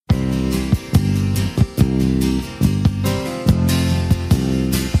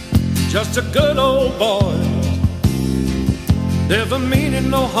just a good old boy, never meaning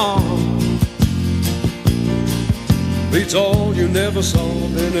no harm. Beats all you never saw,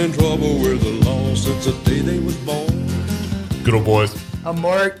 been in trouble with the law since the day they was born. Good old boys. I'm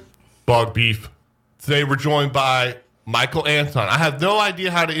Mark. Bog Beef. Today we're joined by Michael Anton. I have no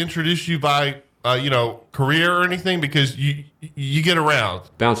idea how to introduce you by, career or anything because you get around.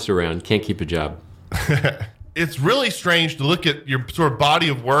 Bounced around. Can't keep a job. It's really strange to look at your sort of body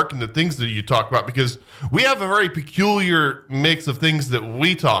of work and the things that you talk about because we have a very peculiar mix of things that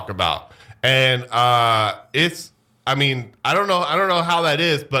we talk about. And I don't know how that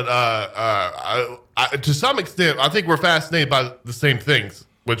is, but to some extent, I think we're fascinated by the same things,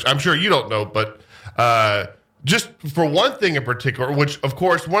 which I'm sure you don't know. But just for one thing in particular, which, of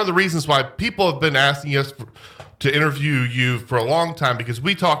course, one of the reasons why people have been asking us to interview you for a long time, because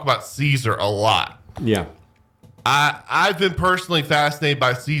we talk about Caesar a lot. Yeah. I've been personally fascinated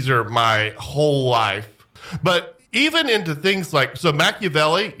by Caesar my whole life. But even into things like, so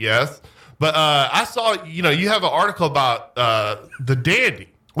Machiavelli, yes. But I saw, you have an article about the dandy,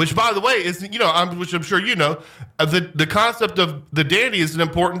 which, by the way, is, which I'm sure you know, the concept of the dandy is an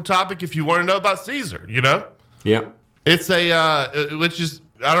important topic if you want to know about Caesar, Yeah. It's which is,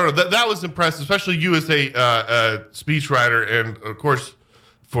 I don't know, that was impressive, especially you as a speechwriter and, of course,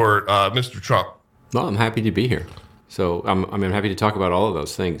 for Mr. Trump. Well, I'm happy to be here. So I'm happy to talk about all of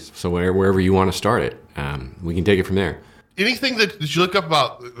those things. So wherever you want to start it, we can take it from there. Anything that you look up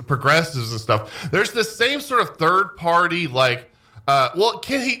about progressives and stuff, there's the same sort of third party, can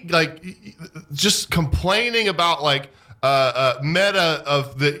he just complaining about meta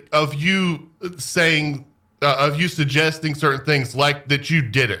of you saying of you suggesting certain things like that you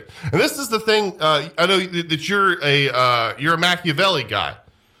did it. And this is the thing. I know that you're a Machiavelli guy.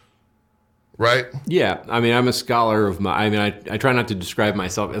 Right? Yeah. I'm a scholar of I try not to describe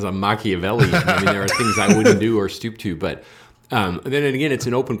myself as a Machiavellian. There are things I wouldn't do or stoop to, but then again, it's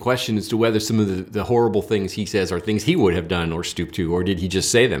an open question as to whether some of the horrible things he says are things he would have done or stooped to, or did he just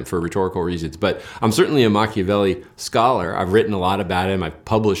say them for rhetorical reasons? But I'm certainly a Machiavelli scholar. I've written a lot about him. I've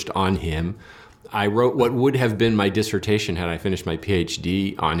published on him. I wrote what would have been my dissertation had I finished my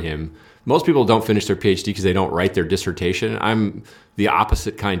PhD on him. Most people don't finish their PhD because they don't write their dissertation. I'm the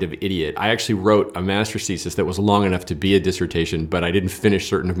opposite kind of idiot. I actually wrote a master's thesis that was long enough to be a dissertation, but I didn't finish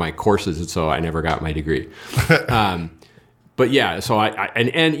certain of my courses, and so I never got my degree. But yeah, so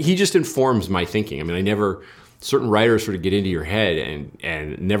and he just informs my thinking. Certain writers sort of get into your head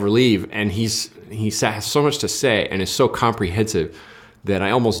and never leave, and he has so much to say and is so comprehensive that I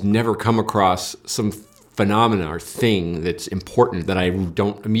almost never come across some phenomena or thing that's important that I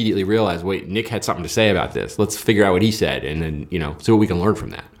don't immediately realize, wait, Nick had something to say about this. Let's figure out what he said and then, see what we can learn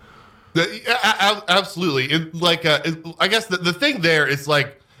from that. Absolutely. I guess the thing there is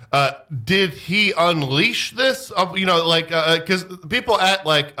did he unleash this? Because people act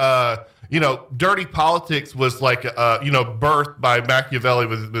dirty politics was birthed by Machiavelli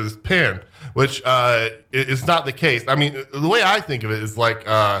with his pen, which is not the case. The way I think of it is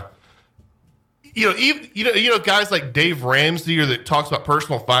guys like Dave Ramsey or that talks about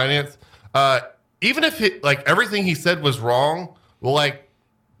personal finance, even if everything he said was wrong, who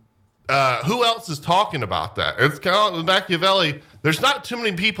else is talking about that? It's kind of like with Machiavelli. There's not too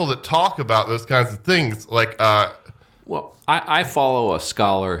many people that talk about those kinds of things. Well, I follow a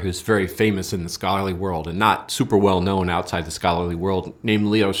scholar who's very famous in the scholarly world and not super well known outside the scholarly world, named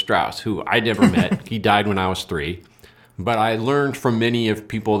Leo Strauss, who I never met. He died when I was 3. But I learned from many of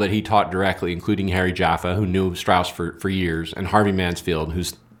people that he taught directly, including Harry Jaffa, who knew Strauss for years, and Harvey Mansfield,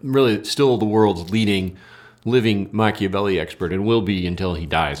 who's really still the world's leading living Machiavelli expert and will be until he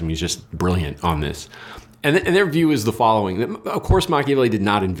dies. He's just brilliant on this. And their view is the following. Of course, Machiavelli did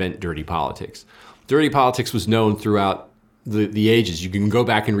not invent dirty politics. Dirty politics was known throughout the ages. You can go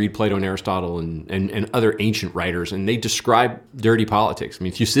back and read Plato and Aristotle and other ancient writers, and they describe dirty politics.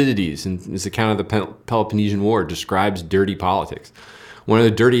 Thucydides, in his account of the Peloponnesian War, describes dirty politics. One of the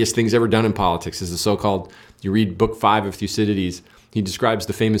dirtiest things ever done in politics is the so-called, you read Book 5 of Thucydides, he describes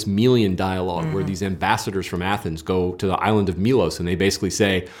the famous Melian dialogue, where these ambassadors from Athens go to the island of Melos, and they basically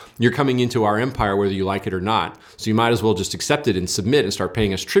say, you're coming into our empire whether you like it or not, so you might as well just accept it and submit and start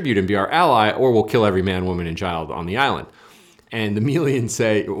paying us tribute and be our ally, or we'll kill every man, woman, and child on the island. And the Melians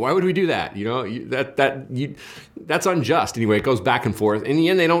say, why would we do that? That's unjust. Anyway, it goes back and forth. In the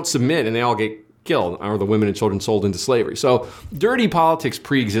end, they don't submit, and they all get killed, or the women and children sold into slavery. So dirty politics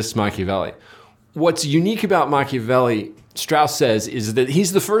pre-exists Machiavelli. What's unique about Machiavelli, Strauss says, is that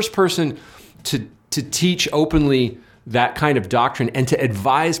he's the first person to teach openly that kind of doctrine and to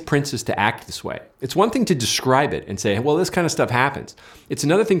advise princes to act this way. It's one thing to describe it and say, well, this kind of stuff happens. It's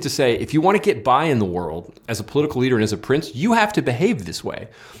another thing to say, if you want to get by in the world as a political leader and as a prince, you have to behave this way.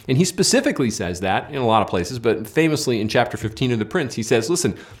 And he specifically says that in a lot of places, but famously in chapter 15 of The Prince, he says,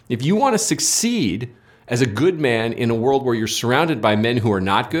 listen, if you want to succeed as a good man in a world where you're surrounded by men who are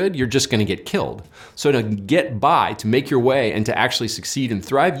not good, you're just going to get killed. So to get by, to make your way, and to actually succeed and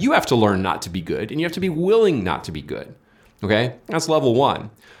thrive, you have to learn not to be good, and you have to be willing not to be good. Okay? That's level one.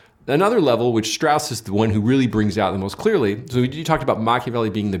 Another level, which Strauss is the one who really brings out the most clearly, so you talked about Machiavelli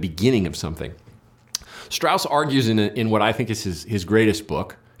being the beginning of something. Strauss argues in what I think is his greatest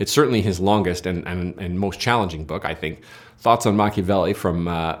book. It's certainly his longest and most challenging book, I think, Thoughts on Machiavelli from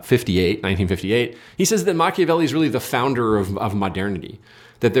 1958. He says that Machiavelli is really the founder of modernity,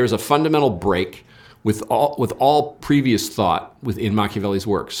 that there's a fundamental break with all previous thought within Machiavelli's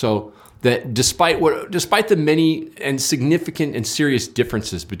work. So that despite the many and significant and serious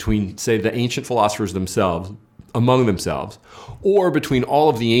differences between, say, the ancient philosophers themselves, among themselves, or between all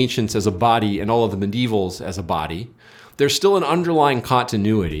of the ancients as a body and all of the medievals as a body, there's still an underlying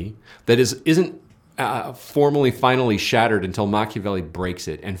continuity that isn't formally, finally shattered until Machiavelli breaks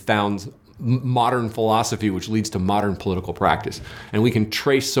it and founds modern philosophy, which leads to modern political practice. And we can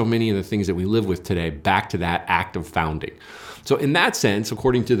trace so many of the things that we live with today back to that act of founding. So in that sense,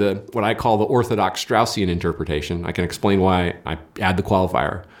 according to what I call the orthodox Straussian interpretation, I can explain why I add the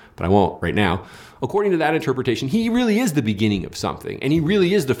qualifier, but I won't right now. According to that interpretation, he really is the beginning of something, and he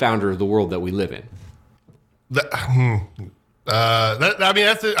really is the founder of the world that we live in.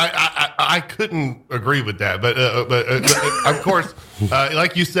 I couldn't agree with that, but of course,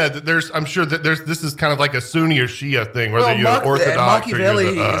 like you said, I'm sure that this is kind of like a Sunni or Shia thing, whether you're Orthodox Machiavelli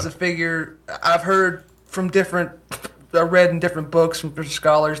or you're is a figure I've heard from different. I read in different books from different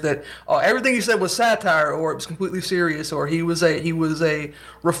scholars that everything he said was satire, or it was completely serious, or he was a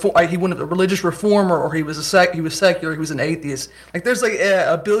religious reformer, or he was secular, he was an atheist. Like there's like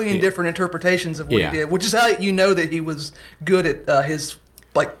a billion different interpretations of what he did, which is how you know that he was good at his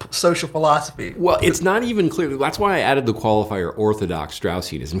like social philosophy. Well, it's not even clear. That's why I added the qualifier orthodox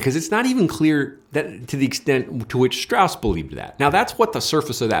Straussianism, because it's not even clear that to the extent to which Strauss believed that. Now, that's what the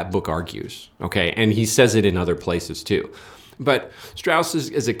surface of that book argues, okay? And he says it in other places too. But Strauss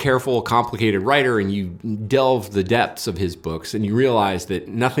is a careful, complicated writer, and you delve the depths of his books, and you realize that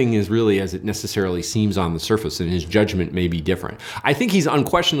nothing is really as it necessarily seems on the surface, and his judgment may be different. I think he's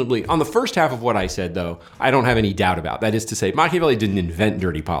unquestionably, on the first half of what I said, though, I don't have any doubt about. That is to say, Machiavelli didn't invent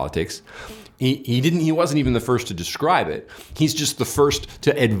dirty politics. He wasn't even the first to describe it. He's just the first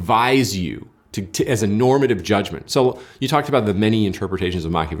to advise you as a normative judgment. So you talked about the many interpretations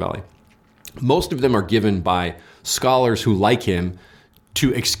of Machiavelli. Most of them are given by scholars who like him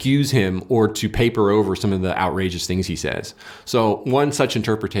to excuse him or to paper over some of the outrageous things he says. So one such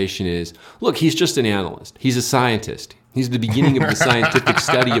interpretation is, look, he's just an analyst. He's a scientist. He's the beginning of the scientific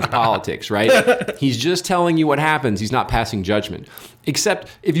study of politics, right? He's just telling you what happens. He's not passing judgment. Except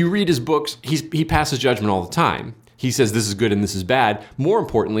if you read his books, he passes judgment all the time. He says this is good and this is bad. More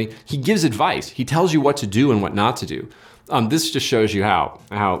importantly, he gives advice. He tells you what to do and what not to do. This just shows you how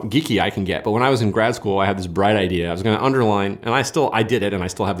geeky I can get. But when I was in grad school, I had this bright idea. I was going to underline, and I did it, and I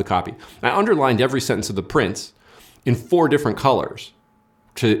still have the copy. I underlined every sentence of The Prince in 4 different colors.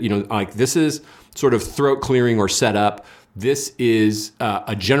 Like this is sort of throat clearing or setup. This is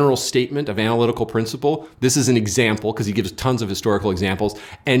a general statement of analytical principle. This is an example, because he gives tons of historical examples.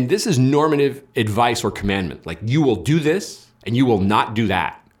 And this is normative advice or commandment. Like, you will do this, and you will not do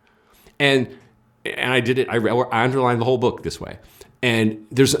that. And I did it. I underlined the whole book this way. And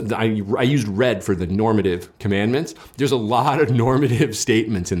I used red for the normative commandments. There's a lot of normative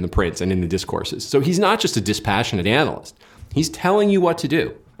statements in The Prince and in the discourses. So he's not just a dispassionate analyst. He's telling you what to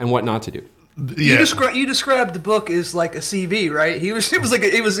do and what not to do. Yeah. You described the book as like a CV, right?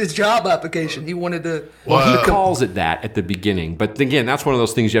 It was his job application. He wanted to. Well, he calls it that at the beginning, but again, that's one of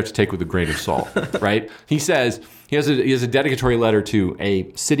those things you have to take with a grain of salt, right? He says he has a dedicatory letter to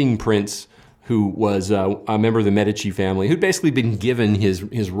a sitting prince who was a member of the Medici family, who'd basically been given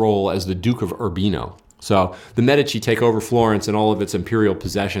his role as the Duke of Urbino. So the Medici take over Florence and all of its imperial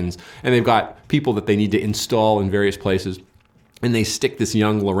possessions, and they've got people that they need to install in various places. And they stick this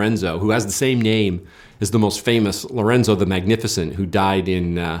young Lorenzo, who has the same name as the most famous Lorenzo the Magnificent, who died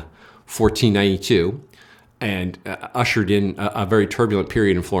in 1492 and ushered in a very turbulent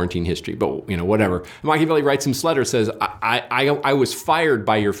period in Florentine history. But, whatever. Machiavelli writes him this letter, says, I was fired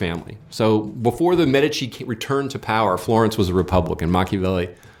by your family. So before the Medici returned to power, Florence was a republic, and Machiavelli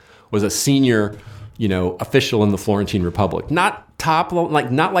was a senior, official in the Florentine Republic. Not top,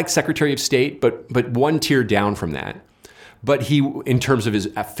 not like Secretary of State, but one tier down from that. but in terms of his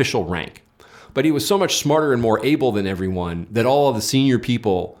official rank. But he was so much smarter and more able than everyone that all of the senior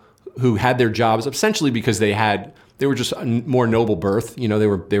people who had their jobs essentially because they were just a more noble birth. You know,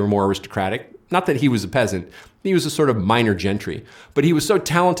 they were more aristocratic. Not that he was a peasant. He was a sort of minor gentry. But he was so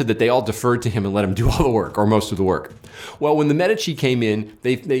talented that they all deferred to him and let him do all the work, or most of the work. Well, when the Medici came in,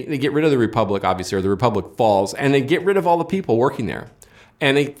 they get rid of the Republic, obviously, or the Republic falls, and they get rid of all the people working there.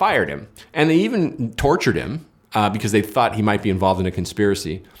 And they fired him. And they even tortured him because they thought he might be involved in a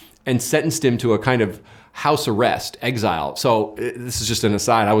conspiracy, and sentenced him to a kind of house arrest, exile. So this is just an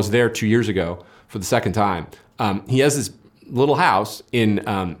aside. I was there 2 years ago for the second time. He has this little house in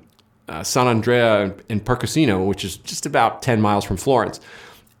San Andrea in Percosino, which is just about 10 miles from Florence.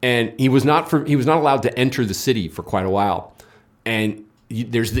 And he was not allowed to enter the city for quite a while. And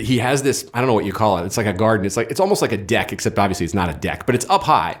he has this, I don't know what you call it. It's like a garden. It's almost like a deck, except obviously it's not a deck, but it's up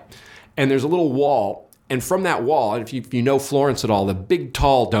high. And there's a little wall. And from that wall, if you know Florence at all, the big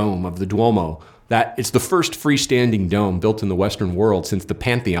tall dome of the Duomo, that it's the first freestanding dome built in the Western world since the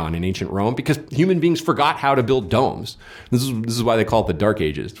Pantheon in ancient Rome, because human beings forgot how to build domes. This is why they call it the Dark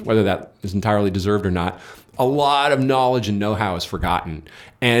Ages, whether that is entirely deserved or not. A lot of knowledge and know-how is forgotten.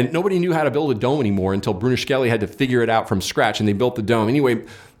 And nobody knew how to build a dome anymore until Brunelleschi had to figure it out from scratch, and they built the dome. Anyway,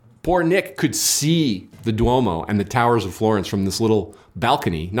 poor Nick could see the Duomo and the towers of Florence from this little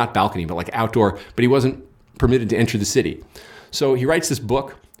balcony, not balcony, but like outdoor, but he wasn't permitted to enter the city. So he writes this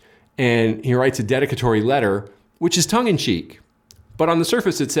book, and he writes a dedicatory letter, which is tongue-in-cheek. But on the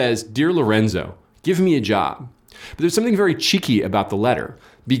surface it says, "Dear Lorenzo, give me a job." But there's something very cheeky about the letter,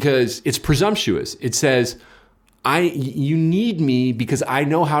 because it's presumptuous. It says, you need me because I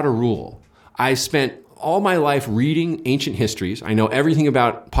know how to rule. I spent all my life reading ancient histories. I know everything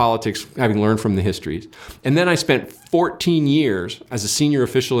about politics, having learned from the histories. And then I spent 14 years as a senior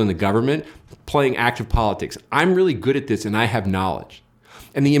official in the government playing active politics. I'm really good at this, and I have knowledge.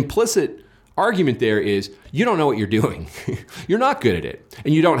 And the implicit argument there is, you don't know what you're doing. You're not good at it,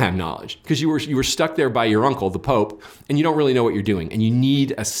 and you don't have knowledge because you were stuck there by your uncle, the Pope, and you don't really know what you're doing. And you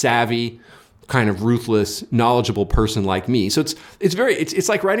need a savvy, kind of ruthless, knowledgeable person like me. So it's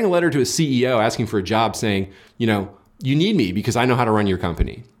like writing a letter to a CEO asking for a job, saying, you need me because I know how to run your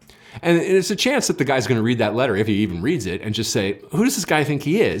company. And it's a chance that the guy's going to read that letter, if he even reads it, and just say, who does this guy think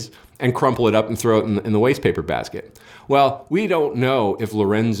he is? And crumple it up and throw it in the waste paper basket. Well, we don't know if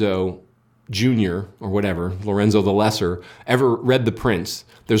Lorenzo Jr. or whatever, Lorenzo the Lesser, ever read The Prince.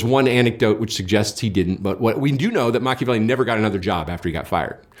 There's one anecdote which suggests he didn't, but what we do know that Machiavelli never got another job after he got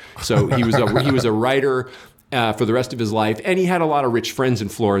fired. So he was a writer for the rest of his life, and he had a lot of rich friends in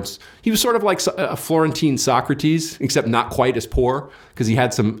Florence. He was sort of like a Florentine Socrates, except not quite as poor, because he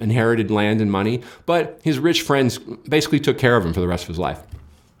had some inherited land and money. But his rich friends basically took care of him for the rest of his life.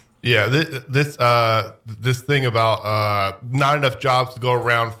 Yeah, this thing about not enough jobs to go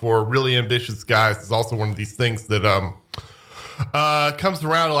around for really ambitious guys is also one of these things that comes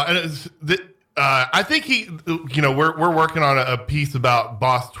around a lot. And I think we're working on a piece about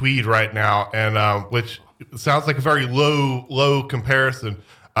Boss Tweed right now, and which sounds like a very low comparison.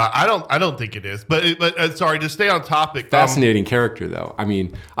 I don't think it is, but sorry, to stay on topic. Fascinating character, though. I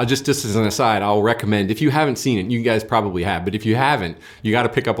mean, just as an aside, I'll recommend, if you haven't seen it, you guys probably have, but if you haven't, you got to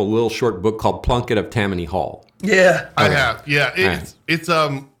pick up a little short book called Plunkett of Tammany Hall. Yeah, I have. Yeah, it's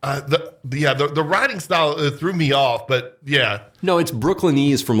the writing style threw me off, but yeah. No, it's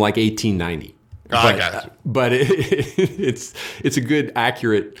Brooklynese from like 1890. I got you. But it's a good,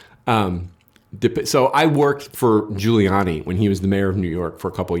 accurate. So I worked for Giuliani when he was the mayor of New York for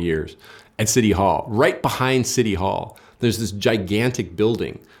a couple of years at City Hall. Right behind City Hall, there's this gigantic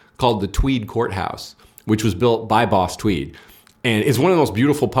building called the Tweed Courthouse, which was built by Boss Tweed. And it's one of the most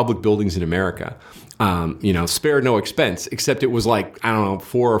beautiful public buildings in America. Spared no expense, except it was like, 4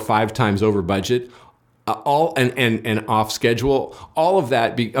 or 5 times over budget, all and off schedule. All of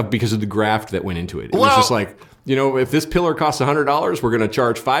that because of the graft that went into it. It was just like, if this pillar costs $100, we're going to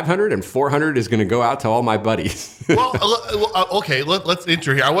charge $500, and $400 is going to go out to all my buddies. Okay, let's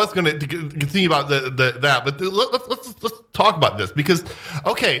enter here. I was going to continue about that, but let's talk about this because,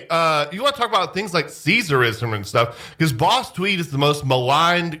 okay, you want to talk about things like Caesarism and stuff because Boss Tweed is the most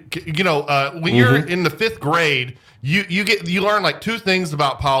maligned. When you're in the 5th grade. You learn like 2 things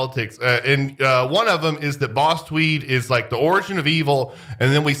about politics, and one of them is that Boss Tweed is like the origin of evil,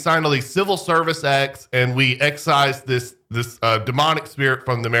 and then we signed all these civil service acts, and we excised this demonic spirit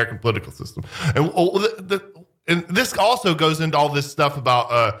from the American political system. And this also goes into all this stuff about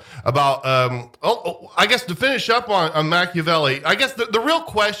I guess to finish up on Machiavelli. I guess the real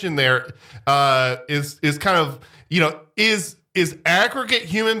question there is kind of is aggregate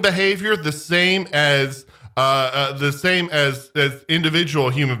human behavior the same as the same as individual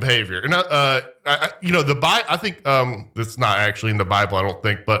human behavior. And the Bible. I think it's not actually in the Bible. I don't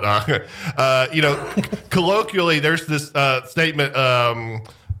think, but colloquially, there's this statement.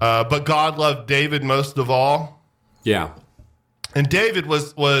 But God loved David most of all. Yeah. And David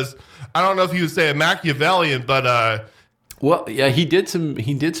was I don't know if you would say a Machiavellian, but well, yeah, he did some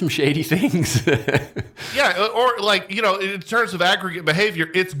shady things. yeah, or in terms of aggregate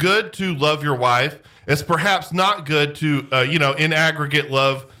behavior, it's good to love your wife. It's perhaps not good to in aggregate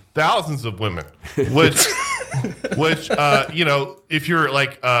love thousands of women, which if you're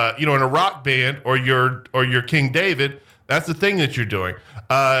in a rock band or you're King David, that's the thing that you're doing.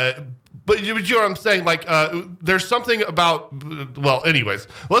 But you know what I'm saying? There's something about. Well, anyways,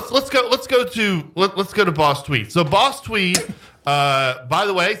 let's go to Boss Tweed. So Boss Tweed, by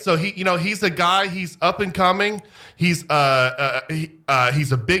the way, so he's a guy. He's up and coming. He's a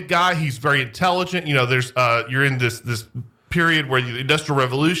big guy. He's very intelligent. You're in this period where the Industrial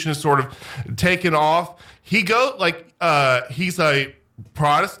Revolution is sort of taken off. He's a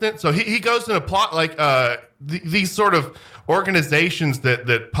Protestant, so he goes in a plot these sort of organizations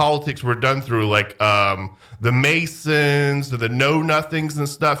that politics were done through, the Masons, the Know Nothings and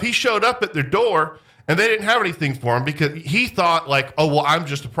stuff. He showed up at their door and they didn't have anything for him because he thought I'm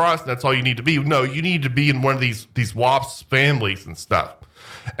just a Protestant. That's all you need to be. No, you need to be in one of these WASP families and stuff.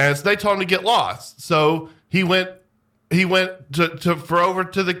 And so they told him to get lost. So he went over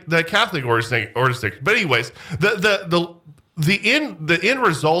to the Catholic organization. But anyways, the end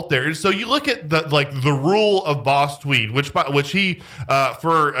result there is, so you look at the rule of Boss Tweed, which he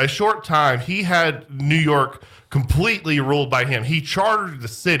for a short time he had New York completely ruled by him. He chartered the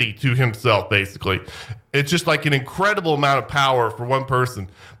city to himself, basically. It's just an incredible amount of power for one person.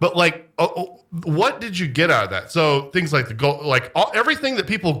 But what did you get out of that? So things like everything that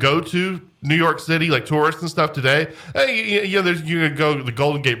people go to New York City, tourists and stuff today. You're gonna go to the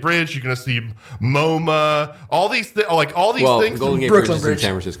Golden Gate Bridge. You're gonna see MoMA. All these things. The Golden Gate Bridge is in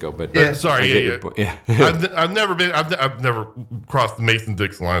San Francisco, but yeah. Sorry, yeah. I've never been. I've never crossed the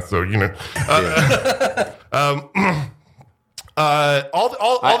Mason-Dixon line, so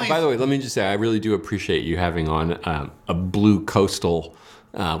all these. By the way, let me just say, I really do appreciate you having on a blue coastal,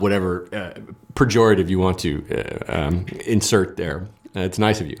 whatever pejorative you want to insert there. It's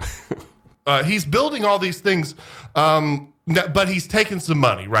nice of you. He's building all these things, but he's taking some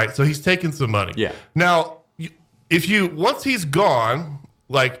money, right? So he's taking some money. Yeah. Now, once he's gone,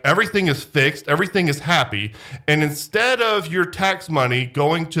 everything is fixed, everything is happy, and instead of your tax money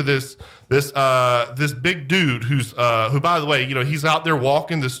going to this big dude who, by the way, he's out there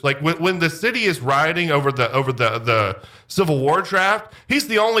walking this, when the city is rioting over the Civil War draft, he's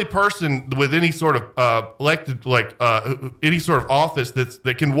the only person with any sort of elected, any sort of office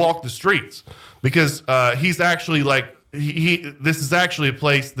that can walk the streets, because he's actually this is actually a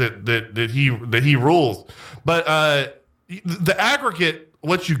place that he rules. But the aggregate,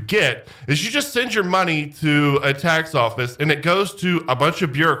 what you get is you just send your money to a tax office and it goes to a bunch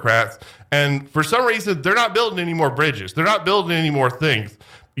of bureaucrats, and for some reason they're not building any more bridges, they're not building any more things.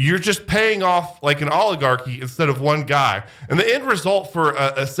 You're just paying off an oligarchy instead of one guy, and the end result for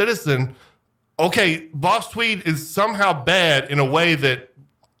a citizen, Boss Tweed is somehow bad in a way that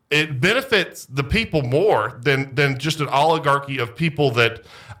it benefits the people more than just an oligarchy of people that,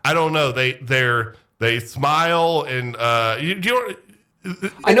 I don't know, they smile and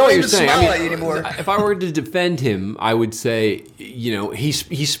I know what you're saying. Anymore. If I were to defend him, I would say, he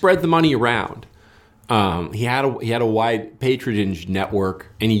spread the money around. He had a wide patronage network,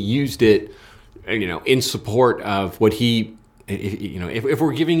 and he used it, in support of what he, if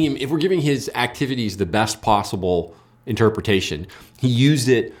we're giving his activities the best possible interpretation, he used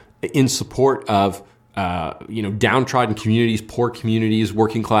it in support of downtrodden communities, poor communities,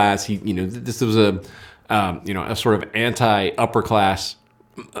 working class. This was a sort of anti-upper class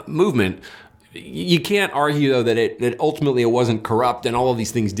movement. You can't argue, though, that ultimately it wasn't corrupt and all of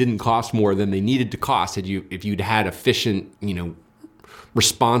these things didn't cost more than they needed to cost if you'd had efficient,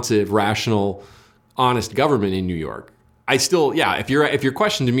 responsive, rational, honest government in New York. I still, if your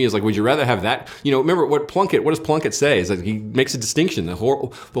question to me is would you rather have that? Remember what does Plunkett say? Is he makes a distinction. The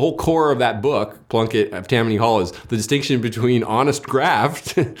whole core of that book, Plunkett of Tammany Hall, is the distinction between honest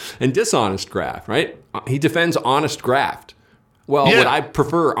graft and dishonest graft, right? He defends honest graft. Well, would I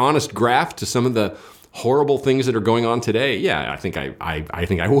prefer honest graft to some of the horrible things that are going on today? Yeah, I think I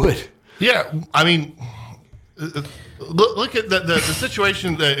would. Yeah, I mean, look at the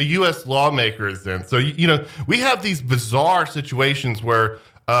situation that a U.S. lawmaker is in. So, we have these bizarre situations where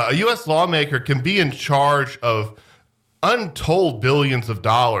a U.S. lawmaker can be in charge of untold billions of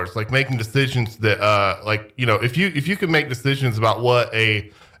dollars, like making decisions that, like, you know, if you can make decisions about what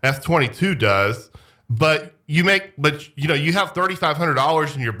a F-22 does, but you have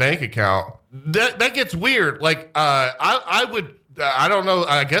 $3,500 in your bank account, that gets weird. Like, I don't know.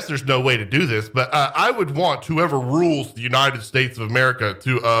 I guess there's no way to do this, but I would want whoever rules the United States of America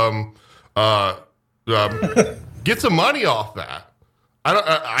to get some money off that.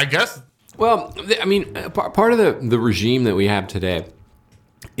 I guess. Well, I mean, part of the regime that we have today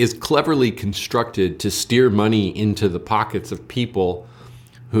is cleverly constructed to steer money into the pockets of people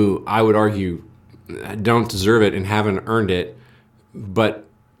who I would argue don't deserve it and haven't earned it, but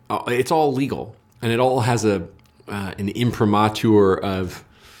it's all legal and it all has an imprimatur of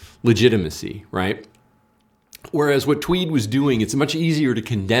legitimacy, right? Whereas what Tweed was doing, it's much easier to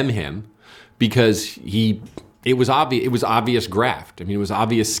condemn him because it was obvious graft. I mean, it was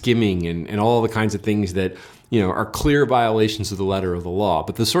obvious skimming and all the kinds of things that, you know, are clear violations of the letter of the law.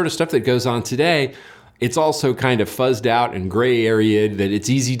 But the sort of stuff that goes on today, it's also kind of fuzzed out and gray areaed that it's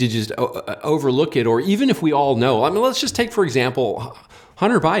easy to just overlook it. Or even if we all know, I mean, let's just take, for example,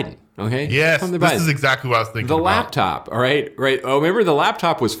 Hunter Biden. Okay. Yes, this is exactly what I was thinking. The laptop, all right, right. Oh, remember the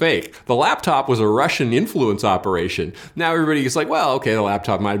laptop was fake. The laptop was a Russian influence operation. Now everybody's like, well, okay, the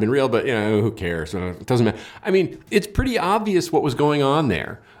laptop might have been real, but you know, who cares? It doesn't matter. I mean, it's pretty obvious what was going on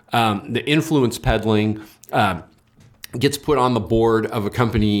there. The influence peddling gets put on the board of a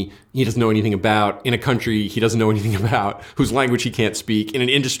company he doesn't know anything about, in a country he doesn't know anything about, whose language he can't speak, in an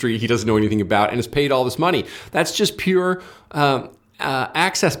industry he doesn't know anything about, and is paid all this money. That's just pure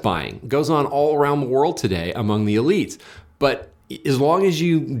access buying. It goes on all around the world today among the elites. But as long as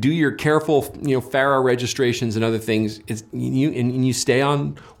you do your careful, you know, FARA registrations and other things, you stay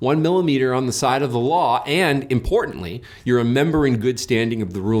on 1 millimeter on the side of the law, and importantly, you're a member in good standing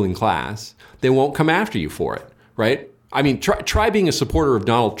of the ruling class, they won't come after you for it, right? I mean, try being a supporter of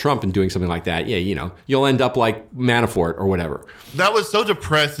Donald Trump and doing something like that. Yeah, you know, you'll end up like Manafort or whatever. That was so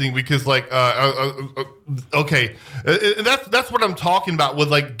depressing because, like, okay, that's what I'm talking about with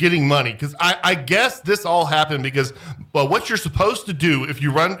like getting money. Because I guess this all happened because, well, what you're supposed to do if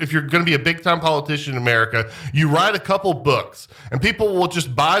you're going to be a big time politician in America, you write a couple books and people will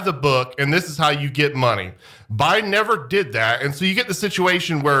just buy the book, and this is how you get money. Biden never did that, and so you get the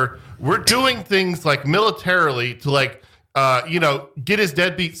situation where we're doing things like militarily to like, you know, get his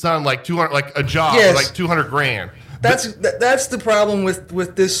deadbeat son like 200, like a job for like $200,000. That's the problem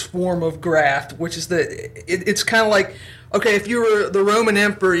with this form of graft, which is that it's kind of like, okay, if you were the Roman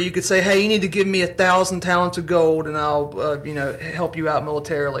emperor, you could say, hey, you need to give me 1,000 talents of gold, and I'll you know, help you out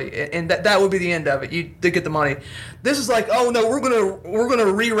militarily, and that would be the end of it. You did get the money. This is like, oh no, we're gonna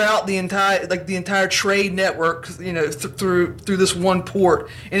reroute the entire trade network, you know, through this one port,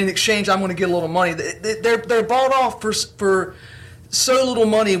 and in exchange, I'm going to get a little money. They're bought off for so little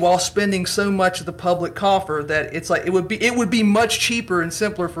money while spending so much of the public coffer that it's like it would be much cheaper and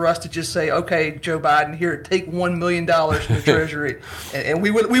simpler for us to just say, okay, Joe Biden, here, take $1 million from the Treasury, and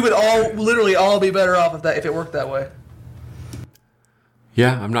we would all literally all be better off if it worked that way.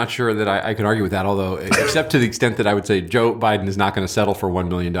 Yeah, I'm not sure that I could argue with that, although, except to the extent that I would say Joe Biden is not going to settle for $1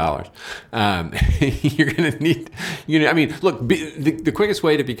 million. You're going to need, you know, I mean, look, the quickest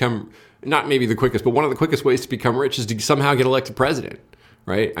way to become, not maybe the quickest, but one of the quickest ways to become rich is to somehow get elected president,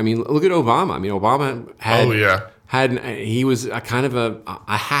 right? I mean, look at Obama. I mean, Obama he was a kind of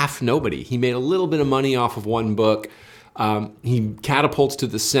a half nobody. He made a little bit of money off of one book. He catapults to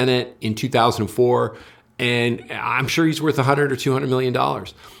the Senate in 2004. And I'm sure he's worth $100 or $200 million.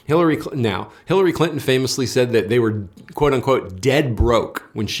 Hillary Clinton famously said that they were, quote unquote, dead broke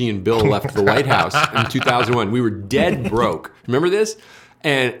when she and Bill left the White House in 2001. We were dead broke. Remember this?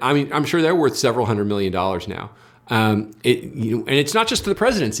 And I mean, I'm sure they're worth several $100 million now. And it's not just for the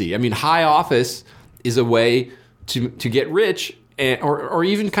presidency. I mean, high office is a way to get rich, or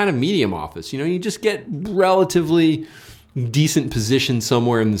even kind of medium office. You know, you just get relatively decent position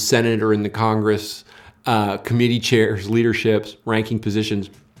somewhere in the Senate or in the Congress. Committee chairs, leaderships, ranking positions,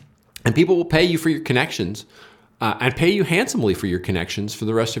 and people will pay you for your connections and pay you handsomely for your connections for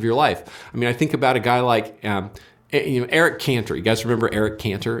the rest of your life. I mean, I think about a guy like Eric Cantor. You guys remember Eric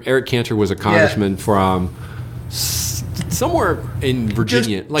Cantor? Eric Cantor was a congressman from somewhere in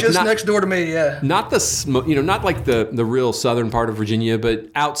Virginia, just next door to me. Yeah, not not like the real southern part of Virginia, but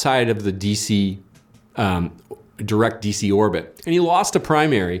outside of the DC direct DC orbit, and he lost a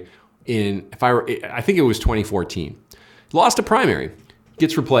primary. I think it was 2014. Lost a primary,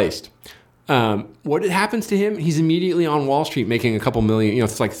 gets replaced. What happens to him? He's immediately on Wall Street making a couple million. You know,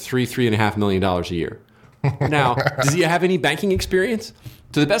 it's like $3.5 million a year. Now, does he have any banking experience?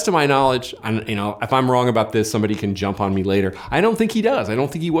 To the best of my knowledge, if I'm wrong about this, somebody can jump on me later. I don't think he does. I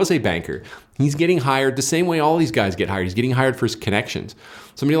don't think he was a banker. He's getting hired the same way all these guys get hired. He's getting hired for his connections.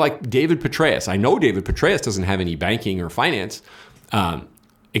 Somebody like David Petraeus. I know David Petraeus doesn't have any banking or finance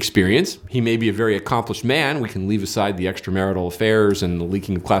experience. He may be a very accomplished man. We can leave aside the extramarital affairs and the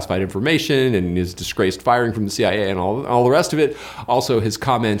leaking of classified information and his disgraced firing from the CIA and all the rest of it. Also, his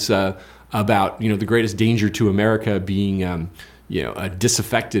comments about the greatest danger to America being a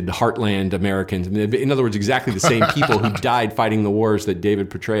disaffected heartland Americans. In other words, exactly the same people who died fighting the wars that David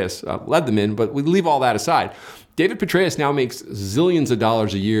Petraeus led them in. But we leave all that aside. David Petraeus now makes zillions of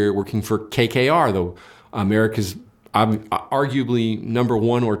dollars a year working for KKR, though America's arguably number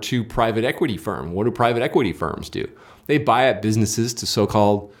 1 or 2 private equity firm. What do private equity firms do? They buy up businesses to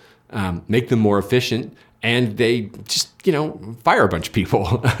so-called make them more efficient, and they just fire a bunch of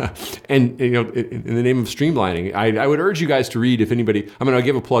people. And in the name of streamlining, I would urge you guys to read, if anybody. I'm going to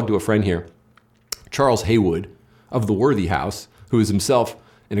give a plug to a friend here, Charles Haywood of the Worthy House, who is himself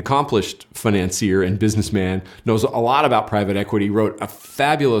an accomplished financier and businessman, knows a lot about private equity, wrote a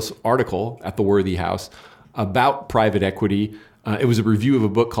fabulous article at the Worthy House about private equity. It was a review of a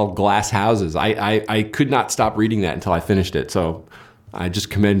book called Glass Houses. I could not stop reading that until I finished it. So I just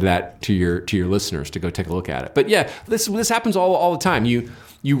commend that to your listeners to go take a look at it. But yeah, this happens all the time.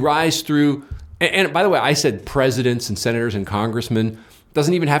 You rise through, and by the way, I said presidents and senators and congressmen.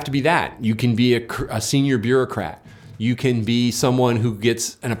 Doesn't even have to be that. You can be a senior bureaucrat. You can be someone who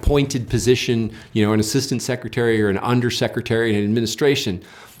gets an appointed position, an assistant secretary or an undersecretary in an administration.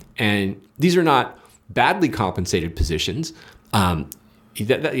 And these are not badly compensated positions.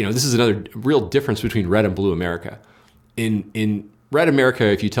 This is another real difference between red and blue America. In red America,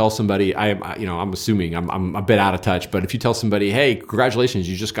 if you tell somebody, I'm assuming I'm a bit out of touch, but if you tell somebody, hey, congratulations,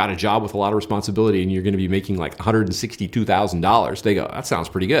 you just got a job with a lot of responsibility and you're going to be making like $162,000, they go, that sounds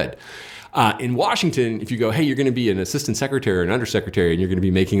pretty good. In Washington, if you go, hey, you're going to be an assistant secretary or an undersecretary and you're going to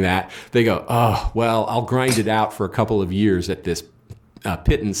be making that, they go, oh, well, I'll grind it out for a couple of years at this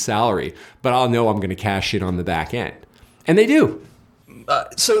pittance salary, but I'll know I'm going to cash in on the back end. And they do.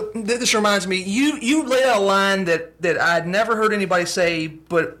 So this reminds me, you laid out a line that I'd never heard anybody say,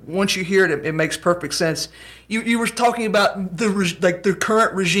 but once you hear it, it makes perfect sense. You were talking about the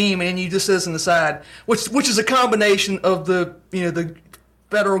current regime, and you just as an aside, which is a combination of the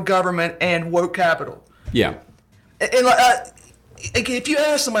federal government and woke capital. Yeah. And if you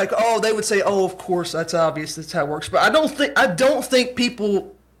ask them, like, they would say, of course, that's obvious, that's how it works. But I don't think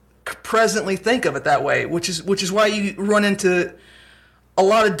people presently think of it that way, which is why you run into a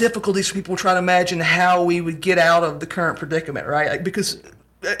lot of difficulties for people trying to imagine how we would get out of the current predicament, right? Because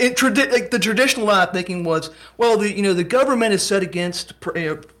the traditional line of thinking was, well, the government is set against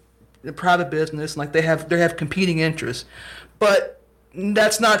the private business, and like they have competing interests, but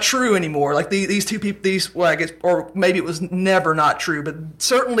that's not true anymore. Like these two people, I guess, or maybe it was never not true, but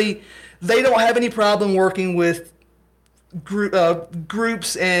certainly they don't have any problem working with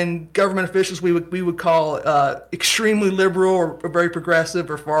groups and government officials we would call extremely liberal or very progressive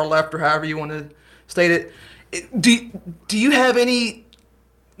or far left or however you want to state it. Do you have any,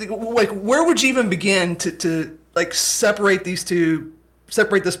 like, where would you even begin to like separate this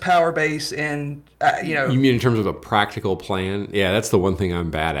power base and You mean in terms of a practical plan? Yeah, that's the one thing I'm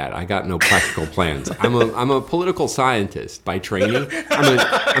bad at. I got no practical plans. I'm a political scientist by training.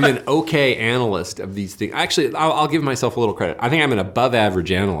 I'm an okay analyst of these things. Actually, I'll give myself a little credit. I think I'm an above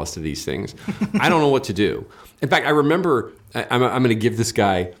average analyst of these things. I don't know what to do. In fact, I remember I'm going to give this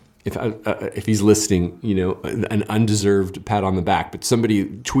guy, if he's listening, an undeserved pat on the back. But somebody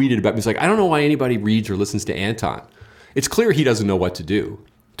tweeted about me. It's like, I don't know why anybody reads or listens to Anton. It's clear he doesn't know what to do.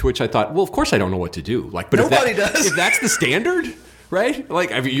 To which I thought, well, of course I don't know what to do. Like, but nobody does. If that's the standard, right?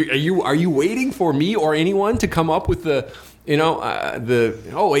 Like, are you waiting for me or anyone to come up with the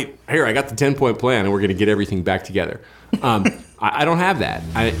oh wait, here I got the 10-point plan and we're going to get everything back together. I don't have that,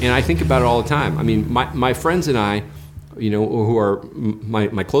 and I think about it all the time. I mean, my friends and I, who are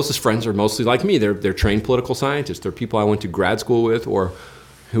my closest friends, are mostly like me. They're trained political scientists. They're people I went to grad school with or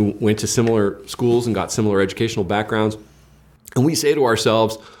who went to similar schools and got similar educational backgrounds. And we say to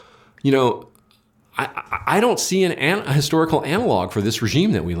ourselves, I don't see a historical analog for this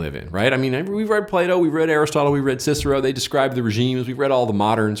regime that we live in, right? I mean, we've read Plato, we've read Aristotle, we've read Cicero. They describe the regimes. We've read all the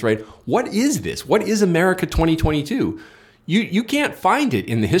moderns, right? What is this? What is America 2022? You can't find it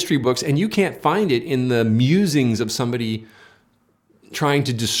in the history books, and you can't find it in the musings of somebody trying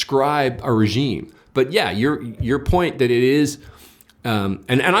to describe a regime. But yeah, your point that it is... and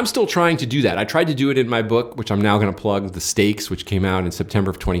I'm still trying to do that. I tried to do it in my book, which I'm now going to plug, The Stakes, which came out in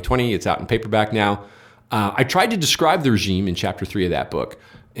September of 2020. It's out in paperback now. I tried to describe the regime in chapter 3 of that book,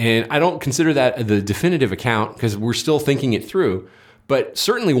 and I don't consider that the definitive account because we're still thinking it through. But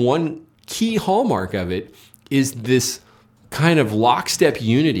certainly one key hallmark of it is this kind of lockstep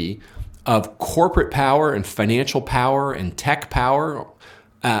unity of corporate power and financial power and tech power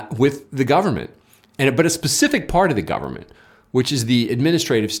with the government, but a specific part of the government, which is the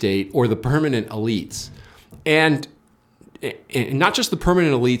administrative state or the permanent elites. And not just the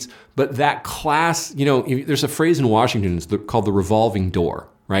permanent elites, but that class, there's a phrase in Washington called the revolving door,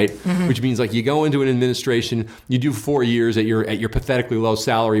 right? Mm-hmm. Which means like you go into an administration, you do 4 years at your pathetically low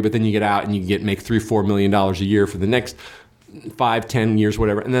salary, but then you get out and you make $3-4 million a year for the next 5-10 years,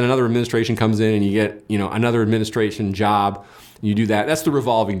 whatever. And then another administration comes in and you get, another administration job. You do that. That's the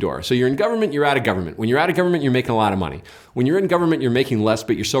revolving door. So you're in government, you're out of government. When you're out of government, you're making a lot of money. When you're in government, you're making less,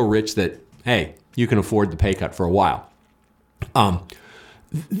 but you're so rich that, hey, you can afford the pay cut for a while.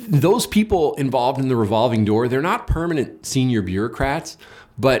 Those people involved in the revolving door, they're not permanent senior bureaucrats,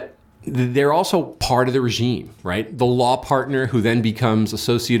 but they're also part of the regime, right? The law partner who then becomes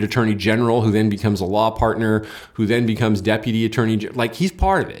associate attorney general, who then becomes a law partner, who then becomes deputy attorney general. Like, he's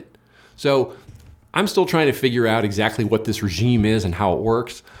part of it. So I'm still trying to figure out exactly what this regime is and how it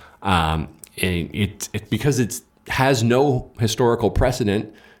works. And because it has no historical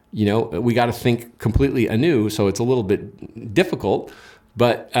precedent, we got to think completely anew. So it's a little bit difficult.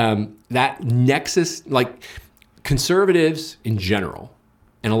 But that nexus, like conservatives in general,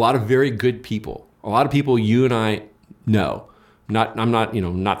 and a lot of very good people, a lot of people you and I know, not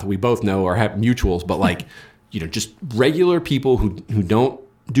that we both know or have mutuals, but like, just regular people who don't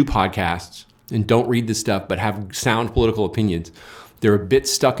do podcasts and don't read this stuff, but have sound political opinions. They're a bit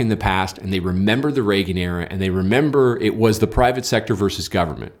stuck in the past, and they remember the Reagan era, and they remember it was the private sector versus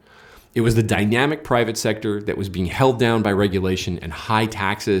government. It was the dynamic private sector that was being held down by regulation and high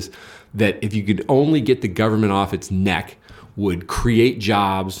taxes that, if you could only get the government off its neck, would create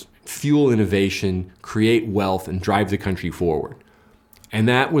jobs, fuel innovation, create wealth, and drive the country forward. And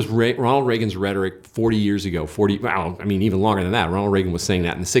that was Ronald Reagan's rhetoric 40 years ago, even longer than that. Ronald Reagan was saying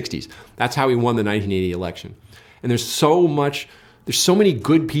that in the 60s. That's how he won the 1980 election. And there's so many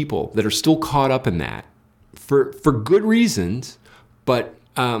good people that are still caught up in that for good reasons, but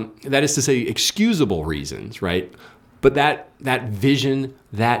that is to say excusable reasons, right? But that vision,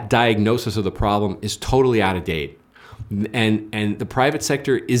 that diagnosis of the problem is totally out of date. And the private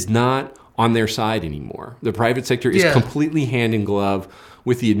sector is not on their side anymore. The private sector is completely hand in glove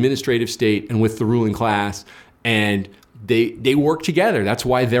with the administrative state and with the ruling class, and they work together. That's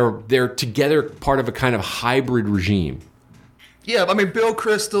why they're together, part of a kind of hybrid regime. Yeah, I mean, Bill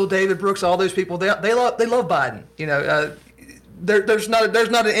Kristol, David Brooks, all those people, they love Biden. There's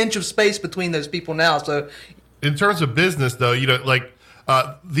not an inch of space between those people now. So, in terms of business, though,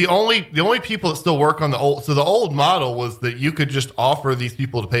 the only people that still work on the old model was that you could just offer these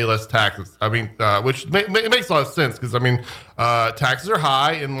people to pay less taxes. I mean, which makes a lot of sense because taxes are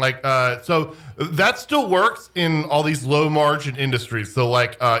high, and so that still works in all these low margin industries. So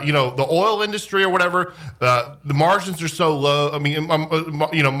the oil industry or whatever, the margins are so low. I mean,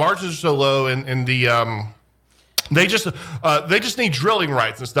 margins are so low, and the they just need drilling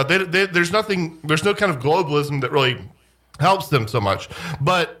rights and stuff. There's no kind of globalism that really helps them so much.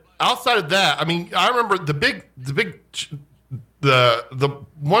 But outside of that, I mean, I remember the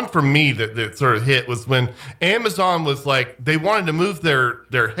one for me that sort of hit was when Amazon was like, they wanted to move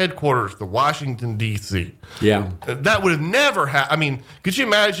their headquarters to Washington, D.C. Yeah, that would have never happened. I mean, could you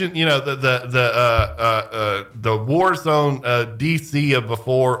imagine, the war zone D.C. of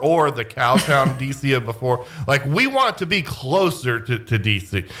before, or the Cowtown D.C. of before? Like, we want to be closer to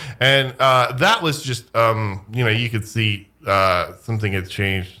D.C. And that was just, you could see something had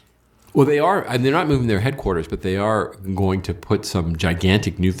changed. Well, they are, and they're not moving their headquarters, but they are going to put some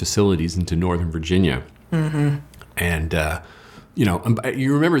gigantic new facilities into Northern Virginia. Mm-hmm. And,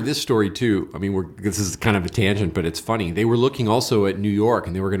 you remember this story too. I mean, this is kind of a tangent, but it's funny. They were looking also at New York,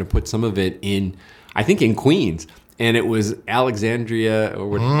 and they were going to put some of it in Queens. And it was Alexandria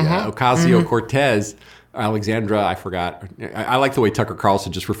Ocasio-Cortez. Alexandra, I forgot. I like the way Tucker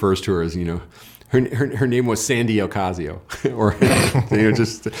Carlson just refers to her as, her name was Sandy Ocasio, or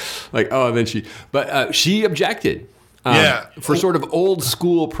just like, oh, and then she objected, for sort of old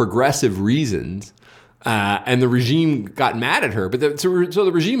school progressive reasons, and the regime got mad at her. But so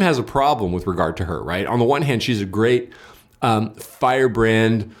the regime has a problem with regard to her, right? On the one hand, she's a great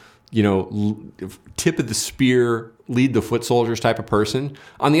firebrand, tip of the spear, lead the foot soldiers type of person.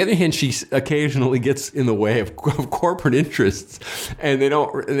 On the other hand, she occasionally gets in the way of corporate interests, and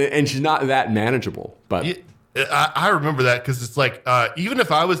she's not that manageable. But I remember that because it's like even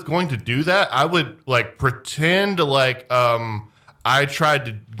if I was going to do that, I would like pretend like I tried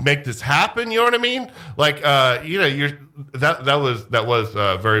to make this happen. You know what I mean? Like that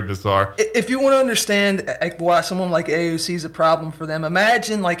was very bizarre. If you want to understand like, why someone like AOC is a problem for them,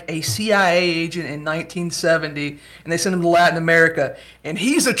 imagine like a CIA agent in 1970, and they send him to Latin America, and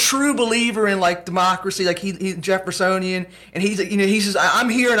he's a true believer in like democracy, like he's Jeffersonian, and he says, I'm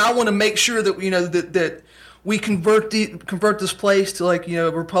here and I want to make sure that that we convert this place to like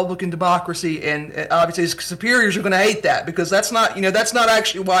Republican democracy, and obviously his superiors are going to hate that because that's not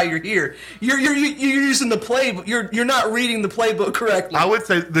actually why you're here. You're using the playbook. You're not reading the playbook correctly. I would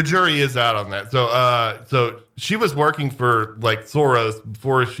say the jury is out on that. So she was working for like Soros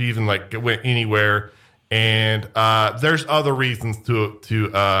before she even like went anywhere. And there's other reasons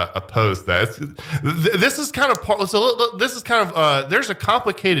to oppose that. This is kind of there's a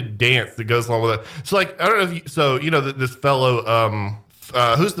complicated dance that goes along with it. So like I don't know if this fellow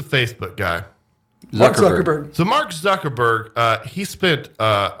who's the Facebook guy, Mark Zuckerberg. So Mark Zuckerberg, he spent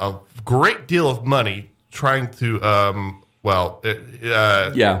a great deal of money trying to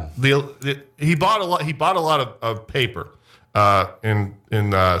he bought a lot of paper in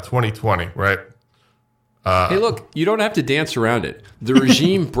 2020, right? Hey, look, you don't have to dance around it. The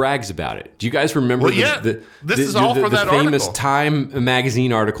regime brags about it. Do you guys remember the famous article. Time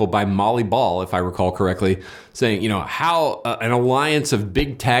magazine article by Molly Ball, if I recall correctly, saying, how an alliance of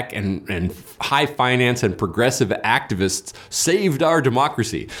big tech and high finance and progressive activists saved our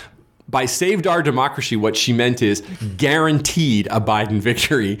democracy. By saved our democracy, what she meant is guaranteed a Biden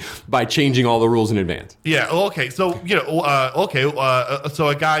victory by changing all the rules in advance. Yeah. Okay. So so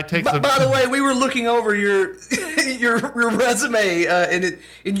a guy takes. By the way, we were looking over your resume, and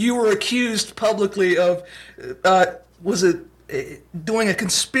you were accused publicly of doing a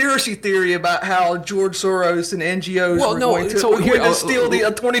conspiracy theory about how George Soros and NGOs were going to steal the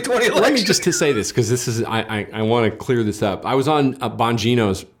 2020 election. Let me just to say this because this is I want to clear this up. I was on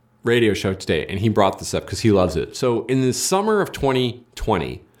Bongino's radio show today, and he brought this up because he loves it. So in the summer of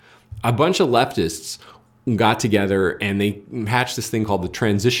 2020, a bunch of leftists got together and they hatched this thing called the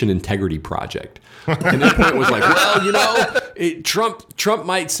Transition Integrity Project. And their point was like, well, Trump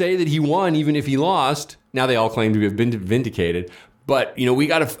might say that he won even if he lost. Now they all claim to have been vindicated, but we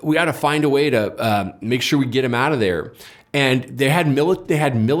got to find a way to make sure we get him out of there. And they had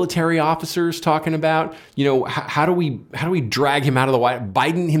military officers talking about, how do we drag him out of the White House?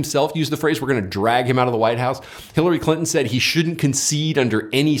 Biden himself used the phrase, we're going to drag him out of the White House. Hillary Clinton said he shouldn't concede under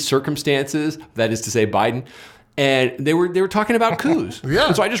any circumstances, that is to say Biden. And they were talking about coups. Yeah.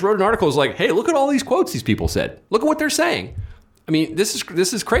 And so I just wrote an article. It's like, hey, look at all these quotes these people said. Look at what they're saying. I mean, this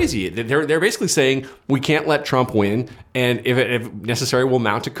is crazy. They're basically saying we can't let Trump win, and if necessary, we'll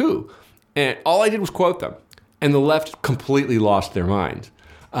mount a coup. And all I did was quote them. And the left completely lost their minds.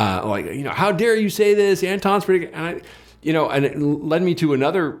 How dare you say this? Anton's pretty, and it led me to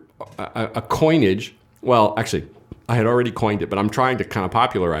another a coinage. Well, actually, I had already coined it, but I'm trying to kind of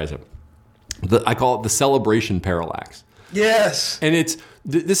popularize it. I call it the celebration parallax. Yes. And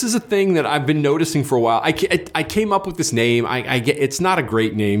this is a thing that I've been noticing for a while. I came up with this name. It's not a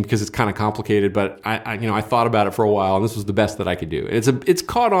great name because it's kind of complicated, but I thought about it for a while, and this was the best that I could do. And it's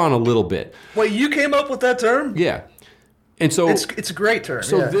caught on a little bit. Wait, you came up with that term? Yeah. And so it's a great term.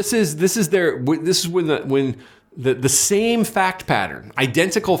 So this is when the same fact pattern,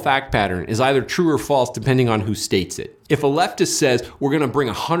 identical fact pattern, is either true or false depending on who states it. If a leftist says we're going to bring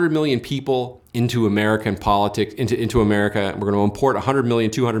 100 million people into American politics, into America, we're going to import 100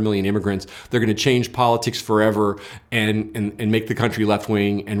 million, 200 million immigrants, they're going to change politics forever and make the country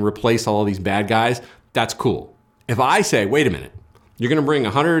left-wing and replace all of these bad guys, that's cool. If I say, wait a minute, you're going to bring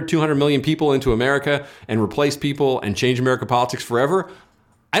 100, 200 million people into America and replace people and change American politics forever,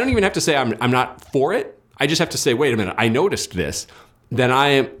 I don't even have to say I'm not for it. I just have to say, wait a minute, I noticed this. Then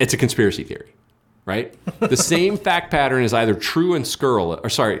it's a conspiracy theory, right? The same fact pattern is either true and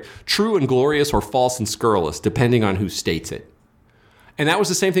glorious or false and scurrilous, depending on who states it. And that was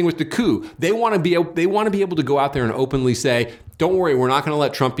the same thing with the coup. They want to be able to go out there and openly say, don't worry, we're not going to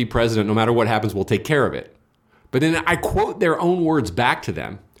let Trump be president. No matter what happens, we'll take care of it. But then I quote their own words back to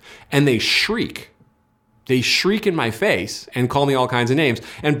them, and they shriek. They shriek in my face and call me all kinds of names.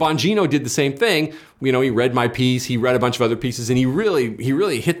 And Bongino did the same thing. He read my piece. He read a bunch of other pieces, and he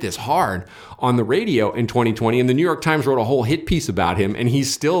really hit this hard on the radio in 2020. And the New York Times wrote a whole hit piece about him, and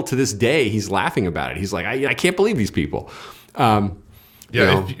he's still, to this day, he's laughing about it. He's like, I can't believe these people.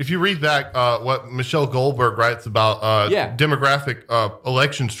 If you read back what Michelle Goldberg writes about demographic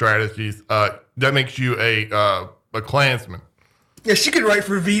election strategies, that makes you a Klansman. Yeah, she could write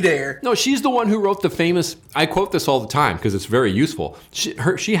for V-Dare. No, she's the one who wrote the famous, I quote this all the time because it's very useful.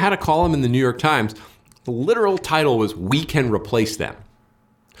 She had a column in the New York Times. The literal title was, "We Can Replace Them."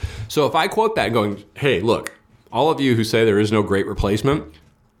 So if I quote that going, hey, look, all of you who say there is no great replacement,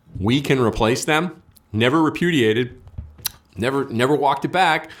 we can replace them, never repudiated, never walked it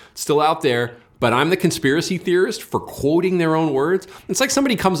back, still out there, but I'm the conspiracy theorist for quoting their own words. It's like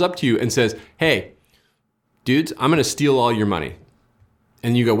somebody comes up to you and says, hey, dudes, I'm going to steal all your money.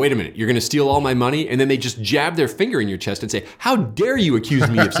 And you go, wait a minute, you're going to steal all my money? And then they just jab their finger in your chest and say, how dare you accuse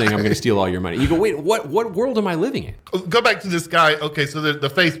me of saying I'm going to steal all your money? You go, wait, what world am I living in? Go back to this guy. Okay, so the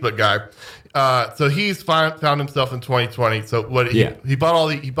Facebook guy. So he's found himself in 2020. So what? He bought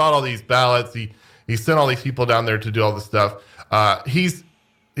all these ballots. He sent all these people down there to do all this stuff. This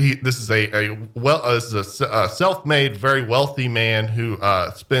is a self-made, very wealthy man who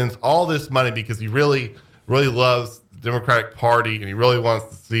spends all this money because he really loves Democratic Party, and he really wants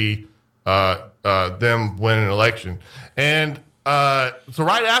to see them win an election. And so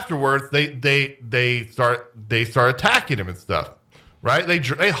right afterwards, they start attacking him and stuff. Right?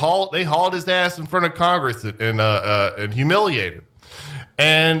 They hauled his ass in front of Congress and humiliated him.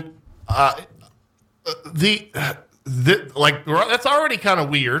 And that's already kind of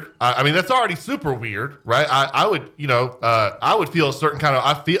weird. I mean, that's already super weird, right? I would feel a certain kind of.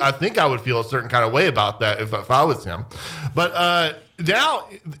 I think I would feel a certain kind of way about that if I was him. But now,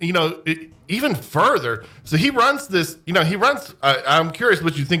 even further. So he runs this. I'm curious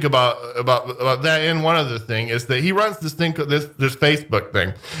what you think about that. And one other thing is that he runs this thing, this Facebook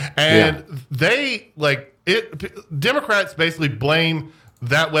thing, and Democrats basically blame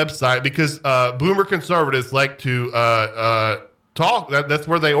that website because boomer conservatives like to talk. That's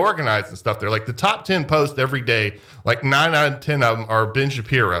where they organize and stuff. They're like the top 10 posts every day. Like 9 out of 10 of them are Ben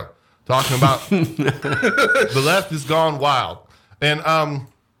Shapiro talking about the left has gone wild. And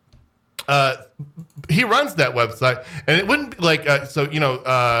he runs that website, and it wouldn't be like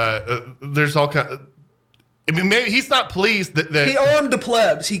there's all kind of. I mean, maybe he's not pleased that he armed the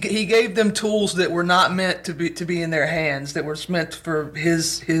plebs. He gave them tools that were not meant to be in their hands. That were meant for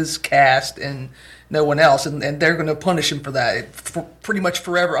his caste and no one else. And they're going to punish him for that for pretty much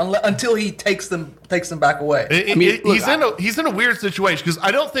forever until he takes them back away. He's in a weird situation because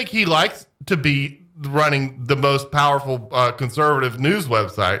I don't think he likes to be running the most powerful conservative news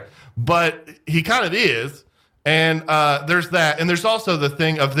website, but he kind of is. And there's that, and there's also the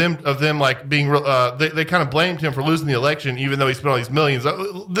thing of them like being they kind of blamed him for losing the election, even though he spent all these millions.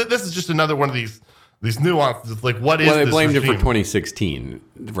 This is just another one of these nuances. It's like, what is? Well, they this blamed regime? him for 2016,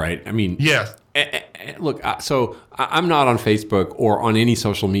 right? I mean, yes. Look, so I'm not on Facebook or on any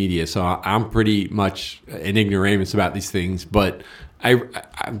social media, so I'm pretty much an ignoramus about these things. But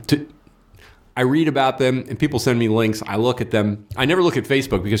I read about them, and people send me links. I look at them. I never look at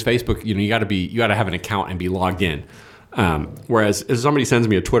Facebook because Facebook, you got to have an account and be logged in. Whereas if somebody sends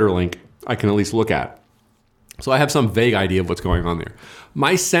me a Twitter link, I can at least look at. So I have some vague idea of what's going on there.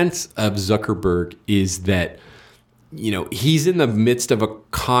 My sense of Zuckerberg is that, he's in the midst of a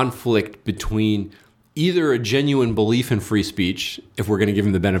conflict between either a genuine belief in free speech, if we're going to give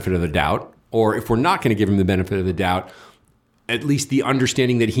him the benefit of the doubt, or if we're not going to give him the benefit of the doubt, at least the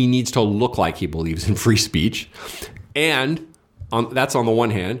understanding that he needs to look like he believes in free speech. And that's on the one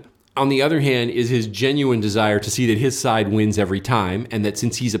hand. On the other hand is his genuine desire to see that his side wins every time, and that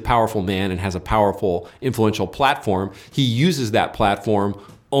since he's a powerful man and has a powerful, influential platform, he uses that platform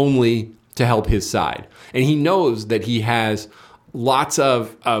only to help his side. And he knows that he has lots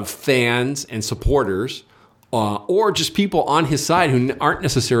of fans and supporters, or just people on his side who aren't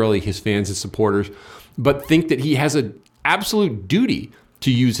necessarily his fans and supporters, but think that he has an absolute duty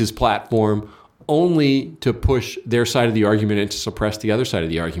to use his platform only to push their side of the argument and to suppress the other side of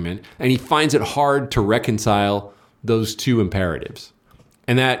the argument. And he finds it hard to reconcile those two imperatives.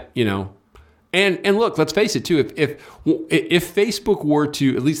 And that, and look, let's face it too, if Facebook were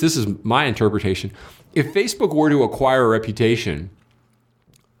to, at least this is my interpretation, if Facebook were to acquire a reputation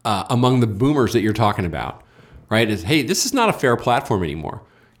among the boomers that you're talking about, right, is, hey, this is not a fair platform anymore.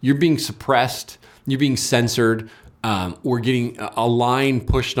 You're being suppressed, you're being censored, we're getting a line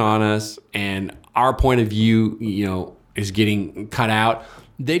pushed on us, and our point of view, is getting cut out.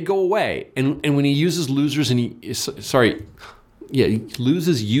 They'd go away. And when he uses losers and he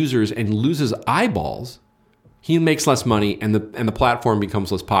loses users and loses eyeballs, he makes less money, and the platform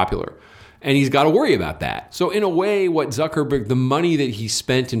becomes less popular. And he's got to worry about that. So in a way, what Zuckerberg, the money that he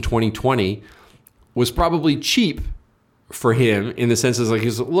spent in 2020 was probably cheap for him, in the sense is like,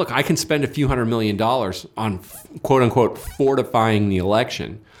 look, I can spend a few $100 million on quote unquote fortifying the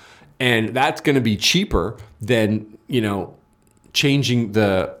election, and that's going to be cheaper than changing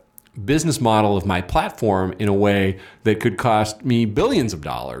the business model of my platform in a way that could cost me billions of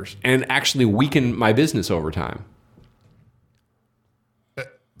dollars and actually weaken my business over time.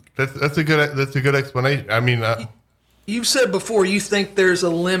 That's a good explanation. I mean, you've said before you think there's a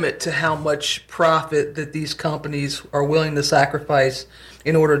limit to how much profit that these companies are willing to sacrifice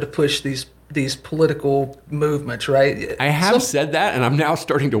in order to push these political movements, right? I have said that, and I'm now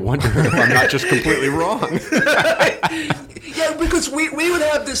starting to wonder if I'm not just completely wrong. Yeah, because we would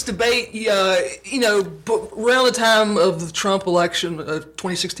have this debate, around the time of the Trump election of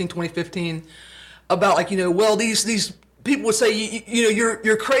 2016, 2015, about these people would say,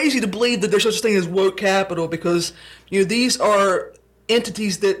 you're crazy to believe that there's such a thing as woke capital because, these are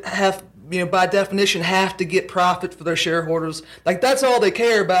entities that have, by definition, have to get profit for their shareholders. Like, that's all they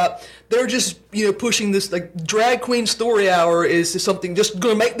care about. They're just, pushing this, like, drag queen story hour is something just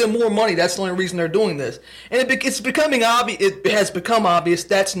going to make them more money. That's the only reason they're doing this. And it's becoming obvious, it has become obvious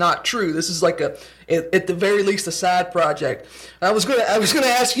that's not true. This is like at the very least, a side project. I was gonna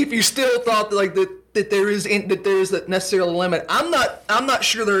ask you if you still thought that there is that necessarily limit. I'm not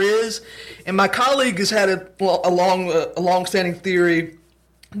sure there is. And my colleague has had a long-standing theory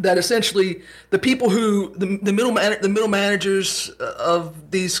that essentially the people who the middle managers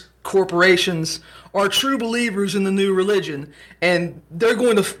of these corporations are true believers in the new religion, and they're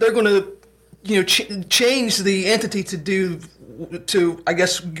going to change the entity to I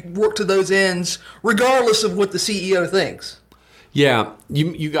guess work to those ends regardless of what the CEO thinks. Yeah,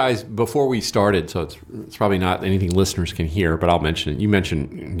 you guys, before we started, so it's probably not anything listeners can hear, but I'll mention it. You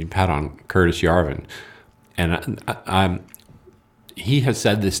mentioned you pat on Curtis Yarvin, and he has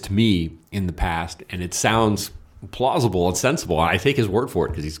said this to me in the past, and it sounds plausible and sensible. And I take his word for it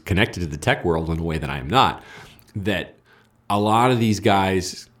because he's connected to the tech world in a way that I am not. That a lot of these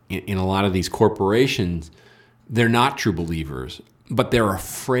guys in a lot of these corporations, they're not true believers, but they're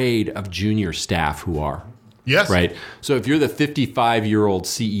afraid of junior staff who are. yes, Right. So if you're the 55-year-old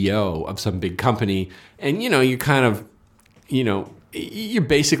CEO of some big company and, you kind of, you're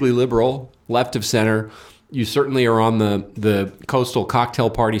basically liberal, left of center, you certainly are on the coastal cocktail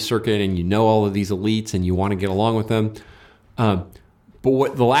party circuit and you know all of these elites and you want to get along with them.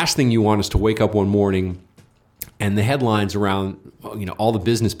 But the last thing you want is to wake up one morning and the headlines around, all the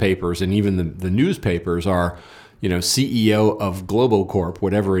business papers and even the newspapers are, CEO of Globocorp,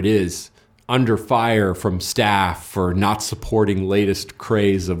 whatever it is, under fire from staff for not supporting latest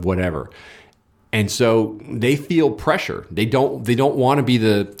craze of whatever. And so they feel pressure. They don't want to be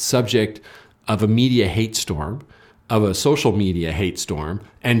the subject of a media hate storm, of a social media hate storm,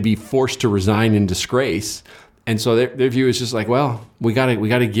 and be forced to resign in disgrace. And so their view is just like, well, we got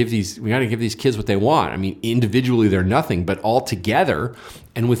to give these kids what they want. I mean, individually they're nothing, but all together,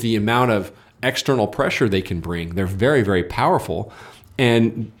 and with the amount of external pressure they can bring, they're very, very powerful.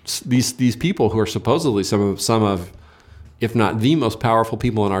 And these people who are supposedly some of, if not the most powerful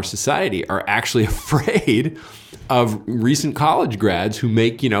people in our society, are actually afraid of recent college grads who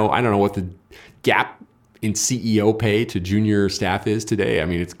make, I don't know what the gap in CEO pay to junior staff is today. I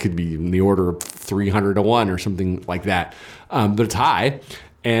mean, it could be in the order of 300 to 1 or something like that. But it's high.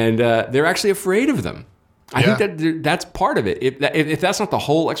 And they're actually afraid of them. I think that's part of it. If that's not the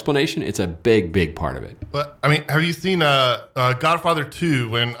whole explanation, it's a big, big part of it. But I mean, have you seen Godfather 2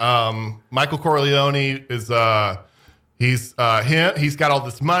 when Michael Corleone is he's got all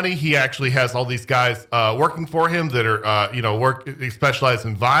this money. He actually has all these guys working for him that are they specialize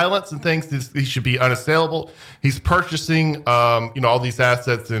in violence and things. He should be unassailable. He's purchasing all these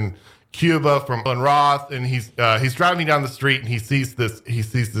assets in Cuba from Roth, and he's driving down the street and he sees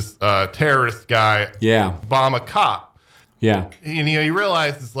this terrorist guy bomb a cop. Yeah, and you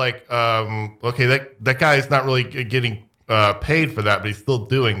realize it's like okay, that guy is not really getting paid for that, but he's still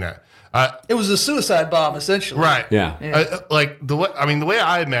doing that. It was a suicide bomb, essentially. Right. Yeah. Like the way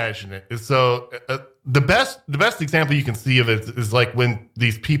I imagine it is the best example you can see of it is like when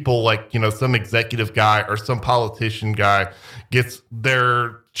these people, like, some executive guy or some politician guy gets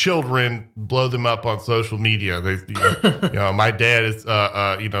their children blow them up on social media. They, my dad is,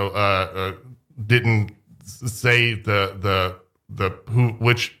 didn't say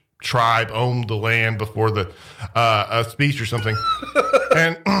which tribe owned the land before the a speech or something.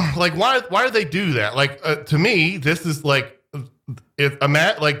 And like, why do they do that? Like, to me, this is like,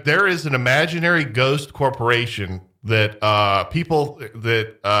 there is an imaginary ghost corporation that people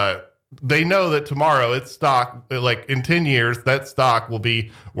that they know that tomorrow its stock, like in 10 years, that stock will be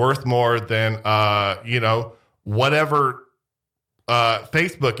worth more than whatever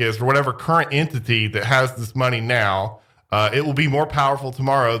Facebook is, or whatever current entity that has this money now. it will be more powerful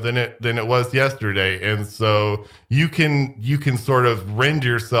tomorrow than it was yesterday, and so you can sort of rend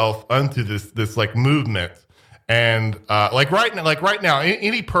yourself unto this like movement. And like right now,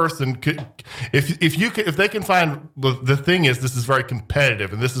 any person could, if they can find the thing is, this is very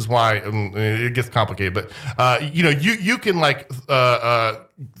competitive, and this is why it gets complicated. But you can like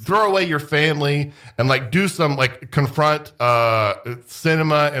throw away your family and like do some like confront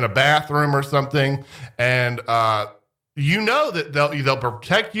cinema in a bathroom or something, and that they'll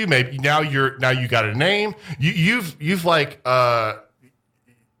protect you. Maybe now you got a name. You've like.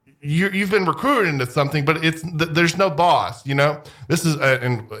 You've been recruited into something, but there's no boss. This is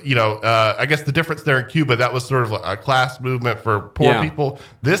I guess the difference there in Cuba, that was sort of a class movement for poor people.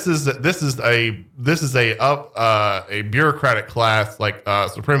 This is a bureaucratic class like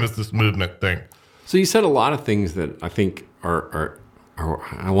supremacist movement thing. So you said a lot of things that I think are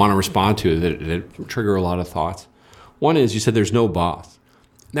I want to respond to that trigger a lot of thoughts. One is you said there's no boss.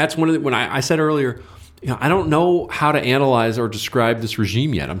 That's one of the, when I said earlier. I don't know how to analyze or describe this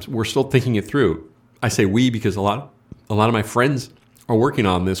regime yet. We're still thinking it through. I say we because a lot of my friends are working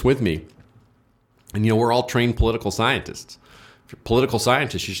on this with me. And, we're all trained political scientists. If you're a political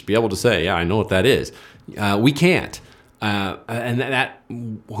scientist, you should be able to say, yeah, I know what that is. We can't. And that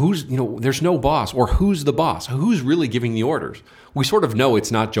there's no boss, or who's the boss? Who's really giving the orders? We sort of know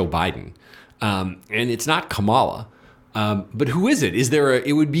it's not Joe Biden, and it's not Kamala. But who is it?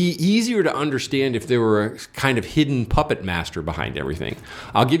 It would be easier to understand if there were a kind of hidden puppet master behind everything.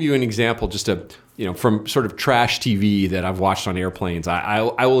 I'll give you an example, just from sort of trash TV that I've watched on airplanes.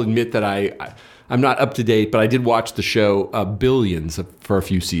 I will admit that I'm not up to date, but I did watch the show Billions for a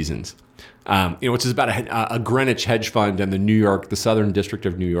few seasons. Which is about a Greenwich hedge fund and the Southern District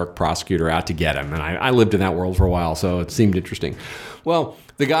of New York prosecutor out to get him. And I lived in that world for a while, so it seemed interesting. Well,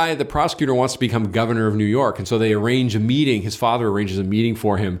 the prosecutor wants to become governor of New York, and so they arrange a meeting. His father arranges a meeting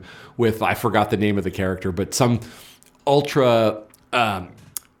for him with, I forgot the name of the character, but some ultra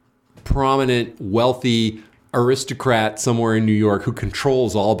prominent, wealthy aristocrat somewhere in New York who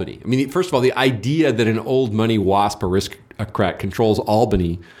controls Albany. I mean, first of all, the idea that an old money wasp aristocrat controls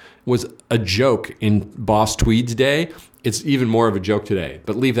Albany was a joke in Boss Tweed's day. It's even more of a joke today,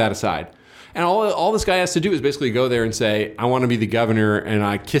 but leave that aside. And all this guy has to do is basically go there and say, I want to be the governor, and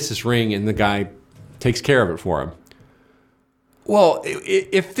I kiss his ring, and the guy takes care of it for him. Well,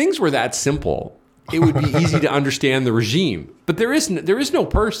 if things were that simple, it would be easy to understand the regime. But there is no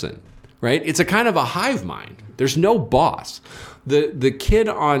person, right? It's a kind of a hive mind. There's no boss. The kid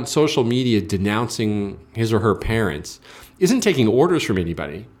on social media denouncing his or her parents isn't taking orders from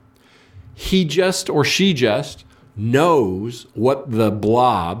anybody. He just or she just knows what the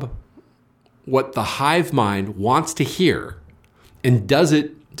blob, what the hive mind wants to hear, and does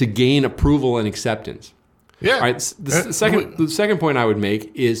it to gain approval and acceptance. Yeah. All right. The second point I would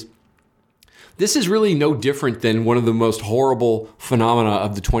make is this is really no different than one of the most horrible phenomena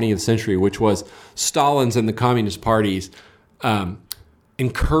of the 20th century, which was Stalin's and the Communist Party's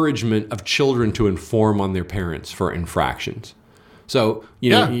encouragement of children to inform on their parents for infractions. So,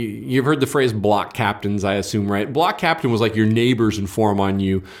 you've heard the phrase block captains, I assume, right? Block captain was like your neighbors inform on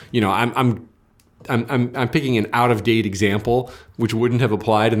you. I'm picking an out-of-date example, which wouldn't have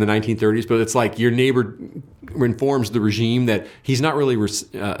applied in the 1930s, but it's like your neighbor informs the regime that he's not really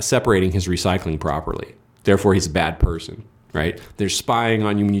separating his recycling properly. Therefore, he's a bad person, right? They're spying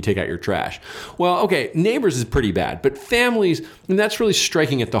on you when you take out your trash. Well, okay, neighbors is pretty bad, but families, and that's really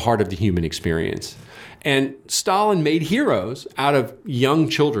striking at the heart of the human experience. And Stalin made heroes out of young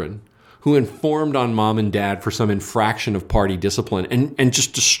children who informed on mom and dad for some infraction of party discipline and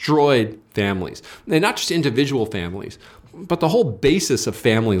just destroyed families. And not just individual families, but the whole basis of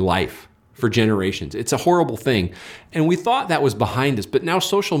family life for generations. It's a horrible thing. And we thought that was behind us, but now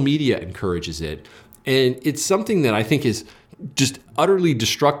social media encourages it. And it's something that I think is just utterly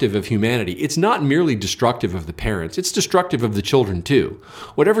destructive of humanity. It's not merely destructive of the parents, it's destructive of the children too.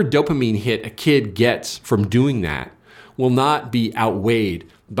 Whatever dopamine hit a kid gets from doing that will not be outweighed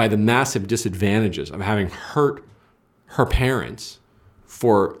by the massive disadvantages of having hurt her parents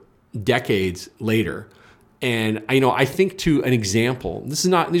for decades later. And I think to an example. These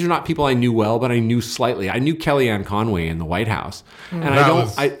are not people I knew well, but I knew slightly. I knew Kellyanne Conway in the White House, and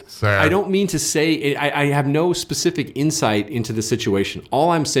I don't mean to say I have no specific insight into the situation. All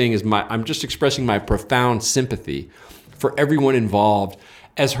I'm saying is I'm just expressing my profound sympathy for everyone involved,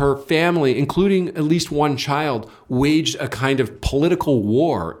 as her family, including at least one child, waged a kind of political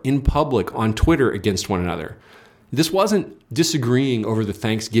war in public on Twitter against one another. This wasn't disagreeing over the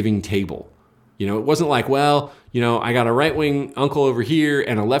Thanksgiving table. It wasn't like, well, I got a right-wing uncle over here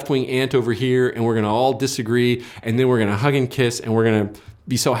and a left-wing aunt over here, and we're going to all disagree, and then we're going to hug and kiss, and we're going to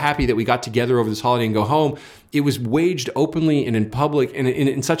be so happy that we got together over this holiday and go home. It was waged openly and in public and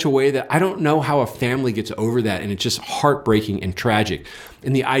in such a way that I don't know how a family gets over that, and it's just heartbreaking and tragic.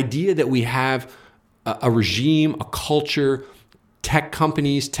 And the idea that we have a regime, a culture, tech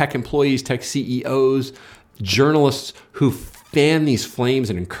companies, tech employees, tech CEOs, journalists who fan these flames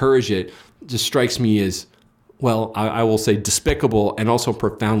and encourage it just strikes me as, well, I will say despicable and also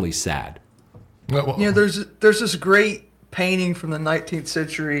profoundly sad. There's this great painting from the 19th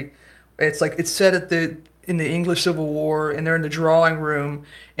century. It's set in the English Civil War, and they're in the drawing room,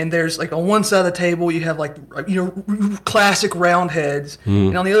 and there's like on one side of the table you have classic Roundheads,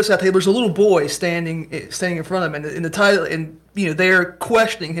 and on the other side of the table there's a little boy standing in front of him, and the title, and they're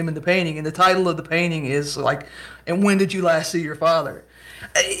questioning him in the painting, and the title of the painting is like, "And when did you last see your father?"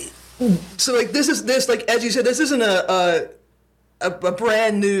 So this as you said, this isn't a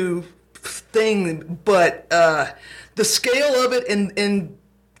brand new thing, but the scale of it and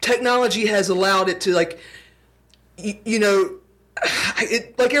technology has allowed it to like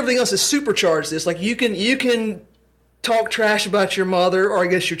everything else is supercharged. This you can talk trash about your mother, or I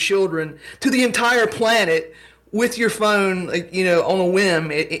guess your children, to the entire planet with your phone, on a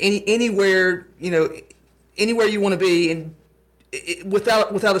whim, anywhere you want to be, and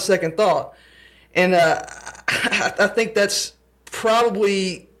without a second thought. And I think that's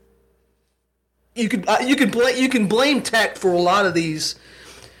probably you can blame tech for a lot of these.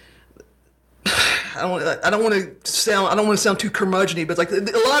 I don't want to sound too curmudgeon-y, but it's like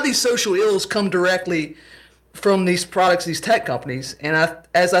a lot of these social ills come directly from these products, these tech companies. And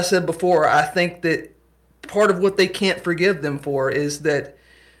as I said before, I think that part of what they can't forgive them for is that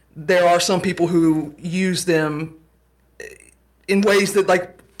there are some people who use them in ways that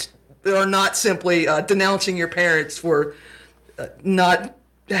that are not simply denouncing your parents for not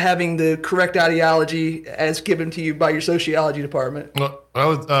having the correct ideology as given to you by your sociology department. Well, I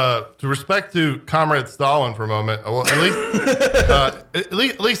was to respect to Comrade Stalin for a moment. Well, at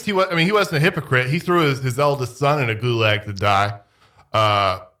least he was. I mean, he wasn't a hypocrite. He threw his eldest son in a gulag to die,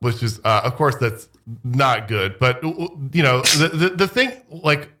 which is, of course, that's not good. But the thing,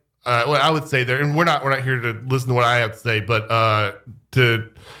 what I would say there, and we're not here to listen to what I have to say, but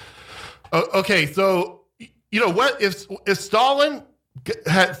okay, so what if Stalin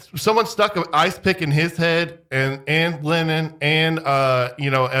had someone stuck an ice pick in his head, and Lenin and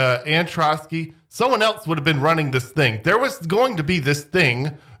Trotsky, someone else would have been running this thing. There was going to be this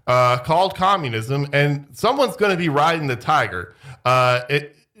thing called communism, and someone's going to be riding the tiger.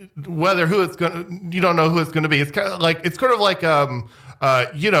 Whether who it's going, you don't know who it's going to be. It's kind of like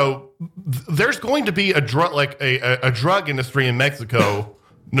there's going to be a drug industry in Mexico.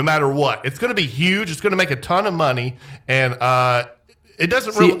 No matter what, it's going to be huge. It's going to make a ton of money, and it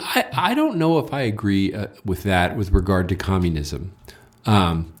doesn't really. I don't know if I agree with that with regard to communism.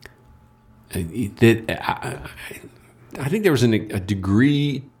 I think there was a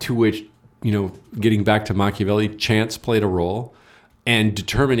degree to which, getting back to Machiavelli, chance played a role and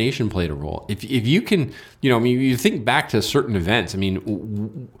determination played a role. If you can, you think back to certain events. I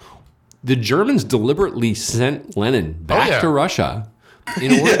mean, the Germans deliberately sent Lenin back to Russia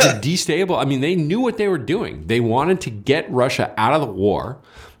in order to destabilize. I mean, they knew what they were doing. They wanted to get Russia out of the war.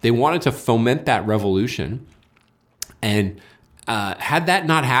 They wanted to foment that revolution. And had that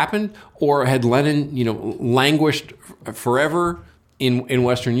not happened, or had Lenin, languished forever in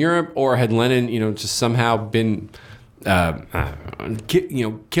Western Europe, or had Lenin, just somehow been,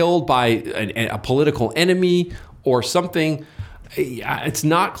 killed by a political enemy or something, it's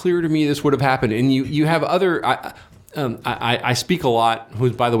not clear to me this would have happened. And you have other. I speak a lot.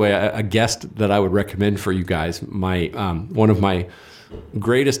 Who's, by the way, a guest that I would recommend for you guys. One of my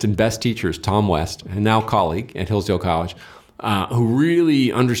greatest and best teachers, Tom West, and now colleague at Hillsdale College, who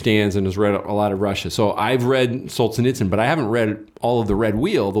really understands and has read a lot of Russia. So I've read Solzhenitsyn, but I haven't read all of The Red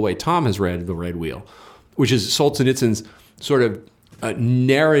Wheel the way Tom has read The Red Wheel, which is Solzhenitsyn's sort of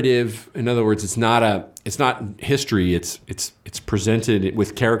narrative. In other words, it's not history. It's presented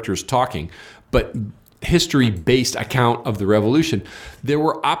with characters talking, but history-based account of the revolution. There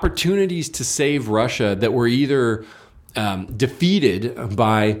were opportunities to save Russia that were either defeated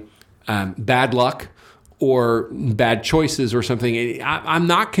by bad luck or bad choices or something. I'm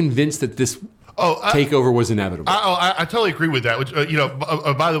not convinced that this takeover was inevitable. I totally agree with that. Which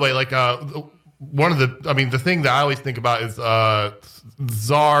by the way, one of the thing that I always think about is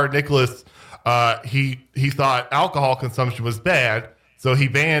Tsar Nicholas. He thought alcohol consumption was bad. So he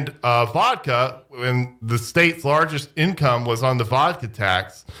banned vodka when the state's largest income was on the vodka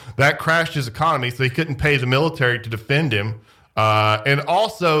tax. That crashed his economy, so he couldn't pay the military to defend him. And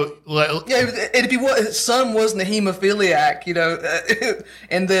also, if his son wasn't a hemophiliac,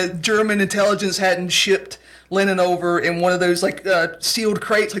 and the German intelligence hadn't shipped Lennon over in one of those sealed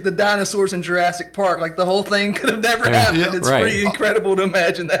crates like the dinosaurs in Jurassic Park, like the whole thing could have never happened. Yeah, it's pretty incredible to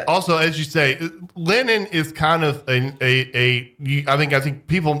imagine that. Also, as you say, Lennon is kind of I think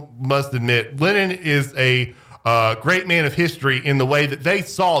people must admit Lennon is a great man of history in the way that they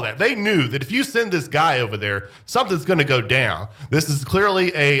saw that. They knew that if you send this guy over there, something's going to go down. This is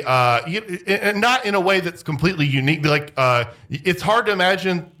clearly not in a way that's completely unique. It's hard to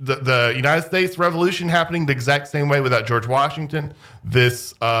imagine the United States Revolution happening the exact same way without George Washington.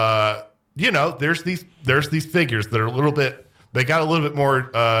 There's these figures that are they got a little bit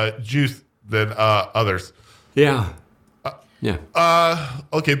more juice than others. Yeah.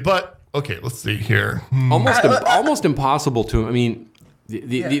 Okay, let's see here. Almost impossible to. I mean,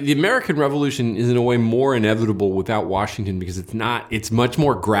 the American Revolution is in a way more inevitable without Washington because it's not. It's much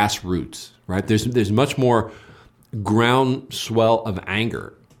more grassroots, right? There's much more groundswell of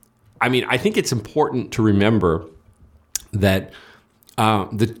anger. I mean, I think it's important to remember that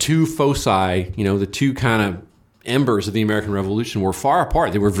the two foci, the two kind of embers of the American Revolution were far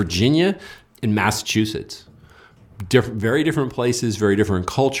apart. They were Virginia and Massachusetts. Very different places, very different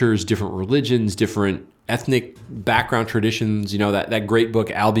cultures, different religions, different ethnic background traditions. That great book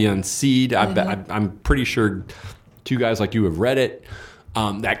Albion's Seed. I'm pretty sure two guys like you have read it.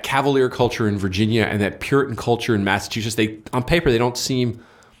 That Cavalier culture in Virginia and that Puritan culture in Massachusetts. On paper they don't seem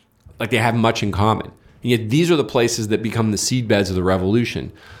like they have much in common. And yet these are the places that become the seedbeds of the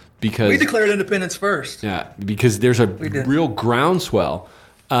Revolution. Because we declared independence first. Yeah, because there's a real groundswell.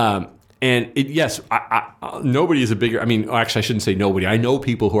 And nobody is a bigger. I mean, actually, I shouldn't say nobody. I know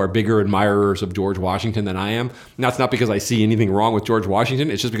people who are bigger admirers of George Washington than I am. And that's not because I see anything wrong with George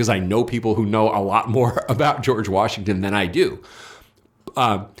Washington. It's just because I know people who know a lot more about George Washington than I do.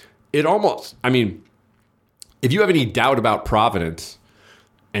 If you have any doubt about Providence,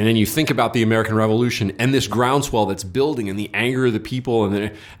 and then you think about the American Revolution and this groundswell that's building and the anger of the people,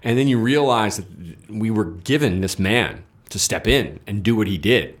 and then you realize that we were given this man to step in and do what he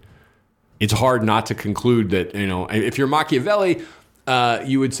did. It's hard not to conclude that, if you're Machiavelli,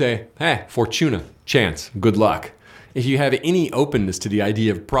 you would say, hey, fortuna, chance, good luck. If you have any openness to the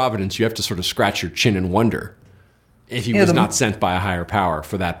idea of providence, you have to sort of scratch your chin and wonder if he was not sent by a higher power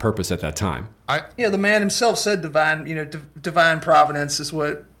for that purpose at that time. The man himself said divine providence is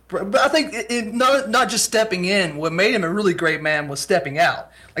what. But I think not just stepping in. What made him a really great man was stepping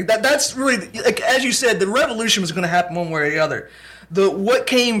out. Like that. That's really, like as you said, the revolution was going to happen one way or the other. What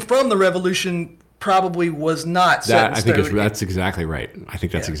came from the revolution probably was not set in stone. That's exactly right. I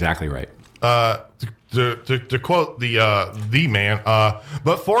think that's exactly right. To quote the man,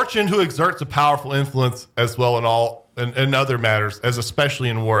 but fortune, who exerts a powerful influence as well in other matters, as especially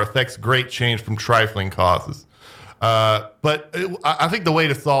in war, affects great change from trifling causes. But I think the way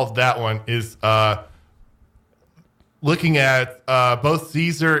to solve that one is looking at both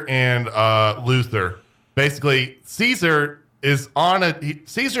Caesar and Luther. Basically, Caesar's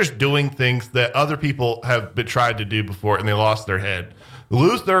doing things that other people have tried to do before and they lost their head.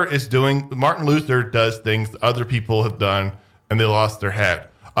 Martin Luther does things that other people have done and they lost their head.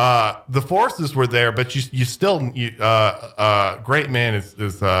 The forces were there, but you still great man is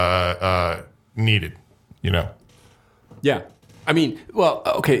needed, Yeah. I mean, well,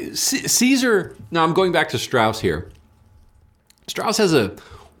 okay, Caesar, now I'm going back to Strauss here. Strauss has a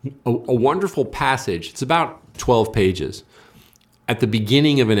wonderful passage. It's about 12 pages at the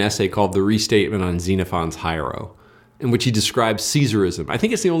beginning of an essay called The Restatement on Xenophon's Hiero, in which he describes Caesarism. I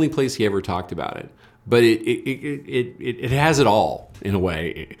think it's the only place he ever talked about it, but it has it all in a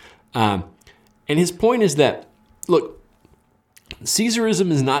way. And his point is that, look,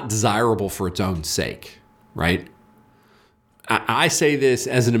 Caesarism is not desirable for its own sake, right? I say this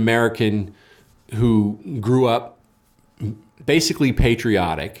as an American who grew up basically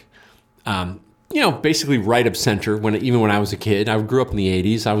patriotic, basically right of center. Even when I was a kid, I grew up in the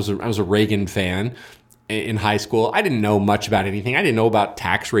 '80s. I was a Reagan fan in high school. I didn't know much about anything. I didn't know about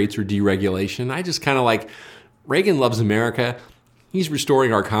tax rates or deregulation. I just kind of like Reagan loves America. He's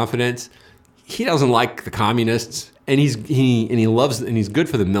restoring our confidence. He doesn't like the communists, and he's good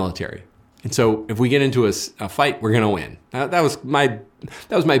for the military. And so if we get into a fight, we're going to win. That was my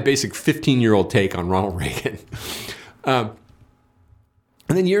basic 15-year-old take on Ronald Reagan. And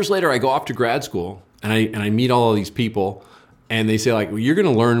then years later, I go off to grad school and I meet all of these people, and they say, like, well, you're going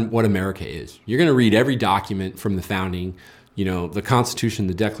to learn what America is. You're going to read every document from the founding the Constitution,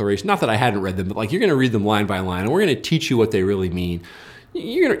 the Declaration. Not that I hadn't read them, but like you're going to read them line by line, and we're going to teach you what they really mean.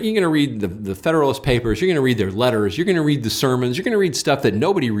 You're going to read the Federalist Papers. You're going to read their letters. You're going to read the sermons. You're going to read stuff that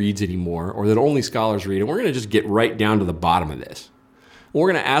nobody reads anymore, or that only scholars read. And we're going to just get right down to the bottom of this. What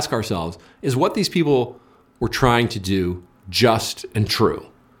we're going to ask ourselves is what these people were trying to do just and true.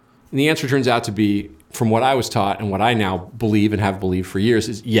 And the answer turns out to be, from what I was taught and what I now believe and have believed for years,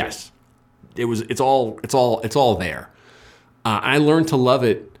 is yes. It's all there. I learned to love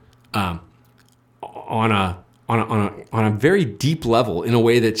it on a very deep level, in a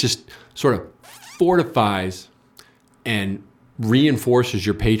way that just sort of fortifies and reinforces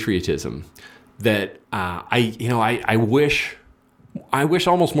your patriotism. That I wish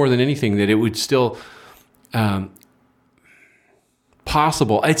almost more than anything that it would still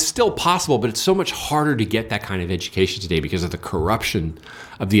possible. It's still possible, but it's so much harder to get that kind of education today because of the corruption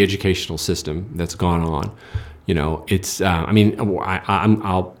of the educational system that's gone on. It's.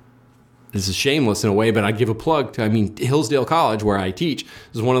 I'll. This is shameless in a way, but I give a plug to. Hillsdale College, where I teach,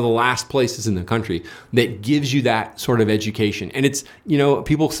 is one of the last places in the country that gives you that sort of education. And it's,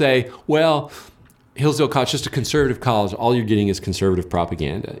 people say, well, Hillsdale College is just a conservative college. All you're getting is conservative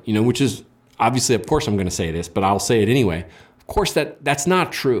propaganda. Which is obviously, of course, I'm going to say this, but I'll say it anyway. Of course, that's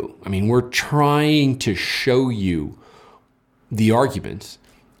not true. We're trying to show you the arguments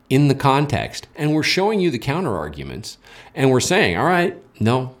in the context, and we're showing you the counter arguments, and we're saying, all right,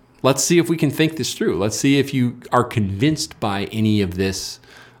 no, let's see if we can think this through. Let's see if you are convinced by any of this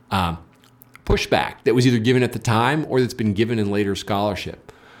pushback that was either given at the time or that's been given in later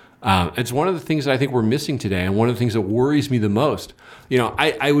scholarship. It's one of the things that I think we're missing today, and one of the things that worries me the most.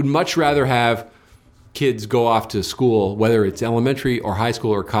 I would much rather have kids go off to school, whether it's elementary or high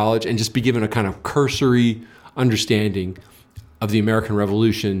school or college, and just be given a kind of cursory understanding of the American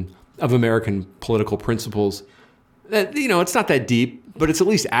Revolution, of American political principles. That, it's not that deep, but it's at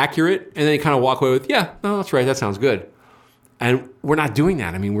least accurate, and then they kind of walk away with, yeah, no, that's right, that sounds good. And we're not doing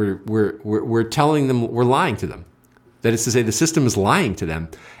that. We're telling them, we're lying to them. That is to say, the system is lying to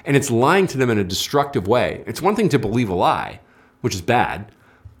them, and it's lying to them in a destructive way. It's one thing to believe a lie, which is bad,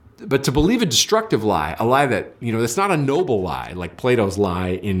 but to believe a destructive lie, a lie that, that's not a noble lie, like Plato's lie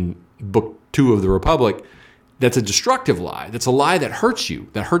in Book 2 of the Republic, that's a destructive lie. That's a lie that hurts you,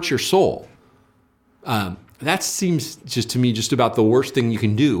 that hurts your soul. That seems just to me just about the worst thing you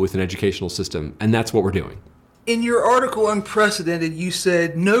can do with an educational system, and that's what we're doing. In your article, Unprecedented, you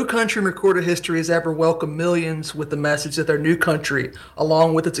said, no country in recorded history has ever welcomed millions with the message that their new country,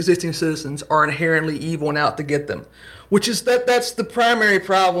 along with its existing citizens, are inherently evil and out to get them. Which is, that's the primary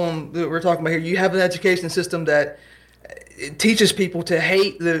problem that we're talking about here. You have an education system that teaches people to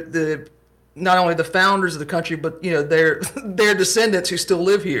hate the not only the founders of the country, but their descendants who still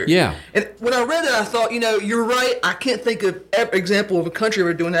live here. Yeah. And when I read that, I thought, you're right. I can't think of every example of a country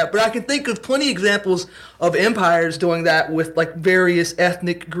ever doing that, but I can think of plenty of examples of empires doing that with like various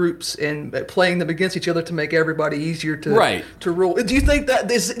ethnic groups and playing them against each other to make everybody easier to rule. Do you think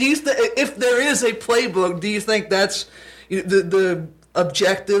that if there is a playbook, do you think that's the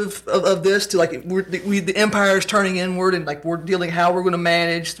objective of this, to like the empire is turning inward and like we're dealing how we're going to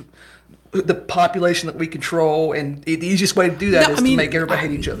manage the population that we control, and the easiest way to do that is to make everybody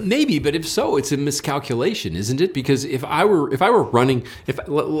hate each other. Maybe, but if so, it's a miscalculation, isn't it? Because if I were running,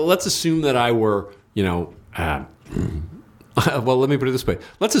 let's assume that I were, well, let me put it this way.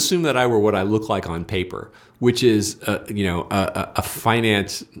 Let's assume that I were what I look like on paper, which is, a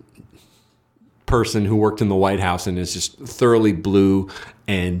finance person who worked in the White House and is just thoroughly blue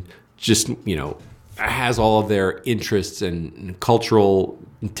and just, has all of their interests and cultural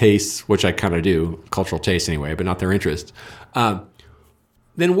tastes, which I kind of do, cultural tastes anyway, but not their interests,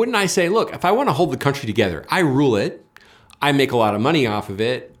 then wouldn't I say, look, if I want to hold the country together, I rule it, I make a lot of money off of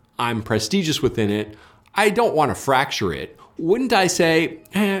it, I'm prestigious within it, I don't want to fracture it. Wouldn't I say,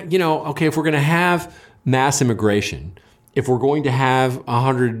 okay, if we're going to have mass immigration, if we're going to have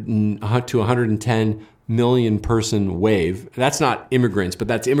 100 to 110 million person wave, that's not immigrants, but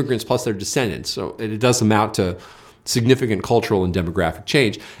that's immigrants plus their descendants. So it does amount to significant cultural and demographic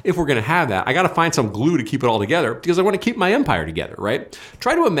change. If we're going to have that, I got to find some glue to keep it all together because I want to keep my empire together, right?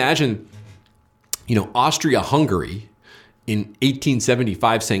 Try to imagine, Austria-Hungary in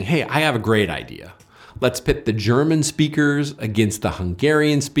 1875 saying, hey, I have a great idea. Let's pit the German speakers against the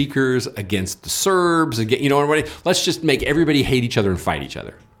Hungarian speakers, against the Serbs, let's just make everybody hate each other and fight each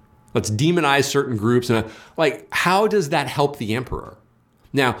other. Let's demonize certain groups. And how does that help the emperor?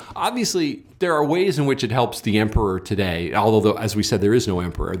 Now, obviously, there are ways in which it helps the emperor today, although, as we said, there is no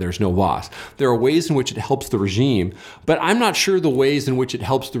emperor, there's no boss. There are ways in which it helps the regime, but I'm not sure the ways in which it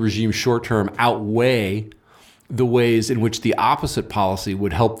helps the regime short-term outweigh the ways in which the opposite policy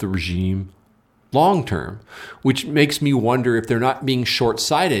would help the regime long term, which makes me wonder if they're not being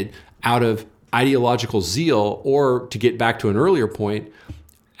short-sighted out of ideological zeal, or, to get back to an earlier point,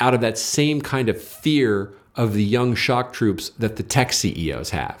 out of that same kind of fear of the young shock troops that the tech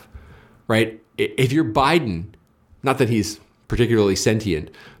CEOs have, right? If you're Biden, not that he's particularly sentient,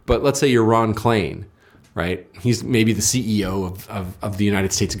 but let's say you're Ron Klain, right? He's maybe the CEO of the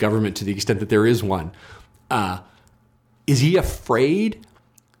United States government, to the extent that there is one. Is he afraid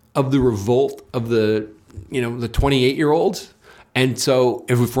of the revolt of the 28-year-olds? And so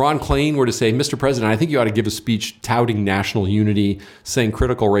if Ron Klain were to say, Mr. President, I think you ought to give a speech touting national unity, saying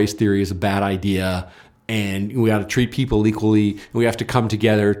critical race theory is a bad idea, and we ought to treat people equally, and we have to come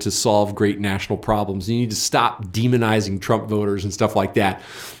together to solve great national problems. You need to stop demonizing Trump voters and stuff like that.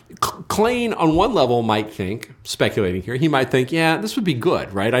 Klain, on one level, might think, speculating here, he might think, yeah, this would be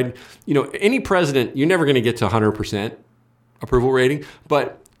good, right? Any president, you're never going to get to 100% approval rating,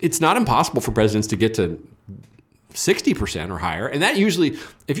 but it's not impossible for presidents to get to 60% or higher. And that usually,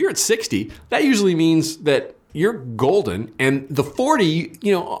 if you're at 60, that usually means that you're golden. And the 40,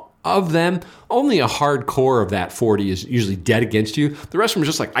 of them, only a hard core of that 40 is usually dead against you. The rest of them are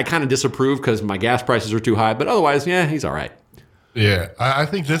just like, I kind of disapprove because my gas prices are too high. But otherwise, yeah, he's all right. Yeah, I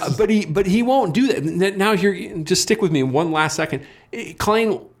think this is... But he won't do that. Now, just stick with me one last second.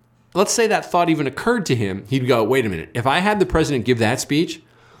 Klain, let's say that thought even occurred to him. He'd go, wait a minute. If I had the president give that speech,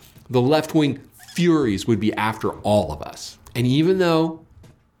 the left-wing furies would be after all of us. And even though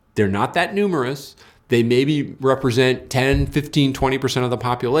they're not that numerous, they maybe represent 10, 15, 20% of the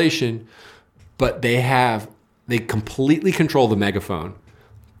population, but they completely control the megaphone.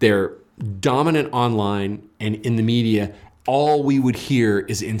 They're dominant online and in the media. All we would hear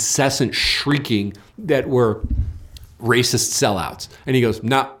is incessant shrieking that we're racist sellouts. And he goes,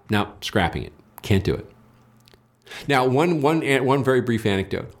 no, scrapping it. Can't do it. Now, one very brief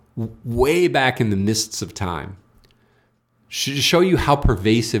anecdote. Way back in the mists of time, to show you how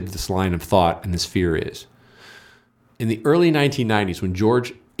pervasive this line of thought and this fear is. In the early 1990s, when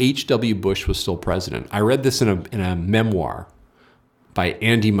George H.W. Bush was still president, I read this in a memoir by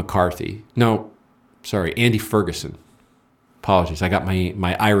Andy Ferguson. Apologies, I got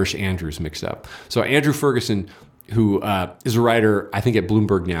my Irish Andrews mixed up. So Andrew Ferguson, who is a writer, I think, at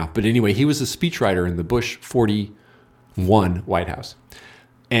Bloomberg now. But anyway, he was a speechwriter in the Bush 41 White House.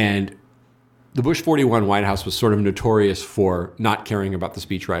 And the Bush 41 White House was sort of notorious for not caring about the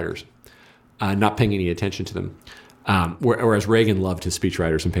speechwriters, not paying any attention to them. Whereas Reagan loved his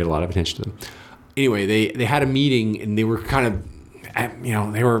speechwriters and paid a lot of attention to them. Anyway, they had a meeting, and they were kind of,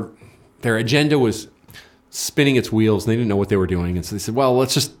 their agenda was spinning its wheels, and they didn't know what they were doing. And so they said, well,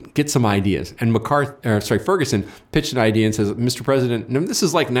 let's just get some ideas. And Ferguson pitched an idea and says, Mr. President, and this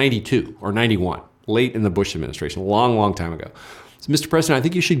is like 92 or 91, late in the Bush administration, a long, long time ago. So, Mr. President, I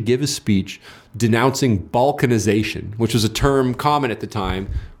think you should give a speech denouncing Balkanization, which was a term common at the time,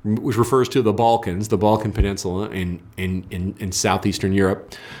 which refers to the Balkans, the Balkan Peninsula in southeastern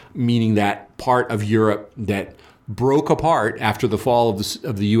Europe, meaning that part of Europe that broke apart after the fall of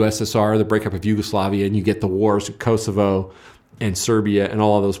the USSR, the breakup of Yugoslavia, and you get the wars of Kosovo and Serbia and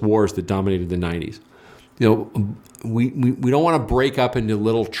all of those wars that dominated the 90s. We don't want to break up into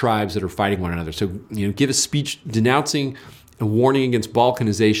little tribes that are fighting one another. So, give a speech denouncing and warning against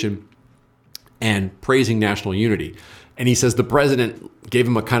Balkanization and praising national unity. And he says the president gave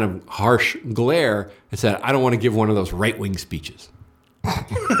him a kind of harsh glare and said, I don't want to give one of those right-wing speeches.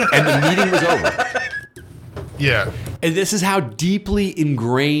 And the meeting was over. Yeah. And this is how deeply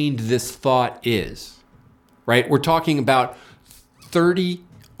ingrained this thought is, right? We're talking about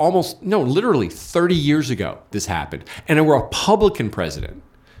literally 30 years ago this happened. And a Republican president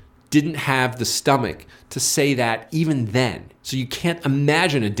didn't have the stomach to say that even then. So you can't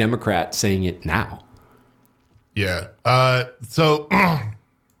imagine a Democrat saying it now. Yeah. So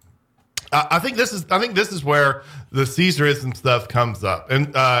I think this is where the Caesarism stuff comes up.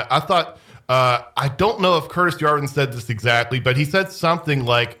 And I thought, I don't know if Curtis Yarvin said this exactly, but he said something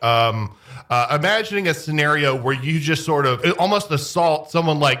like, imagining a scenario where you just sort of almost assault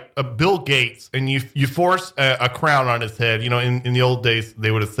someone like Bill Gates, and you force a crown on his head. In the old days,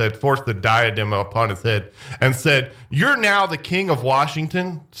 they would have said, force the diadem upon his head, and said, you're now the king of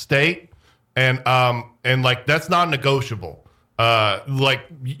Washington State. And like, that's not negotiable. Like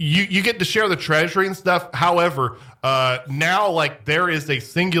you get to share the treasury and stuff. However, now like there is a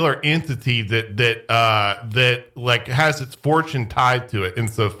singular entity that like has its fortune tied to it and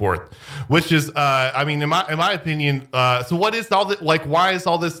so forth, which is, I mean, in my opinion, so what is all that, like, why is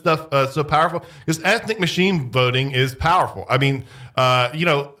all this stuff so powerful? Because ethnic machine voting is powerful. I mean,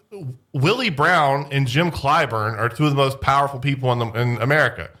 Willie Brown and Jim Clyburn are two of the most powerful people in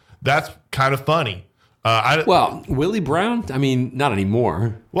America. That's kind of funny. Well, Willie Brown? I mean, not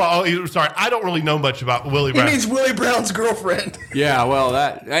anymore. Well, sorry, I don't really know much about Willie Brown. He means Willie Brown's girlfriend. Yeah, well,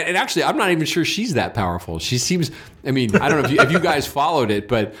 and actually, I'm not even sure she's that powerful. She seems, I mean, I don't know if you guys followed it,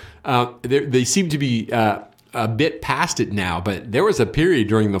 but they seem to be a bit past it now. But there was a period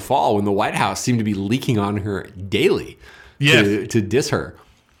during the fall when the White House seemed to be leaking on her daily to diss her.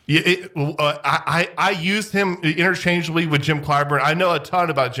 Yeah, I used him interchangeably with Jim Clyburn. I know a ton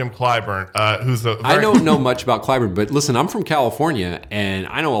about Jim Clyburn, who's a I don't know much about Clyburn, but listen, I'm from California, and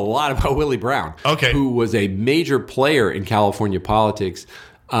I know a lot about Willie Brown, who was a major player in California politics.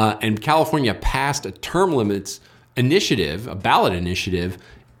 And California passed a term limits initiative, a ballot initiative,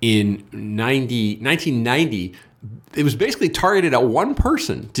 in 1990. It was basically targeted at one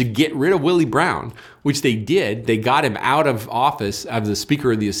person to get rid of Willie Brown, which they did. They got him out of office as the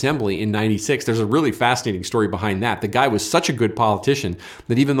Speaker of the Assembly in 96. There's a really fascinating story behind that. The guy was such a good politician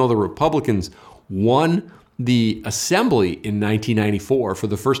that even though the Republicans won the Assembly in 1994 for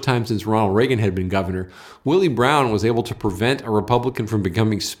the first time since Ronald Reagan had been governor, Willie Brown was able to prevent a Republican from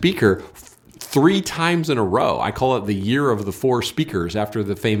becoming Speaker 3 times in a row. I call it the year of the 4 speakers, after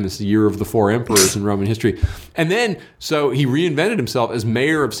the famous year of the 4 emperors in Roman history. And then, so he reinvented himself as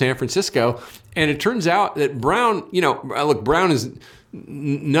mayor of San Francisco. And it turns out that Brown, look, Brown is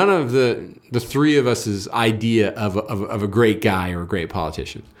none of the 3 of us' idea of a great guy or a great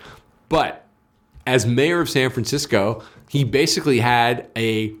politician. But as mayor of San Francisco, he basically had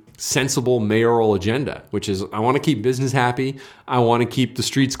a sensible mayoral agenda, which is, I want to keep business happy, I want to keep the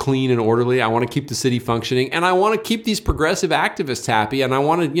streets clean and orderly, I want to keep the city functioning, and I want to keep these progressive activists happy, and I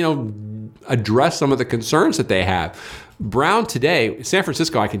want to, address some of the concerns that they have. Brown today, San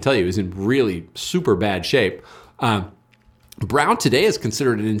Francisco, I can tell you, is in really super bad shape. Brown today is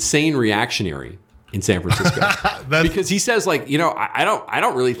considered an insane reactionary in San Francisco because he says, like, I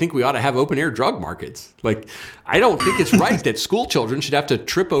don't really think we ought to have open air drug markets. Like, I don't think it's right that school children should have to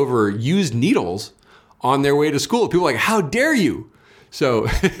trip over used needles on their way to school. People are like, how dare you? So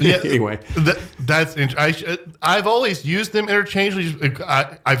anyway, that's interesting. I've always used them interchangeably.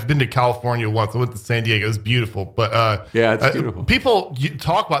 I've been to California once. I went to San Diego. It was beautiful, but it's beautiful. People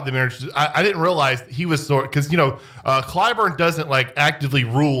talk about them interchangeably. I didn't realize he was because Clyburn doesn't like actively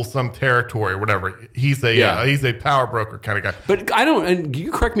rule some territory or whatever. He's a power broker kind of guy. But I don't. And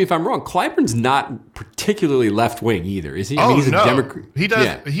you correct me if I'm wrong. Clyburn's not particularly left wing either, is he? I mean, he's a Democrat. He does.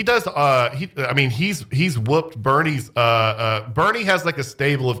 Yeah. He does. He's whooped Bernie's. Bernie has like a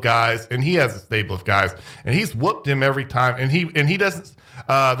stable of guys, and he has a stable of guys, and he's whooped him every time. And he doesn't.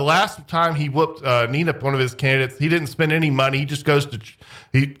 The last time he whooped Nina, one of his candidates, he didn't spend any money. He just goes to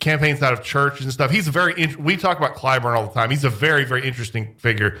he campaigns out of churches and stuff. He's we talk about Clyburn all the time. He's a very, very interesting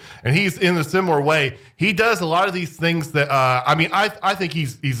figure, and he's in a similar way. He does a lot of these things that I think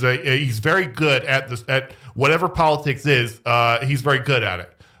he's very good at this, at whatever politics is. He's very good at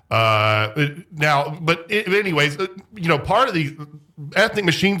it. Anyways, part of the ethnic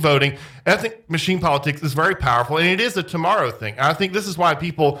machine politics is very powerful, and it is a tomorrow thing. And I think this is why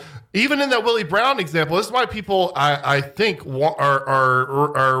people, even in that Willie Brown example, this is why people, I think,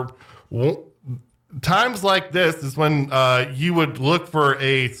 are times like this is when you would look for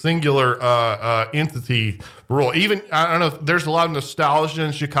a singular entity rule. Even, I don't know, there's a lot of nostalgia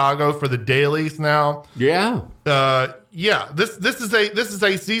in Chicago for the dailies now. Yeah. This is a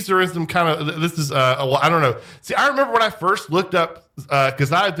Caesarism kind of. This is I don't know. See, I remember when I first looked up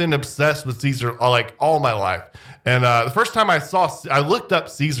because I've been obsessed with Caesar like all my life, and the first time I looked up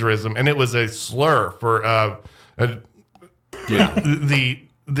Caesarism, and it was a slur for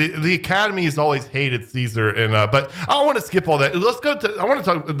The Academy has always hated Caesar, and but I don't want to skip all that. Let's go to. I want to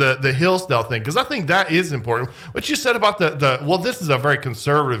talk the Hillsdale thing because I think that is important. What you said about this is a very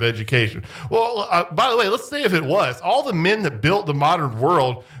conservative education. Well, by the way, let's say if it was, all the men that built the modern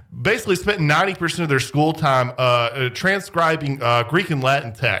world basically spent 90% of their school time transcribing Greek and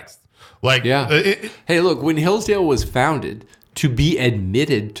Latin text. Hey, look, when Hillsdale was founded, to be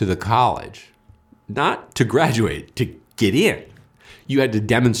admitted to the college, not to graduate, to get in, you had to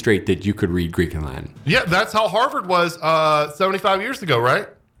demonstrate that you could read Greek and Latin. Yeah, that's how Harvard was 75 years ago, right?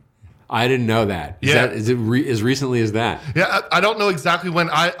 I didn't know that. Is it as recently as that? Yeah, I don't know exactly when.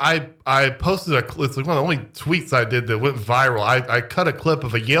 I posted a clip. It's like one of the only tweets I did that went viral. I cut a clip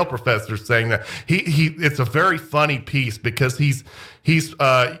of a Yale professor saying that it's a very funny piece because he's being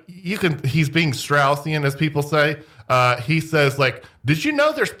Straussian, as people say. He says, like, did you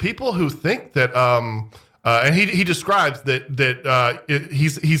know there's people who think that And he describes that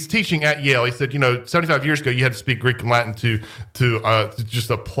he's teaching at Yale. He said, 75 years ago you had to speak Greek and Latin to just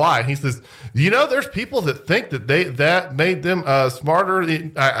apply. And he says, there's people that think that made them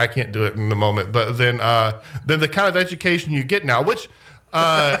smarter. I can't do it in the moment, but then the kind of education you get now, which.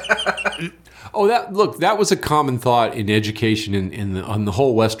 That was a common thought in education on the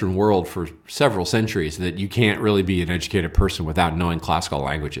whole Western world for several centuries, that you can't really be an educated person without knowing classical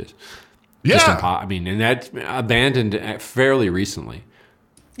languages. Yeah. And that's abandoned fairly recently.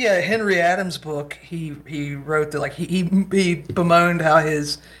 Yeah, Henry Adams' book, he wrote that, like, he bemoaned how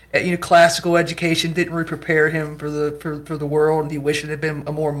his classical education didn't really prepare him for the world, and he wished it had been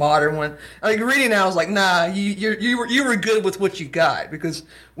a more modern one. Like, reading now, I was like, nah, you were good with what you got, because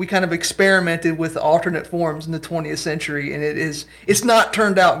we kind of experimented with alternate forms in the 20th century, and it's not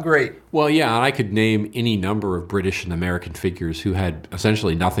turned out great. Well, yeah, and I could name any number of British and American figures who had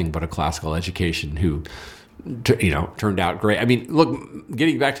essentially nothing but a classical education who turned out great. I mean, look,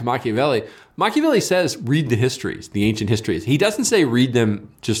 getting back to Machiavelli says read the histories, the ancient histories. He doesn't say read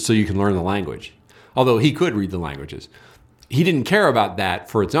them just so you can learn the language, although he could read the languages. He didn't care about that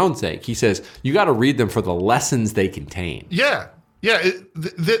for its own sake. He says you got to read them for the lessons they contain. Yeah. Yeah,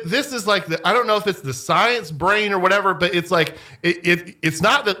 this is like I don't know if it's the science brain or whatever, but it's like it's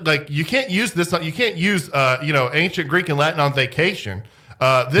not that, like, you can't use this. You can't use ancient Greek and Latin on vacation.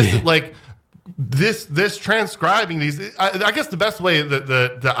 This is like. This transcribing these, I guess the best way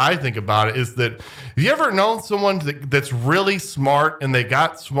that I think about it is that, have you ever known someone that's really smart, and they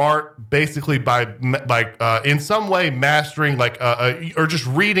got smart basically by in some way mastering, or just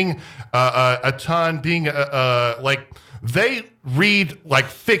reading a ton, being like, they read like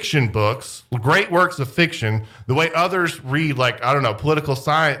fiction books, great works of fiction, the way others read, like, I don't know, political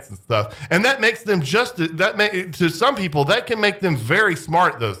science and stuff, and that makes them to some people that can make them very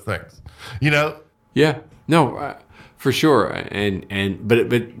smart, those things. Yeah, no, for sure, but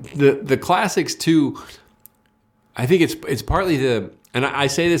the classics too. I think it's partly and I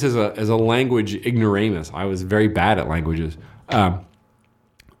say this as a language ignoramus. I was very bad at languages,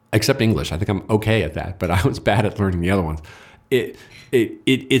 except English. I think I'm okay at that, but I was bad at learning the other ones.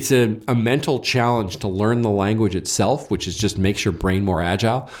 It's a mental challenge to learn the language itself, which is just makes your brain more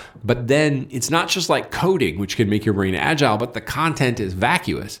agile. But then it's not just like coding, which can make your brain agile, but the content is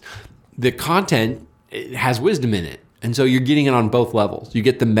vacuous. The content has wisdom in it. And so you're getting it on both levels. You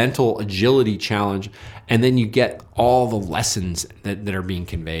get the mental agility challenge, and then you get all the lessons that are being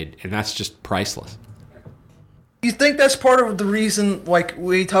conveyed. And that's just priceless. You think that's part of the reason, like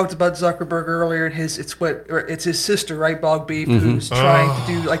we talked about Zuckerberg earlier, and it's his sister, right, Bog Beef, who's trying to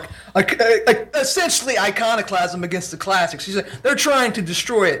do like essentially iconoclasm against the classics. They're trying to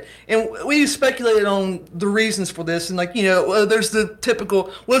destroy it, and we speculated on the reasons for this, and there's the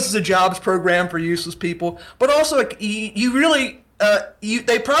typical, this is a jobs program for useless people, but also like they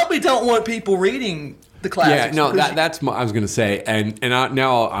probably don't want people reading the classics. Yeah, no, that's what I was going to say, and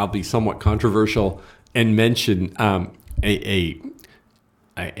now I'll be somewhat controversial and mention a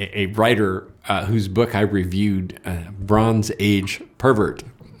writer whose book I reviewed, Bronze Age Pervert.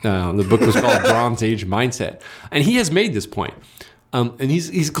 The book was called Bronze Age Mindset. And he has made this point. And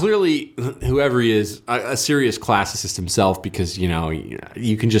he's clearly, whoever he is, a serious classicist himself, because,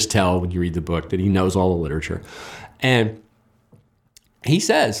 you can just tell when you read the book that he knows all the literature. And he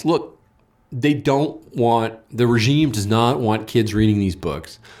says, look, the regime does not want kids reading these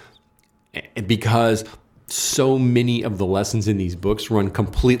books, because so many of the lessons in these books run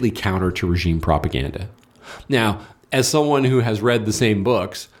completely counter to regime propaganda. Now, as someone who has read the same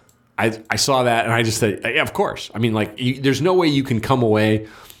books, I saw that and I just said, yeah, of course. I mean, there's no way you can come away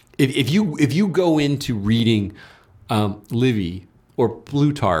if you go into reading Livy or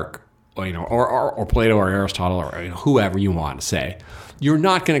Plutarch, or Plato or Aristotle or whoever you want to say, you're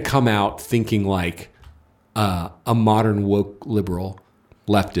not going to come out thinking like a modern woke liberal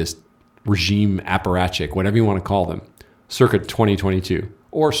leftist regime apparatchik, whatever you want to call them, circa 2022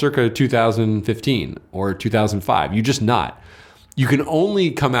 or circa 2015 or 2005. You're just not. You can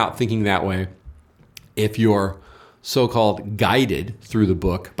only come out thinking that way if you're so-called guided through the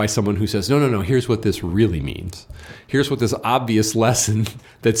book by someone who says, no, here's what this really means. Here's what this obvious lesson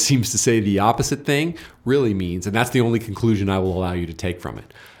that seems to say the opposite thing really means. And that's the only conclusion I will allow you to take from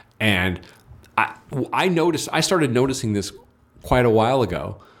it. And I started noticing this quite a while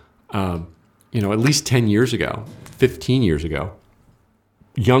ago. At least 10 years ago, 15 years ago,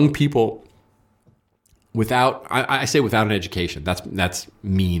 young people I say without an education, that's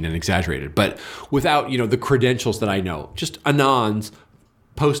mean and exaggerated, but without, the credentials that I know, just anons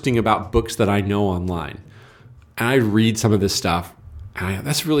posting about books that I know online. And I read some of this stuff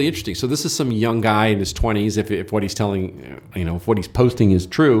That's really interesting. So this is some young guy in his 20s, if what he's telling, if what he's posting is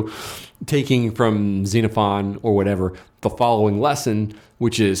true, taking from Xenophon or whatever the following lesson,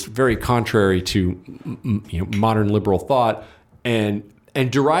 which is very contrary to modern liberal thought, and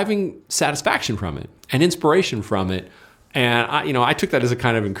deriving satisfaction from it and inspiration from it. And I took that as a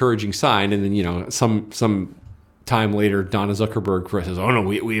kind of encouraging sign. And then some time later, Donna Zuckerberg says, "Oh no,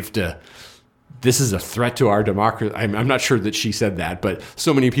 we have to." This is a threat to our democracy. I'm not sure that she said that, but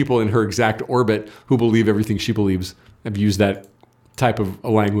so many people in her exact orbit who believe everything she believes have used that type of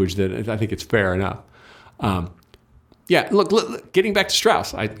language that I think it's fair enough. Look, getting back to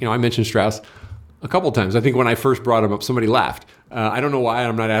Strauss, I mentioned Strauss a couple of times. I think when I first brought him up, somebody laughed. I don't know why.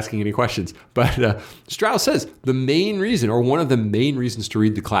 I'm not asking any questions. But Strauss says the main reason, or one of the main reasons to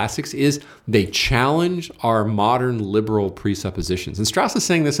read the classics, is they challenge our modern liberal presuppositions. And Strauss is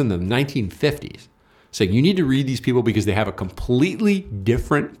saying this in the 1950s, saying you need to read these people because they have a completely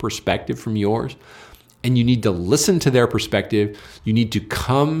different perspective from yours. And you need to listen to their perspective. You need to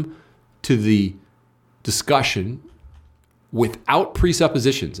come to the discussion without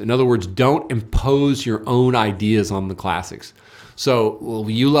presuppositions. In other words, don't impose your own ideas on the classics. So, well,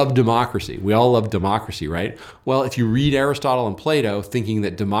 you love democracy. We all love democracy, right? Well, if you read Aristotle and Plato thinking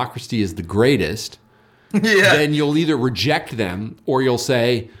that democracy is the greatest, then you'll either reject them or you'll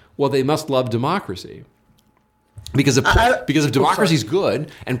say, well, they must love democracy. Because if democracy is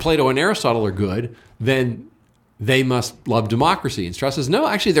good and Plato and Aristotle are good, then they must love democracy. And Strauss says, no,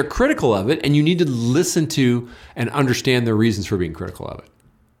 actually, they're critical of it, and you need to listen to and understand their reasons for being critical of it.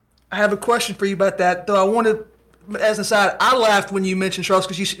 I have a question for you about that, though. I wanted, as an aside, I laughed when you mentioned Strauss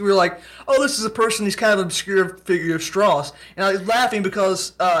because you were like, oh, this is a person, he's kind of an obscure figure of Strauss. And I was laughing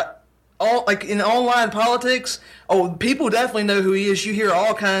because in online politics, people definitely know who he is. You hear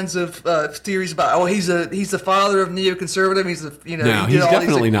all kinds of theories about, he's the father of neoconservative. No, he's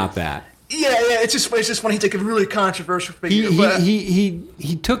definitely not that. Yeah, it's just funny. He's like a really controversial figure.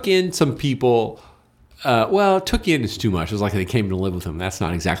 He took in some people. Took in is too much. It was like they came to live with him. That's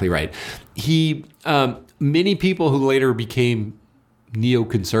not exactly right. Many people who later became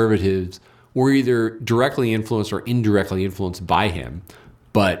neoconservatives were either directly influenced or indirectly influenced by him.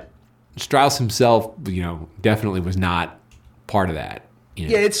 But Strauss himself, definitely was not part of that.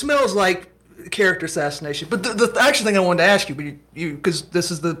 Yeah, it smells like character assassination. But the actual thing I wanted to ask you, because this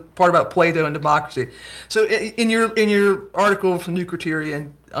is the part about Plato and democracy. So in your article from New Criteria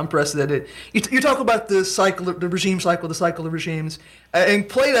and Unprecedented, you talk about the regime cycle, the cycle of regimes, and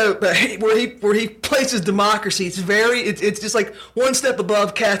Plato, where he places democracy. It's just like one step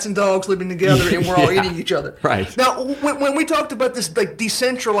above cats and dogs living together, and we're all eating each other. Right. Now, when we talked about this like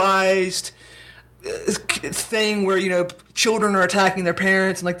decentralized thing where children are attacking their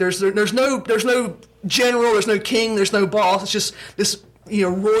parents, and like there's no general, there's no king, there's no boss. It's just this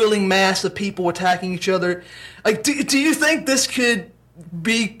roiling mass of people attacking each other. Like, do you think this could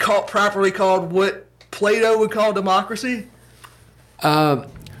be properly called what Plato would call democracy? No,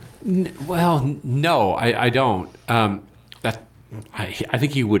 I don't. I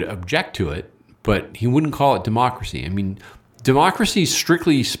think he would object to it, but he wouldn't call it democracy. I mean, democracy,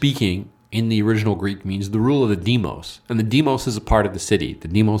 strictly speaking, in the original Greek means the rule of the demos. And the demos is a part of the city. The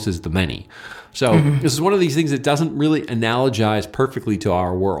demos is the many. So this is one of these things that doesn't really analogize perfectly to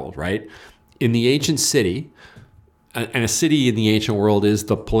our world, right? In the ancient city, and a city in the ancient world is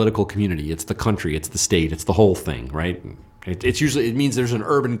the political community. It's the country. It's the state. It's the whole thing, right? It means there's an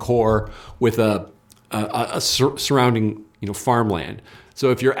urban core with a surrounding farmland. So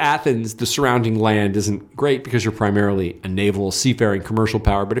if you're Athens, the surrounding land isn't great because you're primarily a naval, seafaring, commercial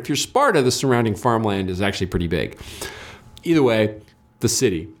power. But if you're Sparta, the surrounding farmland is actually pretty big. Either way, the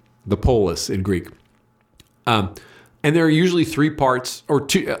city, the polis in Greek. And there are usually three parts, or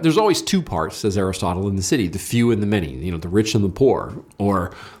two. There's always two parts, says Aristotle, in the city: the few and the many. The rich and the poor,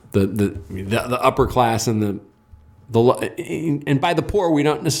 or the upper class and the. And by the poor, we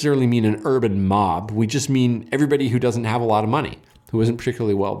don't necessarily mean an urban mob. We just mean everybody who doesn't have a lot of money, who isn't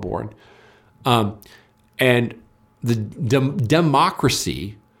particularly well born. And the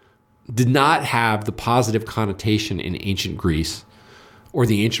democracy did not have the positive connotation in ancient Greece or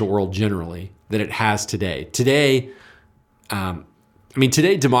the ancient world generally that it has today. Today,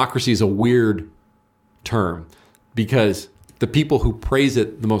 democracy is a weird term because the people who praise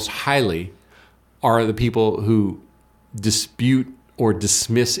it the most highly are the people who dispute or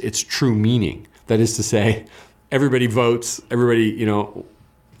dismiss its true meaning. That is to say, everybody votes, everybody,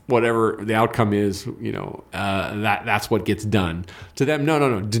 whatever the outcome is, that's what gets done. To them,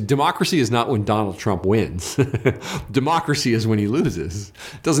 no. Democracy is not when Donald Trump wins. Democracy is when he loses.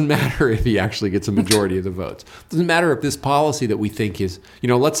 It doesn't matter if he actually gets a majority of the votes. It doesn't matter if this policy that we think is,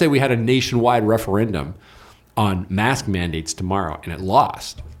 let's say we had a nationwide referendum on mask mandates tomorrow and it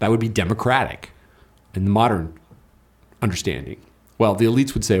lost. That would be democratic in the modern understanding. Well, the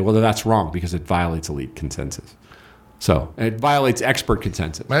elites would say, well, that's wrong because it violates elite consensus. So it violates expert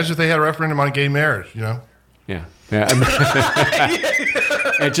consensus. Imagine if they had a referendum on gay marriage, Yeah.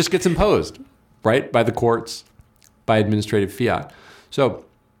 It just gets imposed, right, by the courts, by administrative fiat. So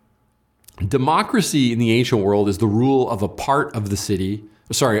democracy in the ancient world is the rule of a part of the city,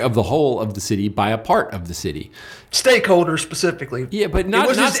 of the whole of the city by a part of the city. Stakeholders specifically. Yeah, but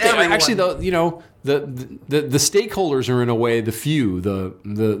not actually though, the stakeholders are in a way the few, the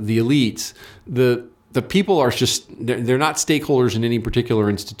elites, the people are just they're not stakeholders in any particular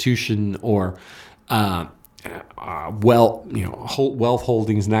institution or wealth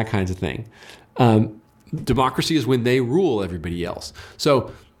holdings and that kinds of thing. Democracy is when they rule everybody else.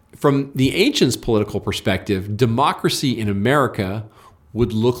 So from the ancients' political perspective, democracy in America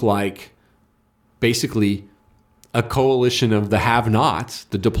would look like basically a coalition of the have-nots,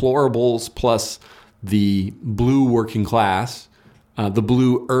 the deplorables, plus the blue working class, the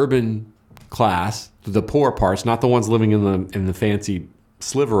blue urban class, the poor parts, not the ones living in the fancy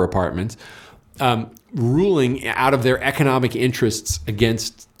sliver apartments, ruling out of their economic interests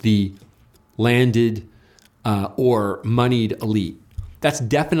against the landed or moneyed elite. That's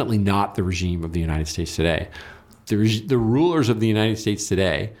definitely not the regime of the United States today. The rulers of the United States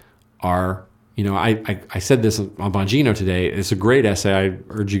today are, I said this on Bongino today. It's a great essay. I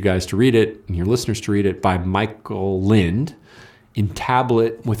urge you guys to read it and your listeners to read it by Michael Lind in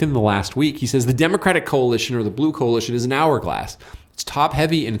Tablet within the last week. He says the Democratic coalition or the blue coalition is an hourglass. It's top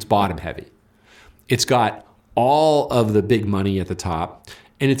heavy and it's bottom heavy. It's got all of the big money at the top,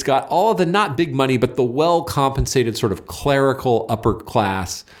 and it's got all of the not big money, but the well-compensated sort of clerical upper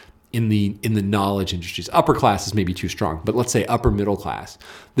class in the knowledge industries. Upper class is maybe too strong, but let's say upper middle class.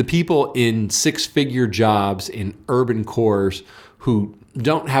 The people in six-figure jobs in urban cores who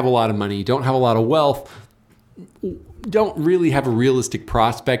don't have a lot of money, don't have a lot of wealth, don't really have a realistic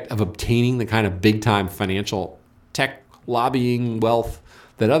prospect of obtaining the kind of big-time financial tech lobbying wealth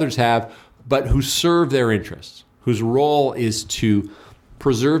that others have, but who serve their interests, whose role is to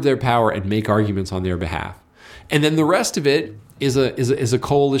preserve their power and make arguments on their behalf. And then the rest of it is a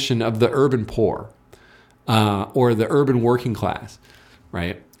coalition of the urban poor or the urban working class,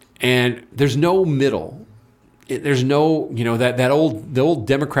 right? And there's no middle. There's no, the old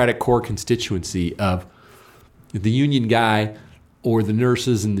Democratic core constituency of the union guy or the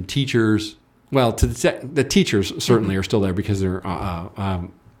nurses and the teachers. Well, the teachers certainly are still there because they're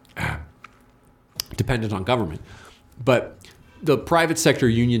dependent on government. But the private sector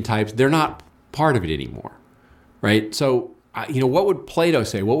union types, they're not part of it anymore, right? So, what would Plato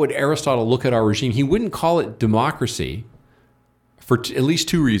say? What would Aristotle look at our regime? He wouldn't call it democracy for at least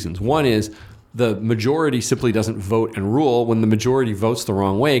two reasons. One is the majority simply doesn't vote and rule. When the majority votes the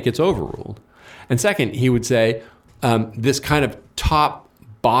wrong way, it gets overruled. And second, he would say this kind of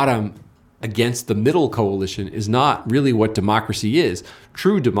top-bottom against the middle coalition is not really what democracy is.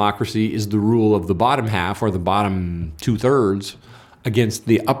 True democracy is the rule of the bottom half or the bottom two-thirds against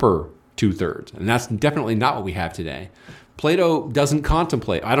the upper two-thirds. And that's definitely not what we have today. Plato doesn't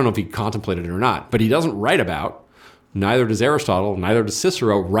contemplate, I don't know if he contemplated it or not, but he doesn't write about, neither does Aristotle, neither does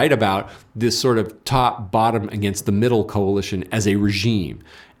Cicero, write about this sort of top-bottom against the middle coalition as a regime.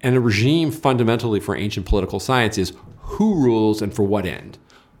 And a regime fundamentally for ancient political science is who rules and for what end.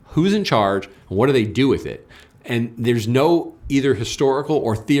 Who's in charge and what do they do with it? And there's no either historical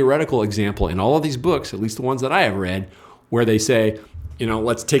or theoretical example in all of these books, at least the ones that I have read, where they say,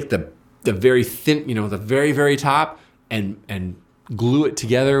 let's take the very thin, the very, very top and glue it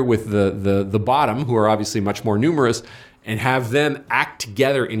together with the bottom, who are obviously much more numerous, and have them act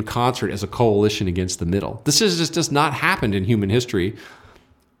together in concert as a coalition against the middle. This has just does not happened in human history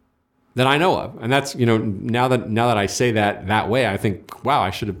that I know of. And that's, now that I say that way, I think, wow, I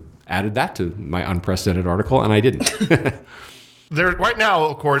should have added that to my unprecedented article, and I didn't. Right now,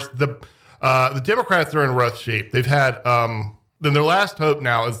 of course, the Democrats are in rough shape. They've had, then their last hope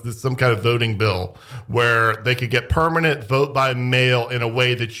now is this some kind of voting bill where they could get permanent vote by mail in a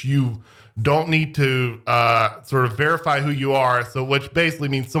way that you don't need to sort of verify who you are. So, which basically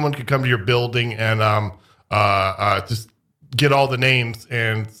means someone could come to your building and just get all the names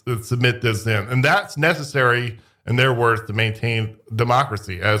and submit this in. And that's necessary, in their words, to maintain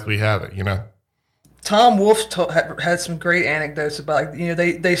democracy as we have it, Tom Wolfe had some great anecdotes about,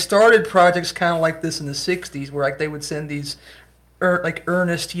 like, they started projects kind of like this in the '60s, where like they would send these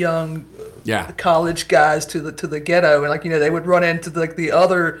earnest young college guys to the ghetto, and like they would run into the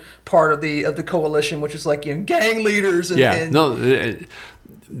other part of the coalition, which is like gang leaders. This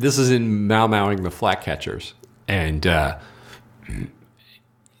is in Mau Mauing the Flatcatchers, and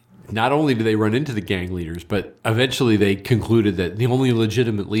not only do they run into the gang leaders, but eventually they concluded that the only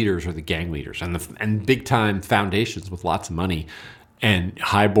legitimate leaders are the gang leaders and big time foundations with lots of money and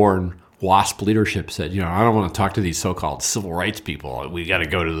highborn WASP leadership said, I don't want to talk to these so-called civil rights people. We got to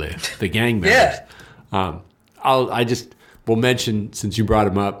go to the gang members. We'll mention, since you brought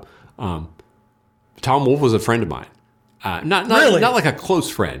him up, Tom Wolfe was a friend of mine. Not like a close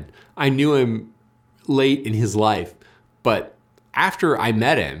friend. I knew him late in his life, but after I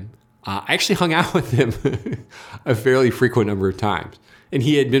met him, I actually hung out with him a fairly frequent number of times. And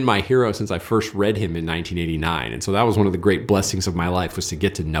he had been my hero since I first read him in 1989. And so that was one of the great blessings of my life, was to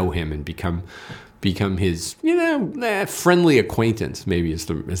get to know him and become his, friendly acquaintance, maybe is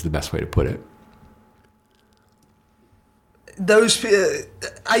the best way to put it. Those, Bog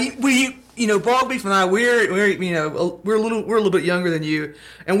Beef and I, we're a little bit younger than you,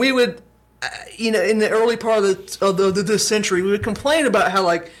 and we would, in the early part of this century, we would complain about how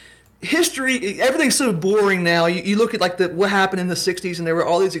like history, everything's so boring now. You look at what happened in the '60s, and there were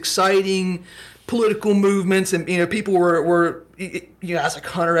all these exciting political movements, and people were guys like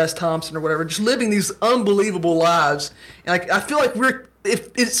Hunter S. Thompson or whatever, just living these unbelievable lives. And like I feel like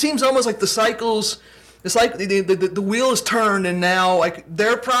it seems almost like the cycles. It's like the wheel is turned, and now like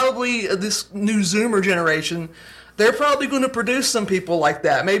they're probably this new Zoomer generation. They're probably going to produce some people like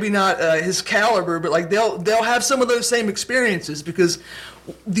that. Maybe not his caliber, but like they'll have some of those same experiences, because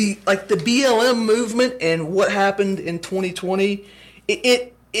the BLM movement and what happened in 2020,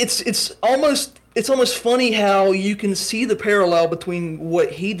 it's almost funny how you can see the parallel between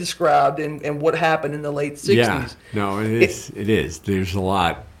what he described and what happened in the late 60s. Yeah, no, it is. There's a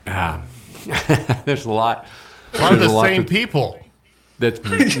lot. There's a lot. A lot of the same people.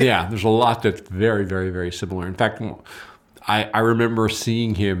 There's a lot that's very, very, very similar. In fact, I remember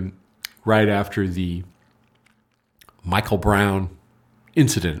seeing him right after the Michael Brown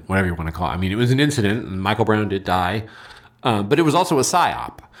incident, whatever you want to call it. I mean, it was an incident, and Michael Brown did die, but it was also a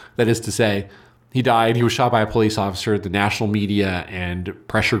psyop. That is to say, he died. He was shot by a police officer. The national media and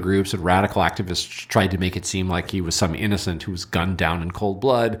pressure groups and radical activists tried to make it seem like he was some innocent who was gunned down in cold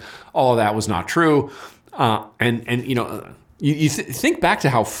blood. All of that was not true. You think back to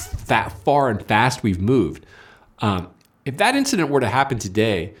how far and fast we've moved. If that incident were to happen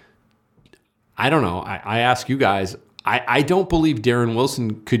today, I don't know. I ask you guys, I don't believe Darren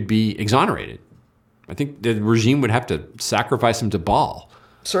Wilson could be exonerated. I think the regime would have to sacrifice him to Baal.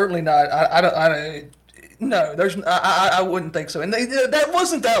 Certainly not. No, I wouldn't think so. And that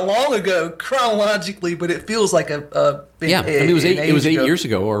wasn't that long ago chronologically, but it feels like a big it was 8 years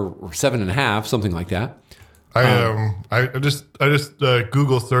ago, or 7.5, something like that. I just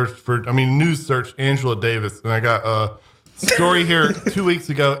Google searched news search Angela Davis, and I got a story here 2 weeks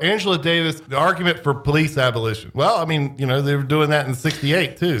ago. Angela Davis, the argument for police abolition. Well, they were doing that in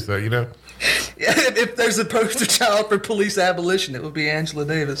 '68 too, so If there's a poster child for police abolition, it would be Angela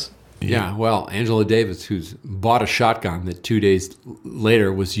Davis. Yeah, well, Angela Davis, who's bought a shotgun that 2 days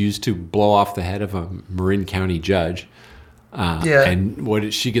later was used to blow off the head of a Marin County judge.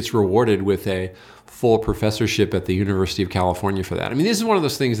 And she gets rewarded with a full professorship at the University of California for that. I mean, this is one of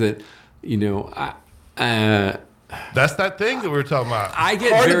those things that, that's that thing that we were talking about. I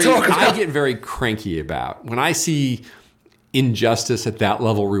get very cranky about when I see injustice at that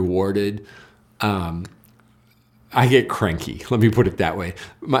level rewarded. I get cranky. Let me put it that way.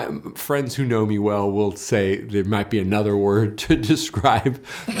 My friends who know me well will say there might be another word to describe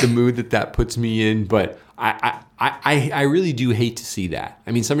the mood that puts me in, but I really do hate to see that.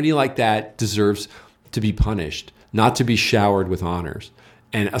 I mean, somebody like that deserves to be punished, not to be showered with honors.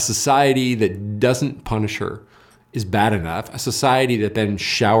 And a society that doesn't punish her is bad enough. A society that then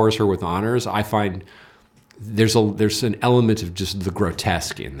showers her with honors, I find there's an element of just the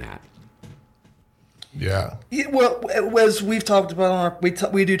grotesque in that. Yeah. Well, as we've talked about,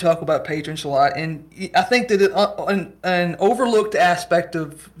 we do talk about patronage a lot, and I think that an overlooked aspect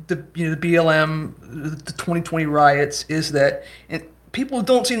of the BLM, the 2020 riots, is that people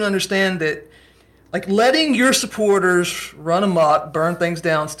don't seem to understand that, like, letting your supporters run amok, burn things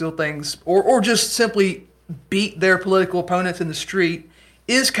down, steal things, or just simply beat their political opponents in the street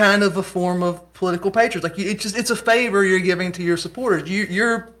is kind of a form of political patronage. Like, it's a favor you're giving to your supporters.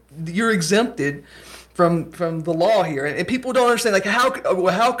 You're exempted from the law here, and people don't understand, like,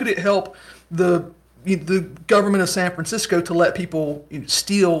 how could it help the the government of San Francisco to let people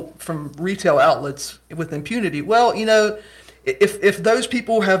steal from retail outlets with impunity. Well, if those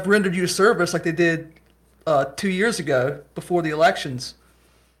people have rendered you a service like they did 2 years ago before the elections,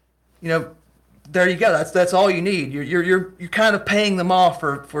 there you go. That's all you need. You're kind of paying them off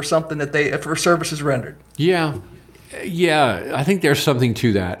for something for services rendered. Yeah, I think there's something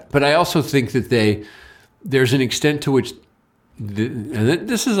to that, but I also think that there's an extent to which, and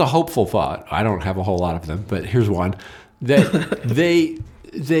this is a hopeful thought. I don't have a whole lot of them, but here's one that they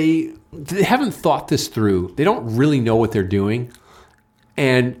haven't thought this through. They don't really know what they're doing,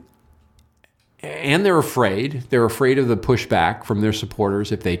 and they're afraid. They're afraid of the pushback from their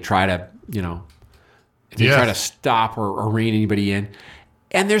supporters if they try to, try to stop or rein anybody in.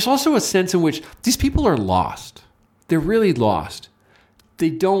 And there's also a sense in which these people are lost. They're really lost. They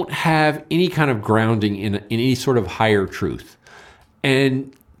don't have any kind of grounding in any sort of higher truth.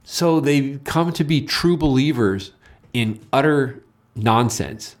 And so they come to be true believers in utter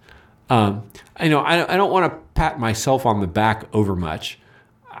nonsense. I don't want to pat myself on the back over much.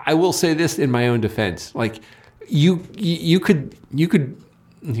 I will say this in my own defense: like you could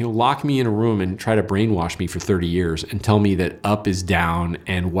lock me in a room and try to brainwash me for 30 years and tell me that up is down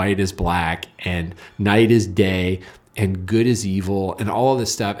and white is black and night is day and good is evil and all of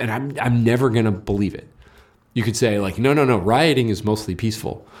this stuff, and I'm never gonna believe it. You could say like, no, rioting is mostly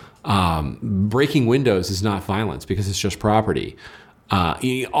peaceful. Breaking windows is not violence because it's just property.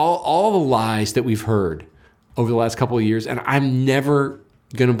 All the lies that we've heard over the last couple of years, and I'm never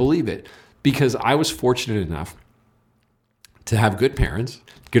going to believe it because I was fortunate enough to have good parents,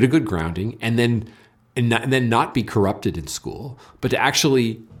 get a good grounding, and then not be corrupted in school, but to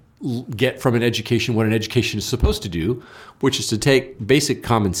actually get from an education what an education is supposed to do, which is to take basic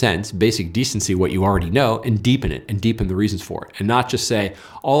common sense, basic decency, what you already know, and deepen it and deepen the reasons for it, and not just say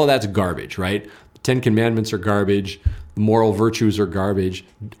all of that's garbage, right? The 10 Commandments are garbage, moral virtues are garbage,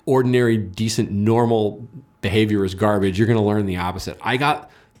 ordinary, decent, normal behavior is garbage. You're going to learn the opposite. I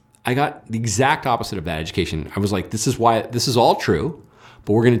got the exact opposite of that education. I was like, this is all true,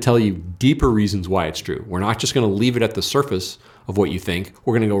 but we're going to tell you deeper reasons why it's true. We're not just going to leave it at the surface of what you think.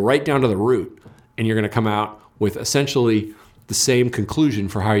 We're going to go right down to the root, and you're going to come out with essentially the same conclusion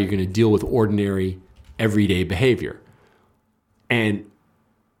for how you're going to deal with ordinary, everyday behavior. And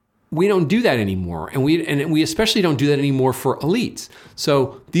we don't do that anymore, and we especially don't do that anymore for elites.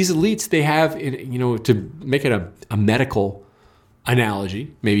 So these elites, they have, to make it a medical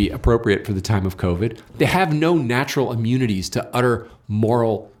analogy, maybe appropriate for the time of COVID, they have no natural immunities to utter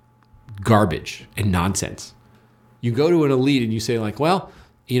moral garbage and nonsense. You go to an elite and you say like, well,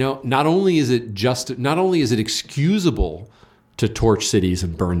 not only is it excusable to torch cities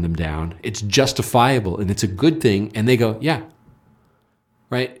and burn them down, it's justifiable and it's a good thing, and they go, yeah.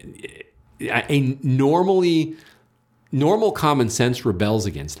 Right? A normal common sense rebels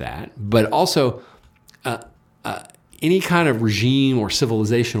against that, but also any kind of regime or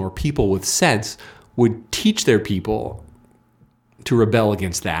civilization or people with sense would teach their people to rebel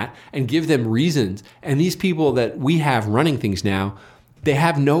against that and give them reasons. And these people that we have running things now, they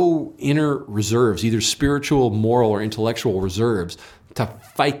have no inner reserves, either spiritual, moral, or intellectual reserves to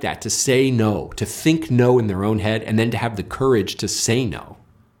fight that, to say no, to think no in their own head, and then to have the courage to say no.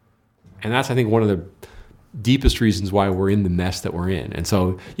 And that's, I think, one of the deepest reasons why we're in the mess that we're in. And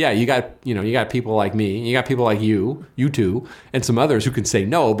so, yeah, you got people like me, you got people like you two, and some others who can say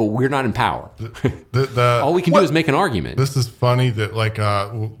no, but we're not in power. All we can do is make an argument. This is funny that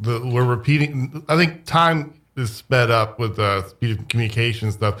we're repeating. I think time is sped up with the speed of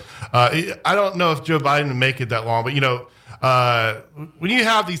communication stuff. I don't know if Joe Biden would make it that long, but when you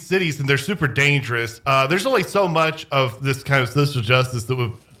have these cities and they're super dangerous, there's only so much of this kind of social justice that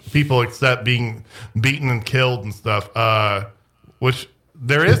would people accept being beaten and killed and stuff, which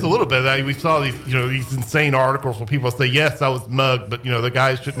there is a little bit of that. We saw these insane articles where people say, yes, I was mugged, but the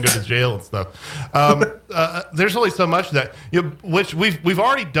guys shouldn't go to jail and stuff. There's only so much of that, which we've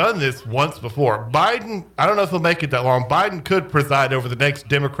already done this once before. Biden, I don't know if he'll make it that long. Biden could preside over the next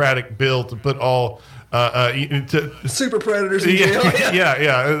Democratic bill to put all super predators in jail.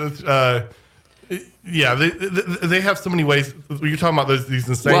 Yeah, they have so many ways. You're talking about these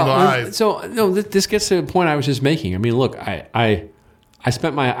insane lies. So no, this gets to the point I was just making. I mean, look, I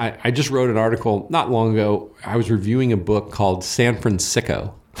just wrote an article not long ago. I was reviewing a book called San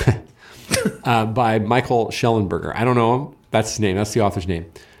Francisco by Michael Schellenberger. I don't know him. That's his name. That's the author's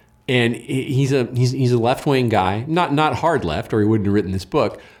name. And he's a left-wing guy, not hard left, or he wouldn't have written this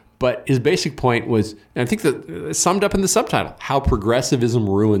book. But his basic point was, and I think that it's summed up in the subtitle, how progressivism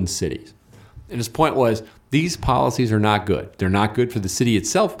ruins cities. And his point was, These policies are not good. They're not good for the city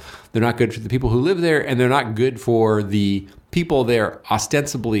itself. They're not good for the people who live there, and they're not good for the people they're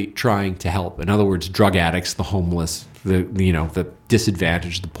ostensibly trying to help. In other words, drug addicts, the homeless, the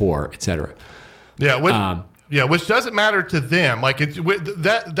disadvantaged, the poor, etc. Yeah, which doesn't matter to them. Like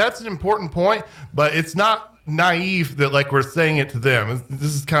that's an important point, but it's not naive that like we're saying it to them.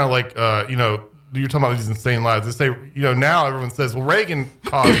 This is kind of like you're talking about these insane lies. They say now everyone says, well, Reagan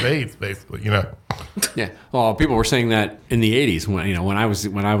caused AIDS, basically. Yeah. Well, people were saying that in the '80s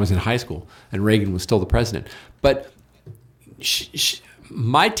when I was in high school and Reagan was still the president. But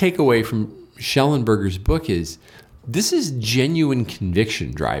my takeaway from Schellenberger's book is this is genuine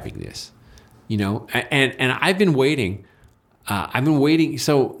conviction driving this. And I've been waiting.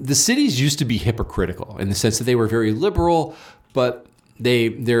 So the cities used to be hypocritical in the sense that they were very liberal, but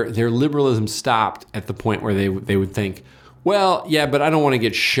their liberalism stopped at the point where they would think, well, yeah, but I don't want to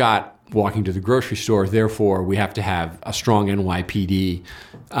get shot walking to the grocery store. Therefore, we have to have a strong NYPD,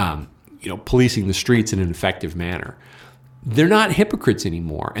 policing the streets in an effective manner. They're not hypocrites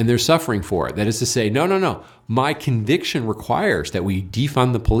anymore, and they're suffering for it. That is to say, no. My conviction requires that we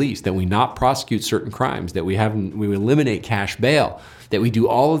defund the police, that we not prosecute certain crimes, that we eliminate cash bail, that we do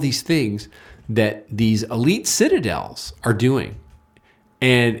all of these things that these elite citadels are doing.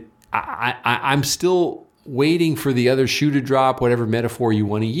 And I'm still waiting for the other shoe to drop, whatever metaphor you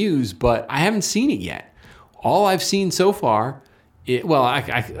want to use, but I haven't seen it yet. All I've seen so far,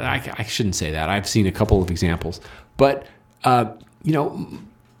 I shouldn't say that. I've seen a couple of examples, but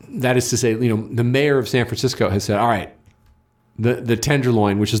that is to say, the mayor of San Francisco has said, all right, the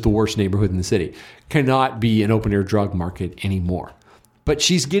Tenderloin, which is the worst neighborhood in the city, cannot be an open-air drug market anymore. But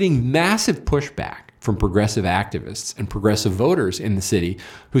she's getting massive pushback from progressive activists and progressive voters in the city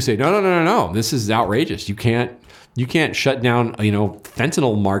who say, no, this is outrageous. You can't shut down,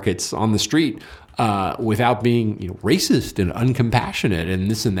 fentanyl markets on the street without being, racist and uncompassionate and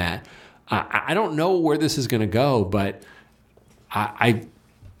this and that. I don't know where this is going to go, but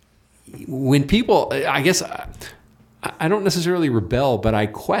when people, I guess, I don't necessarily rebel, but I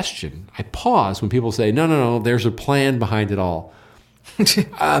pause when people say, no, there's a plan behind it all.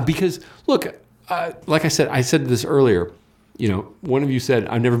 Because, look, like I said this earlier, one of you said,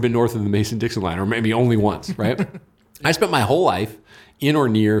 I've never been north of the Mason-Dixon line, or maybe only once, right? I spent my whole life in or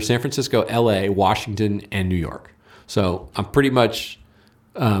near San Francisco, LA, Washington, and New York. So I'm pretty much...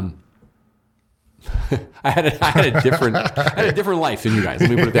 I had a different life than you guys. Let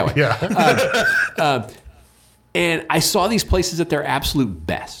me put it that way. Yeah. And I saw these places at their absolute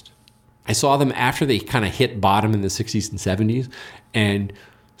best. I saw them after they kind of hit bottom in the 60s and 70s, and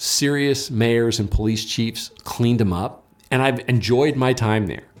serious mayors and police chiefs cleaned them up. And I've enjoyed my time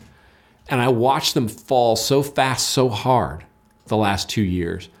there. And I watched them fall so fast, so hard the last 2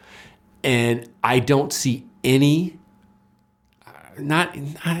 years. And I don't see any... Not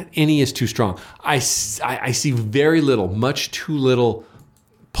any is too strong. I see very little, much too little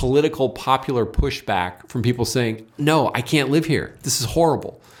political popular pushback from people saying, no, I can't live here. This is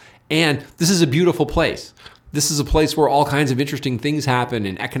horrible. And this is a beautiful place. This is a place where all kinds of interesting things happen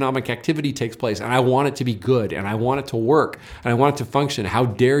and economic activity takes place. And I want it to be good and I want it to work and I want it to function. How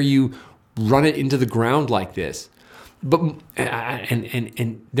dare you run it into the ground like this? But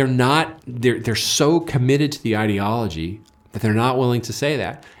and they're not, they're so committed to the ideology that they're not willing to say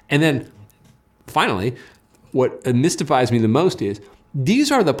that. And then finally, what mystifies me the most is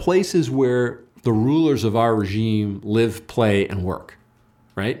these are the places where the rulers of our regime live, play, and work,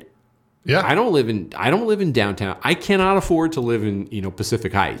 right? Yeah. I don't live in downtown. I cannot afford to live in,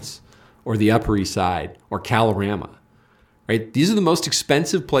 Pacific Heights or the Upper East Side or Calorama, right? These are the most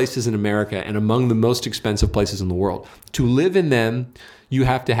expensive places in America and among the most expensive places in the world. To live in them, you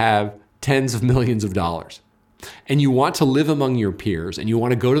have to have tens of millions of dollars. And you want to live among your peers, and you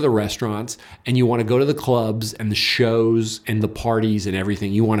want to go to the restaurants, and you want to go to the clubs and the shows and the parties and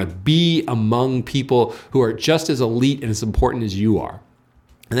everything. You want to be among people who are just as elite and as important as you are.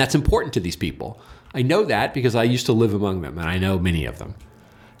 And that's important to these people. I know that because I used to live among them, and I know many of them.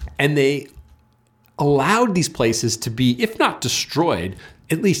 And they allowed these places to be, if not destroyed,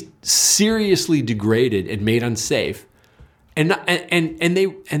 at least seriously degraded and made unsafe. And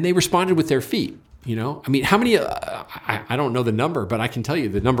they responded with their feet. I mean, how many, I don't know the number, but I can tell you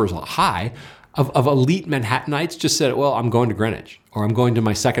the number is high, of elite Manhattanites just said, well, I'm going to Greenwich, or I'm going to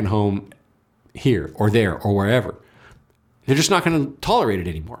my second home here or there or wherever. They're just not going to tolerate it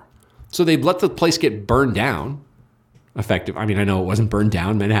anymore. So they let the place get burned down, effective. I mean, I know it wasn't burned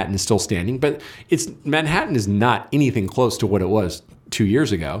down. Manhattan is still standing, but Manhattan is not anything close to what it was 2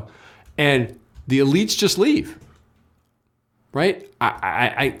 years ago. And the elites just leave, right?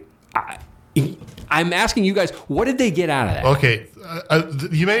 I'm asking you guys, what did they get out of that? Okay,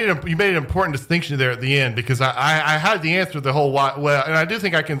 you made an important distinction there at the end, because I had the answer the whole while. Well, and I do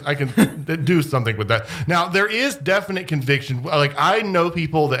think I can do something with that. Now, there is definite conviction. Like, I know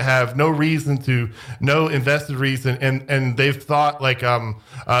people that have no invested reason, and they've thought like so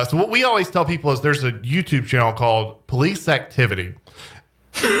what we always tell people is there's a YouTube channel called Police Activity.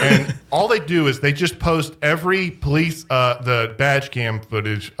 And all they do is they just post every police, the badge cam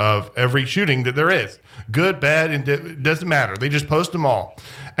footage of every shooting that there is. Good, bad, and it doesn't matter. They just post them all.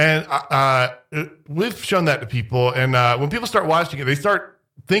 And we've shown that to people. And when people start watching it, they start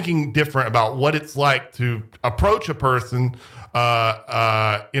thinking different about what it's like to approach a person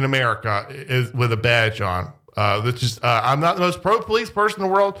in America with a badge on. That's just I'm not the most pro-police person in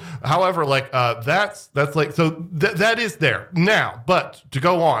the world. However, like that's like so that is there now. But to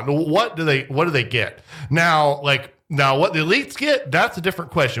go on, what do they get now? Like now, what the elites get, that's a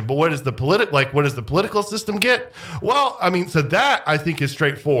different question. But what does the political system get? Well, I mean, so that I think is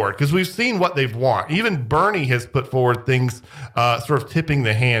straightforward, because we've seen what they've want. Even Bernie has put forward things sort of tipping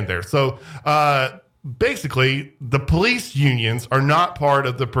the hand there. So. Basically, the police unions are not part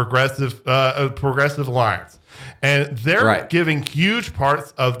of the progressive alliance, and they're giving huge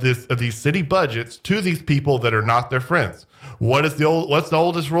parts of these city budgets to these people that are not their friends. What's the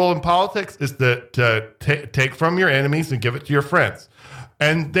oldest rule in politics? Is to take from your enemies and give it to your friends.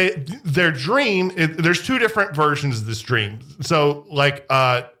 And their dream, there's two different versions of this dream. So, like,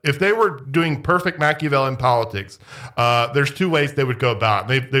 if they were doing perfect Machiavellian politics, there's two ways they would go about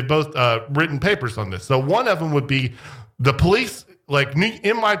it. They've both written papers on this. So one of them would be the police, like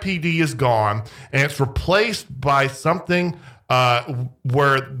NYPD is gone, and it's replaced by something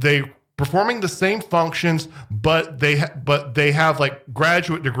where they performing the same functions, but they have like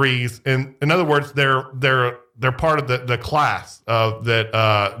graduate degrees. And in other words, they're part of the class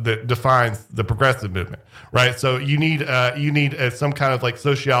that defines the progressive movement, right? So you need some kind of like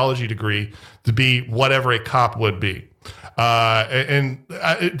sociology degree to be whatever a cop would be. Get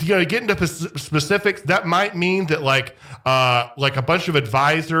into specifics, that might mean that like a bunch of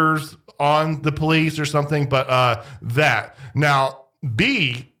advisors on the police or something, but that. Now,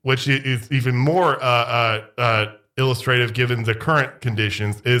 B, which is even more illustrative given the current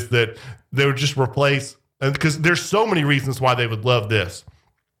conditions, is that they would just replace, because there's so many reasons why they would love this.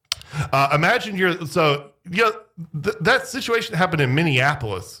 Imagine that situation happened in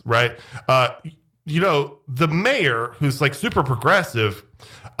Minneapolis, right? The mayor, who's like super progressive,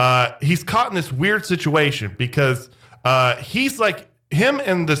 he's caught in this weird situation because he's like, him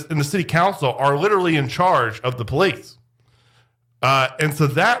and the city council are literally in charge of the police. And so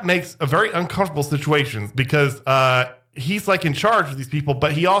that makes a very uncomfortable situation because he's like in charge of these people,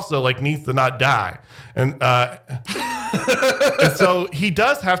 but he also like needs to not die. And so he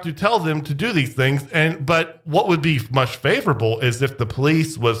does have to tell them to do these things. But what would be much favorable is if the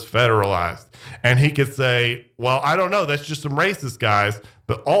police was federalized and he could say, well, I don't know, that's just some racist guys.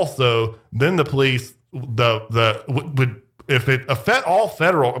 But also then the police, would, if it affect all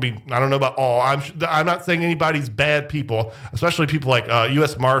federal, I mean, I don't know about all. I'm not saying anybody's bad people, especially people like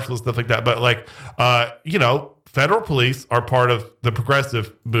U.S. Marshals, stuff like that. But like, federal police are part of the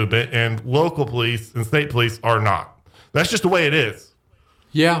progressive movement, and local police and state police are not. That's just the way it is.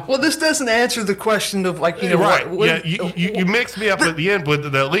 Yeah. Well, this doesn't answer the question of like, right? You mixed me up at the end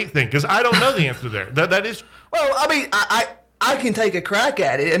with the elite thing because I don't know the answer there. That is. Well, I mean, I can take a crack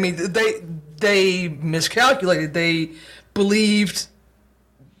at it. I mean, they miscalculated. They believed,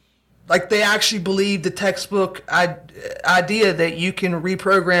 like they actually believed the textbook idea that you can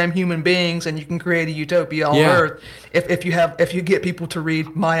reprogram human beings and you can create a utopia on Earth if you get people to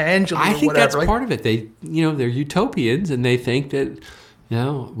read Maya Angelou. I think that's part of it. They, they're utopians and they think that,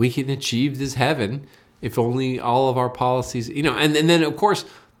 we can achieve this heaven if only all of our policies, and then of course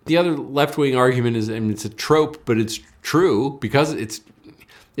the other left-wing argument is, it's a trope, but it's true because it's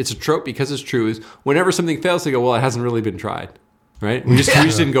a trope because it's true, is whenever something fails, they go, well, it hasn't really been tried, right? We just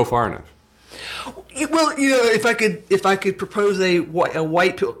didn't go far enough. Well, if I could propose a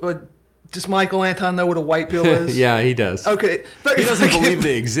white pill, does Michael Anton know what a white pill is? Yeah, he does. Okay, but he doesn't believe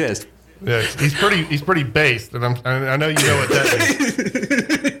they exist. Yeah, he's pretty based, and I know you know what that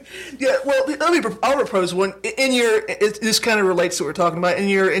means. Yeah, well, I'll propose one. This kind of relates to what we're talking about. In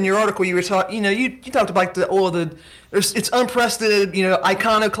your article, you were talking. You talked about it's unprecedented.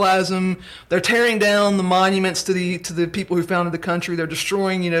 Iconoclasm. They're tearing down the monuments to the people who founded the country. They're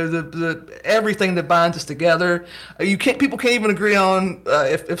destroying the everything that binds us together. People can't even agree on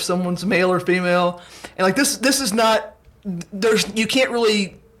if someone's male or female. And like this is not. You can't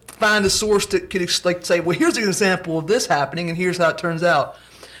really find a source that could like say, well, here's an example of this happening, and here's how it turns out.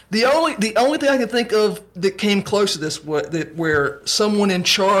 The only thing I can think of that came close to this where someone in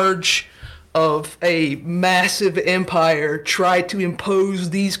charge of a massive empire tried to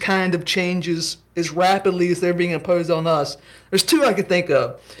impose these kind of changes as rapidly as they're being imposed on us. There's two I can think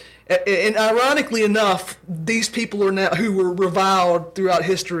of. And ironically enough, these people are now, who were reviled throughout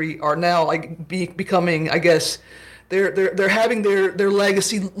history, are now like becoming, I guess, they're having their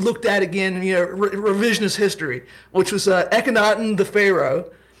legacy looked at again. You know, revisionist history, which was Akhenaten the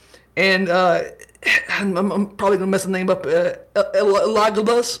Pharaoh, and I'm probably gonna mess the name up.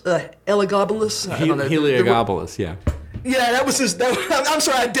 Elagabalus. I don't know. Heliogabalus, yeah. Yeah, that was his. I'm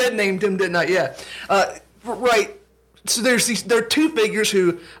sorry, I dead named him, didn't I? Yeah, right. So there are two figures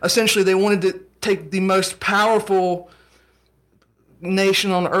who essentially they wanted to take the most powerful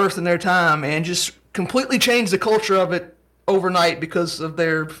nation on earth in their time and just completely change the culture of it overnight because of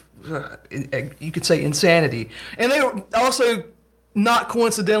their, you could say, insanity. And they were also, not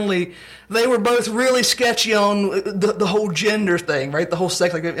coincidentally, they were both really sketchy on the whole gender thing, right? The whole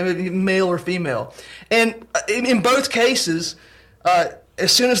sex, like male or female. And in both cases,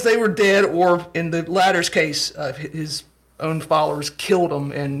 as soon as they were dead, or in the latter's case, his own followers killed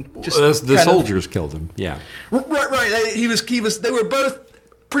him, and just the soldiers killed him. Yeah, right. He was. They were both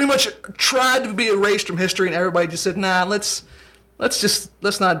pretty much tried to be erased from history, and everybody just said, "Nah, let's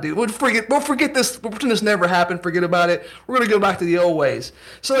not do. We'll forget this. We'll pretend this never happened. Forget about it. We're gonna go back to the old ways."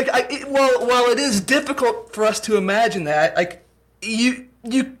 So, like, while it is difficult for us to imagine that, like, you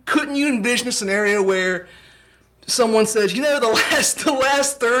envision a scenario where someone says, you know, the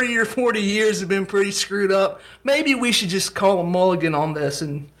last 30 or 40 years have been pretty screwed up. Maybe we should just call a mulligan on this.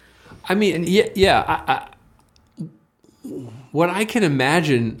 And I mean, yeah. What I can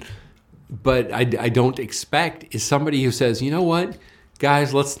imagine, but I don't expect, is somebody who says, you know what,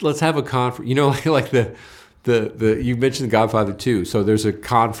 guys, let's have a conference. You know, like the you mentioned Godfather 2. So there's a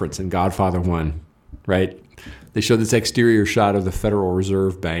conference in Godfather 1, right? They show this exterior shot of the Federal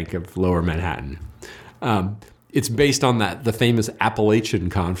Reserve Bank of Lower Manhattan. It's based on the famous Appalachian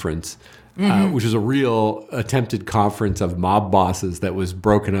Conference, which was a real attempted conference of mob bosses that was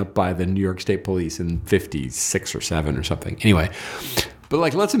broken up by the New York State Police in 56 or 7 or something. Anyway, but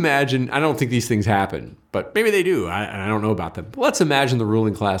like, let's imagine, I don't think these things happen, but maybe they do. I don't know about them. But let's imagine the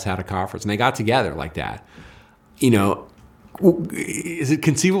ruling class had a conference and they got together like that. You know, is it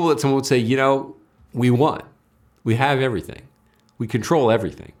conceivable that someone would say, you know, we won. We have everything. We control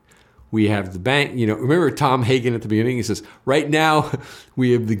everything. We have the bank, you know, remember Tom Hagen at the beginning? He says, right now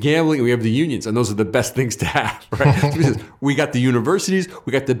we have the gambling, we have the unions, and those are the best things to have, right? So he says, we got the universities,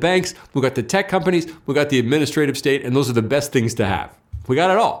 we got the banks, we got the tech companies, we got the administrative state, and those are the best things to have. We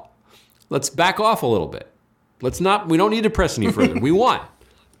got it all. Let's back off a little bit. We don't need to press any further. We won.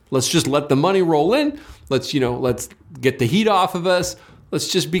 Let's just let the money roll in. Let's get the heat off of us. Let's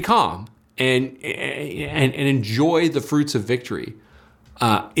just be calm and enjoy the fruits of victory.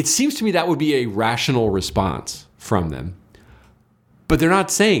 It seems to me that would be a rational response from them. But they're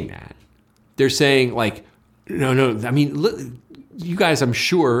not saying that. They're saying, like, no. I mean, look, you guys, I'm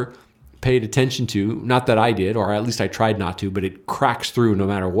sure, paid attention to, not that I did, or at least I tried not to, but it cracks through no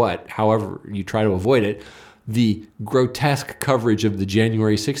matter what, however you try to avoid it, the grotesque coverage of the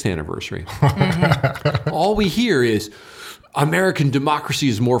January 6th anniversary. All we hear is, American democracy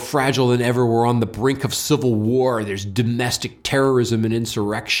is more fragile than ever. We're on the brink of civil war. There's domestic terrorism and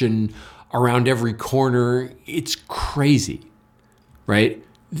insurrection around every corner. It's crazy, right?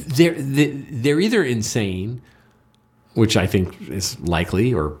 They're either insane, which I think is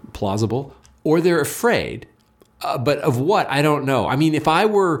likely or plausible, or they're afraid. But of what? I don't know. I mean, if I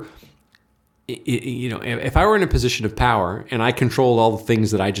were in a position of power and I controlled all the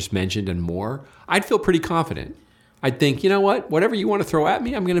things that I just mentioned and more, I'd feel pretty confident. I'd think, you know what? Whatever you want to throw at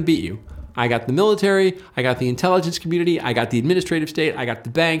me, I'm going to beat you. I got the military, I got the intelligence community, I got the administrative state, I got the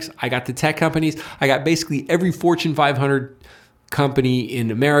banks, I got the tech companies, I got basically every Fortune 500 company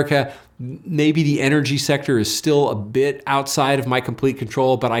in America. Maybe the energy sector is still a bit outside of my complete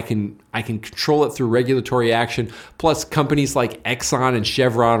control, but I can control it through regulatory action. Plus, companies like Exxon and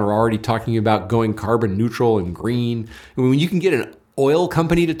Chevron are already talking about going carbon neutral and green. I mean, when you can get an oil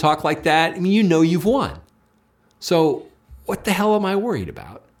company to talk like that, I mean, you know you've won. So what the hell am I worried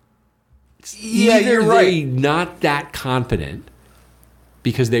about? You're right. They're not that confident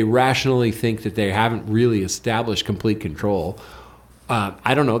because they rationally think that they haven't really established complete control.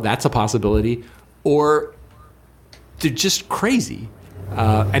 I don't know. That's a possibility. Or they're just crazy.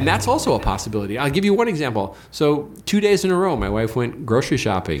 And that's also a possibility. I'll give you one example. So 2 days in a row, my wife went grocery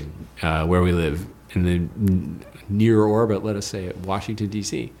shopping where we live in the near orbit, let us say, at Washington,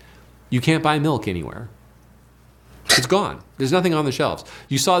 D.C. You can't buy milk anywhere. It's gone. There's nothing on the shelves.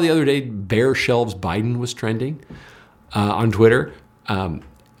 You saw the other day, bare shelves Biden was trending on Twitter.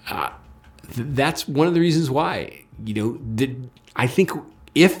 That's one of the reasons why. I think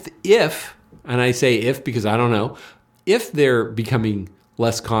if, and I say if because I don't know, if they're becoming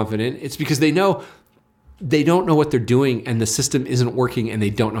less confident, it's because they don't know what they're doing and the system isn't working and they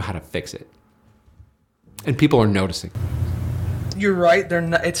don't know how to fix it. And people are noticing. You're right. They're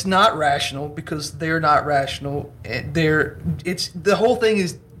not. It's not rational because they're not rational. The whole thing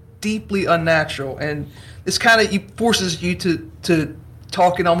is deeply unnatural, and this kind of forces you to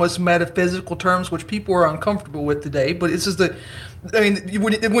talk in almost metaphysical terms, which people are uncomfortable with today. But it's just when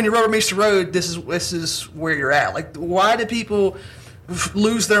you rubber meets the road, this is where you're at. Like, why do people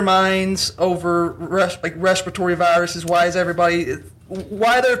lose their minds over respiratory viruses? Why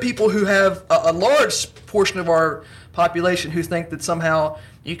are there people who have a large portion of our population who think that somehow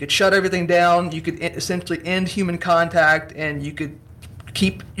you could shut everything down, you could essentially end human contact, and you could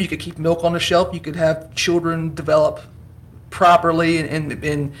keep milk on the shelf, you could have children develop properly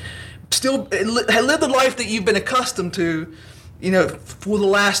and still live the life that you've been accustomed to, for the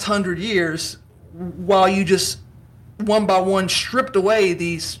last 100 years, while you just one by one stripped away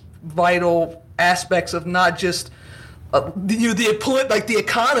these vital aspects of not just the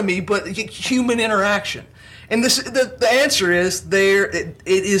economy, but human interaction. And the answer is it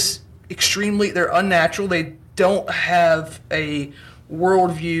is extremely, they're unnatural. They don't have a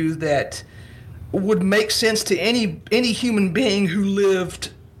worldview that would make sense to any human being who lived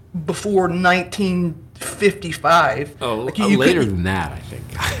before 1955. Oh, later than that, I think.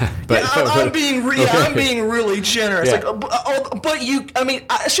 I'm being really generous. Yeah.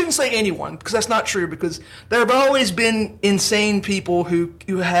 I shouldn't say anyone, because that's not true, because there have always been insane people who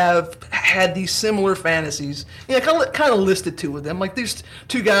have had these similar fantasies. Kind of listed two of them. Like, there's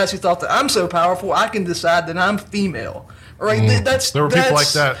two guys who thought that I'm so powerful I can decide that I'm female. Right? There were people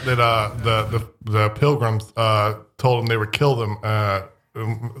like that the Pilgrims told them they would kill them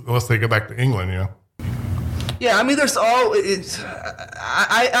unless they go back to England. Yeah, there's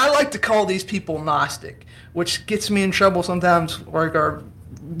I like to call these people Gnostic, which gets me in trouble sometimes, like our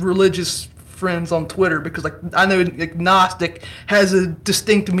religious friends on Twitter, because I know Gnostic has a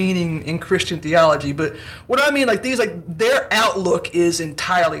distinct meaning in Christian theology, but what I mean, their outlook is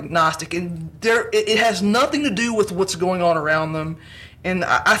entirely Gnostic, and it has nothing to do with what's going on around them. And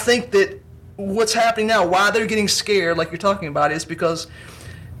I think that what's happening now, why they're getting scared, like you're talking about, is because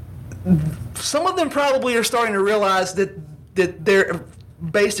some of them probably are starting to realize that their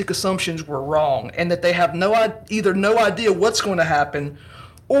basic assumptions were wrong, and that they have either no idea what's going to happen,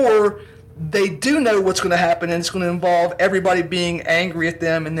 or they do know what's going to happen, and it's going to involve everybody being angry at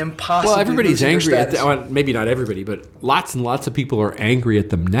them, and then possibly everybody's angry at them. Well, maybe not everybody, but lots and lots of people are angry at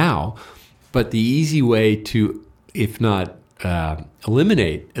them now. But the easy way to, if not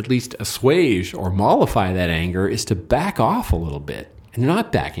eliminate, at least assuage or mollify that anger, is to back off a little bit. And they're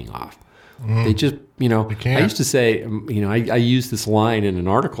not backing off. They just, I used to say, I used this line in an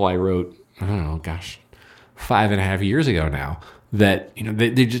article I wrote, I don't know, 5.5 years ago now, that,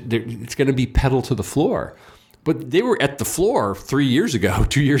 it's going to be pedal to the floor. But they were at the floor 3 years ago,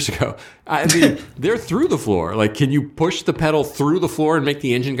 2 years ago. They're through the floor. Like, can you push the pedal through the floor and make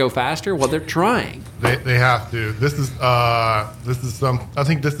the engine go faster? Well, they're trying. They have to. This is I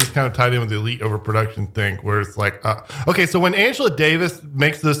think this is kind of tied in with the elite overproduction thing, where it's like, okay, so when Angela Davis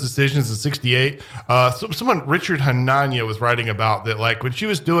makes those decisions in '68, someone, Richard Hanania, was writing about that. Like, when she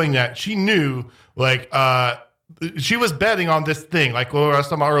was doing that, she knew, she was betting on this thing, like what I was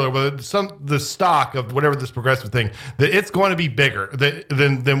talking about earlier, the stock of whatever this progressive thing, that it's going to be bigger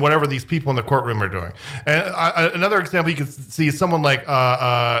than whatever these people in the courtroom are doing. And another example you can see is someone like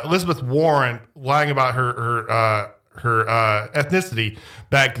Elizabeth Warren lying about her ethnicity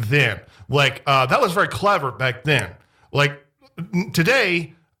back then. That was very clever back then. Like,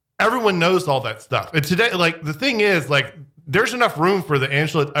 today, everyone knows all that stuff. And today, the thing is, there's enough room for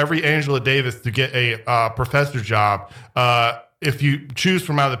every Angela Davis to get a professor job if you choose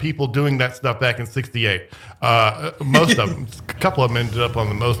from out of the people doing that stuff back in '68. Most of them, a couple of them ended up on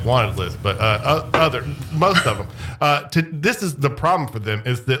the most wanted list, but most of them. This is the problem for them,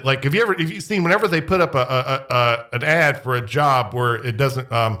 is that, if you've seen, whenever they put up an ad for a job where it doesn't,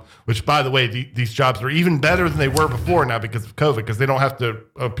 which, by the way, these jobs are even better than they were before now because of COVID, because they don't have to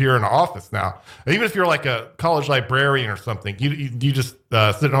appear in an office now. Even if you're like a college librarian or something, you just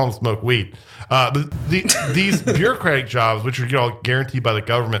sit at home and smoke weed. These bureaucratic jobs, which are guaranteed by the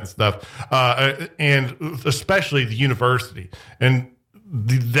government and stuff, and especially the university, and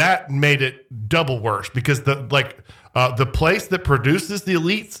that made it double worse because the place that produces the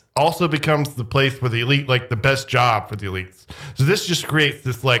elites also becomes the place where the elite, like the best job for the elites. So this just creates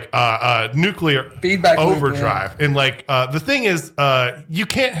this nuclear feedback overdrive. And the thing is, you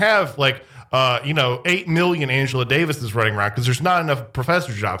can't have 8 million Angela Davises running around because there's not enough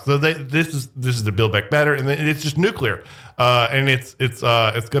professor jobs. So this is the Build Back Better, and it's just nuclear. And it's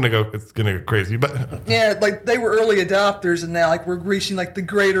gonna go crazy. But yeah, they were early adopters, and now we're reaching the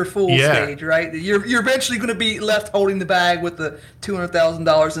greater fool stage, right? You're eventually going to be left holding the bag with the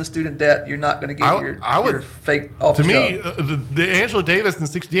 $200,000 in student debt. You're not going to get your fake off. To me, the Angela Davis in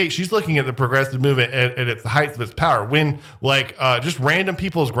 '68, she's looking at the progressive movement at its heights of its power. When just random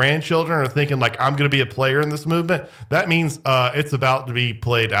people's grandchildren are thinking I'm going to be a player in this movement, that means it's about to be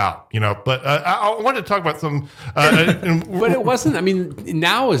played out. But I wanted to talk about some. But it wasn't. I mean,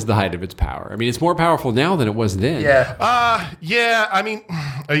 now is the height of its power. I mean, it's more powerful now than it was then. Yeah. Yeah. I mean,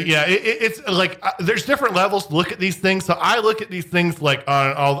 it's there's different levels to look at these things. So I look at these things on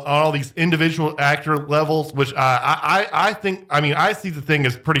all these individual actor levels, which I think. I mean, I see the thing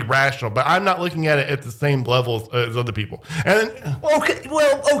as pretty rational, but I'm not looking at it at the same levels as other people. And then,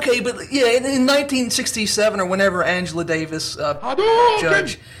 okay, but yeah, in 1967 or whenever Angela Davis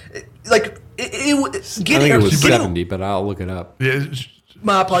judge, I think it was 70, but I'll look it up. Yeah,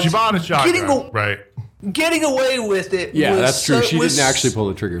 my apologies. She bought a shotgun, right? Getting away with it. Yeah, that's true. She didn't actually pull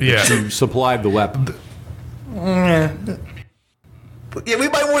the trigger. But she supplied the weapon. Yeah, we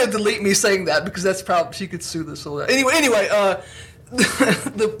might want to delete me saying that because that's probably she could sue this. Anyway,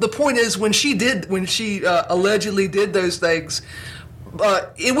 the point is when she allegedly did those things.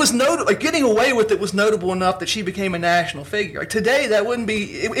 It was notable. Getting away with it was notable enough that she became a national figure. Today, that wouldn't be.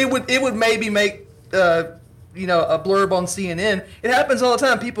 It would maybe make a blurb on CNN. It happens all the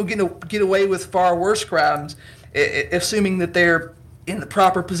time. People get away with far worse crimes, assuming that they're in the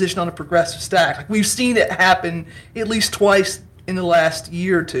proper position on a progressive stack. We've seen it happen at least twice in the last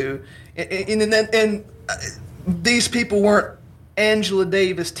year or two, and these people weren't Angela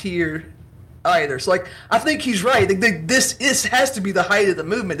Davis tier either. So I think he's right. This has to be the height of the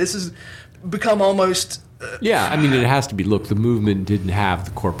movement. This has become almost yeah, I mean, it has to be. Look, the movement didn't have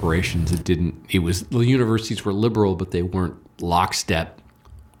the corporations. The universities were liberal, but they weren't lockstep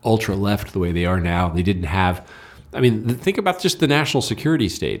ultra left the way they are now. They didn't have, I mean, think about just the national security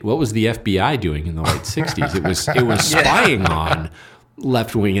state. What was the FBI doing in the late 60s? It was spying on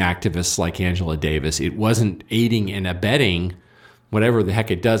left-wing activists like Angela Davis. It wasn't aiding and abetting whatever the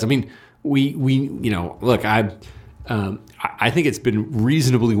heck it does. I mean, we look, I think it's been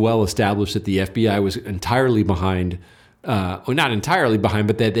reasonably well established that the FBI was entirely behind, not entirely behind,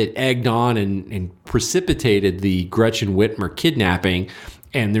 but that it egged on and precipitated the Gretchen Whitmer kidnapping.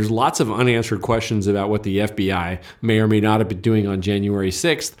 And there's lots of unanswered questions about what the FBI may or may not have been doing on January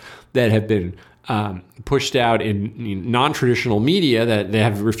 6th that have been pushed out in non-traditional media that they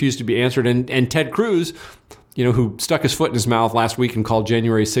have refused to be answered. And Ted Cruz, who stuck his foot in his mouth last week and called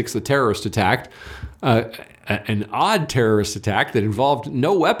January 6th a terrorist attack, an odd terrorist attack that involved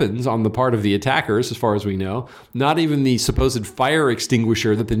no weapons on the part of the attackers, as far as we know. Not even the supposed fire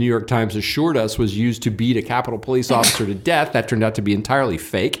extinguisher that the New York Times assured us was used to beat a Capitol Police officer to death. That turned out to be entirely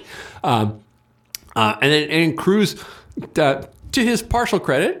fake. And Cruz, to his partial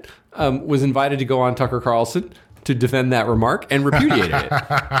credit, was invited to go on Tucker Carlson to defend that remark and repudiated it.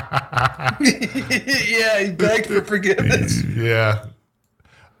 Yeah, he begged for forgiveness. Yeah.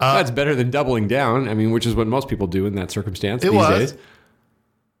 That's better than doubling down. I mean, which is what most people do in that circumstance these days.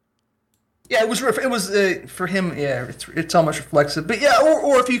 Yeah, it was for him. Yeah, it's almost reflexive. But yeah,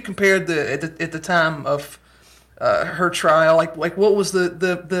 or if you compared at the time of her trial, like what was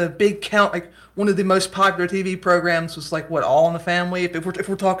the big count? Like one of the most popular TV programs was All in the Family. If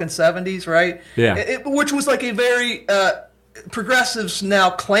we're talking 70s, right? Yeah. Which was a very progressives now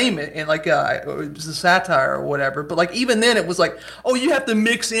claim it and it was a satire or whatever, but even then it was you have to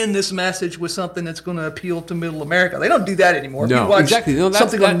mix in this message with something that's going to appeal to middle America. They don't do that anymore. No, exactly.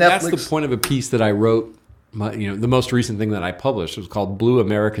 Something on Netflix. That's the point of a piece that I wrote. The most recent thing that I published was called "Blue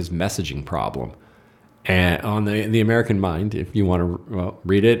America's Messaging Problem," and on the American Mind. If you want to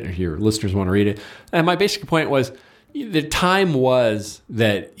read it, if your listeners want to read it, and my basic point was. The time was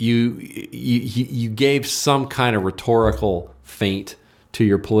that you gave some kind of rhetorical feint to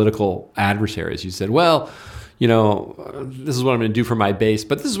your political adversaries. You said, well, this is what I'm going to do for my base,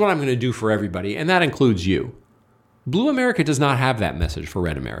 but this is what I'm going to do for everybody, and that includes you. Blue America does not have that message for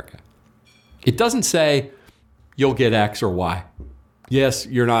Red America. It doesn't say, you'll get X or Y. Yes,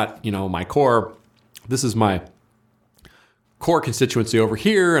 you're not, my core. This is my core constituency over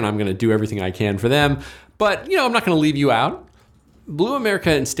here, and I'm going to do everything I can for them. But, I'm not going to leave you out. Blue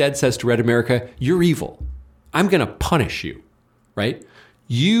America instead says to Red America, you're evil. I'm going to punish you, right?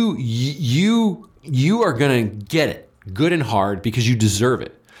 You are going to get it good and hard because you deserve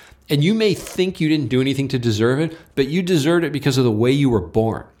it. And you may think you didn't do anything to deserve it, but you deserved it because of the way you were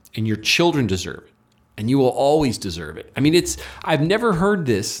born, and your children deserve it. And you will always deserve it. I mean, I've never heard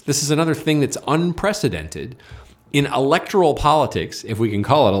this. This is another thing that's unprecedented in electoral politics, if we can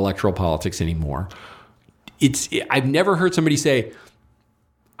call it electoral politics anymore. I've never heard somebody say,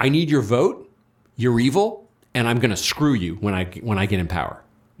 I need your vote, you're evil, and I'm going to screw you when I get in power.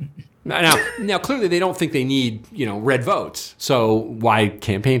 Now, clearly they don't think they need, red votes. So why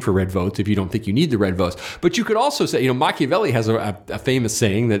campaign for red votes if you don't think you need the red votes? But you could also say, Machiavelli has a famous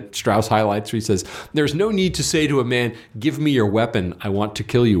saying that Strauss highlights where he says, there's no need to say to a man, give me your weapon, I want to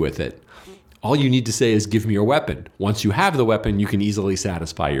kill you with it. All you need to say is, give me your weapon. Once you have the weapon, you can easily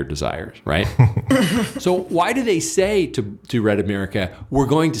satisfy your desires, right? So why do they say to Red America, we're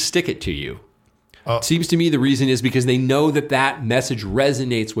going to stick it to you? Seems to me the reason is because they know that message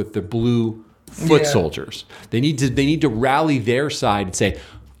resonates with the blue foot soldiers. They need to rally their side and say,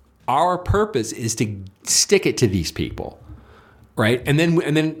 our purpose is to stick it to these people, right? And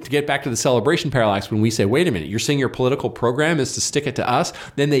then to get back to the celebration parallax, when we say, wait a minute, you're saying your political program is to stick it to us?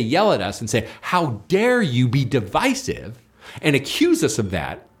 Then they yell at us and say, how dare you be divisive, and accuse us of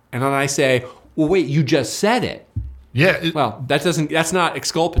that. And then I say, well, wait, you just said it. Yeah. That's not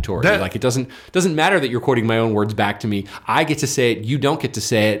exculpatory. It doesn't matter that you're quoting my own words back to me. I get to say it. You don't get to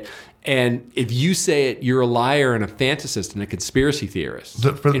say it. And if you say it, you're a liar and a fantasist and a conspiracy theorist.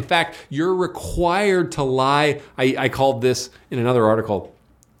 In fact, you're required to lie. I called this in another article,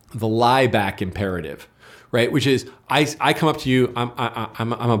 the lie back imperative, right? Which is I come up to you.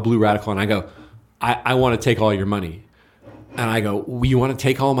 I'm a blue radical, and I go, I want to take all your money. And I go, well, you want to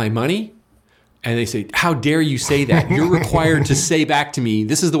take all my money? And they say, how dare you say that? You're required to say back to me,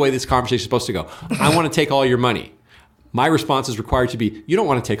 this is the way this conversation is supposed to go. I want to take all your money. My response is required to be, you don't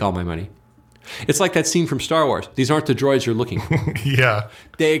want to take all my money. It's like that scene from Star Wars. These aren't the droids you're looking for. Yeah.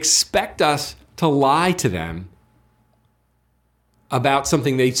 They expect us to lie to them about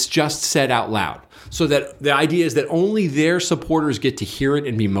something they just said out loud. So that the idea is that only their supporters get to hear it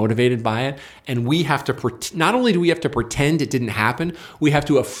and be motivated by it. And we have to, not only do we have to pretend it didn't happen, we have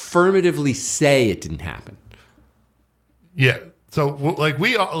to affirmatively say it didn't happen. Yeah. So both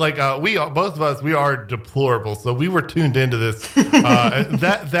of us, we are deplorable. So we were tuned into this,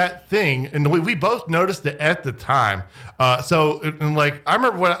 that thing, and we both noticed it at the time. I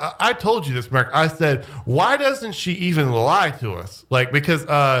remember when I told you this, Mark, I said, why doesn't she even lie to us? Because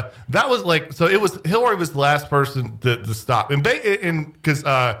that was so it was, Hillary was the last person to stop. And because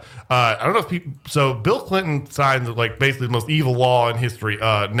I don't know if people, so Bill Clinton signed basically the most evil law in history,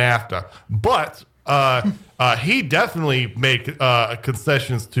 NAFTA. But he definitely made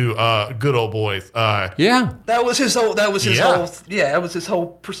concessions to good old boys. Yeah, that was his whole. That was his whole. Yeah, that was his whole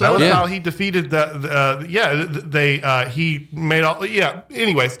persona. That was how he defeated he made all. Yeah.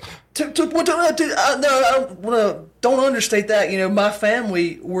 Anyways, don't understate that. My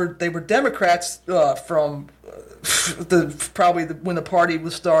family were Democrats from when the party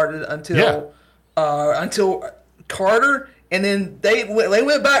was started until Carter. And then they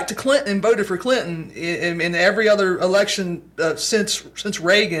went back to Clinton and voted for Clinton in every other election since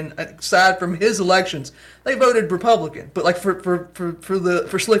Reagan, aside from his elections. They voted Republican, but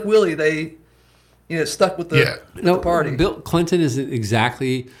for Slick Willie, they stuck with the party. Bill Clinton is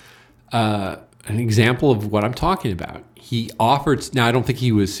exactly an example of what I'm talking about. He offered. Now I don't think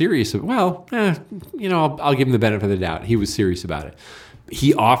he was serious. I'll give him the benefit of the doubt. He was serious about it.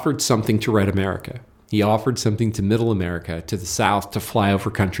 He offered something to Red America. He offered something to Middle America, to the South, to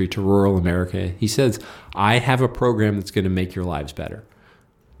flyover country, to rural America. He says, I have a program that's going to make your lives better.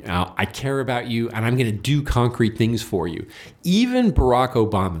 I care about you, and I'm going to do concrete things for you. Even Barack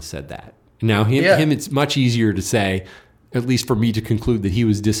Obama said that. Now, him, it's much easier to say, at least for me to conclude that he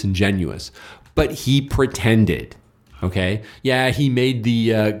was disingenuous. But he pretended. Okay. Yeah, he made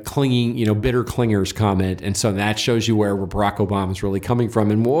the clinging, bitter clingers comment. And so that shows you where Barack Obama is really coming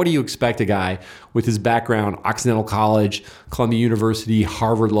from. And what do you expect a guy with his background, Occidental College, Columbia University,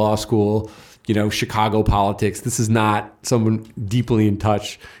 Harvard Law School, Chicago politics. This is not someone deeply in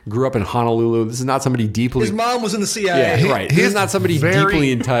touch. Grew up in Honolulu. This is not somebody deeply. His mom was in the CIA. Yeah, right. This is not somebody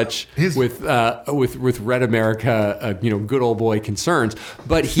deeply in touch with Red America, good old boy concerns.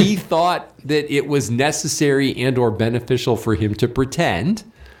 But he thought that it was necessary and or beneficial for him to pretend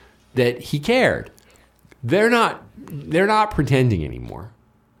that he cared. They're not pretending anymore.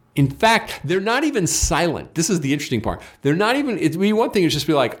 In fact, they're not even silent. This is the interesting part. They're not even, one thing is just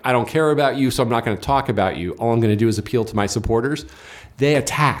be like, I don't care about you, so I'm not going to talk about you. All I'm going to do is appeal to my supporters. They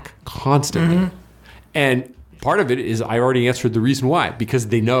attack constantly. Mm-hmm. And part of it is, I already answered the reason why, because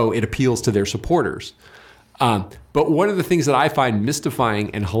they know it appeals to their supporters. But one of the things that I find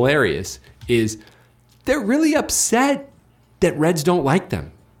mystifying and hilarious is they're really upset that Reds don't like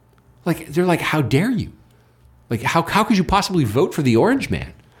them. Like, they're like, how dare you? Like, how could you possibly vote for the Orange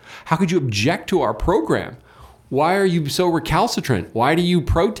Man? How could you object to our program? Why are you so recalcitrant? Why do you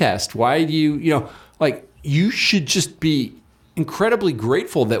protest? Why do you, you should just be incredibly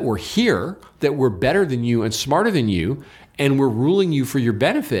grateful that we're here, that we're better than you and smarter than you, and we're ruling you for your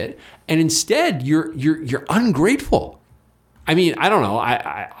benefit. And instead, you're ungrateful. I mean, I don't know.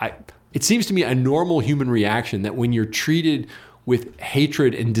 It seems to me a normal human reaction that when you're treated with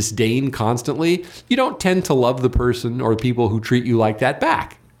hatred and disdain constantly, you don't tend to love the person or people who treat you like that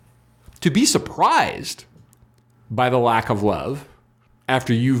back. To be surprised by the lack of love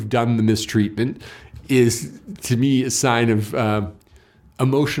after you've done the mistreatment is, to me, a sign of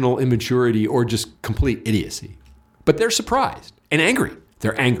emotional immaturity or just complete idiocy. But they're surprised and angry.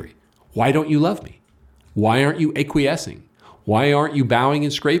 They're angry. Why don't you love me? Why aren't you acquiescing? Why aren't you bowing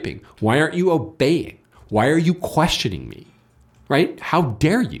and scraping? Why aren't you obeying? Why are you questioning me? Right? How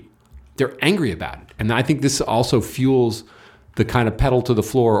dare you? They're angry about it. And I think this also fuels the kind of pedal to the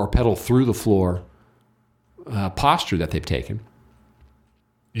floor or pedal through the floor posture that they've taken.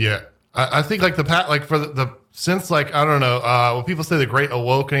 Yeah. I think since I don't know, when people say the Great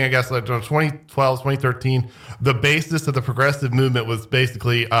Awakening, I guess like 2012, 2013, the basis of the progressive movement was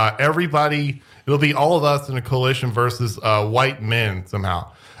basically everybody, it'll be all of us in a coalition versus white men somehow.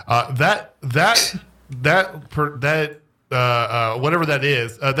 Whatever that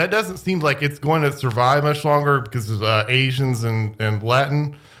is, that doesn't seem like it's going to survive much longer because of Asians and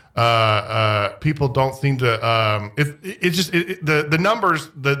Latin people don't seem to. The numbers,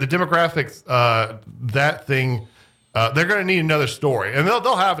 the demographics, that thing. They're going to need another story, and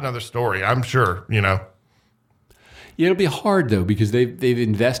they'll have another story, I'm sure. Yeah, it'll be hard though because they've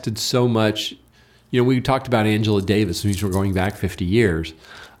invested so much. We talked about Angela Davis, who's going back 50 years.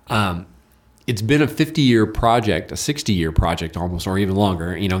 It's been a 50-year project, a 60-year project almost, or even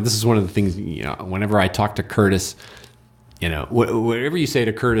longer. This is one of the things, whenever I talk to Curtis, whatever you say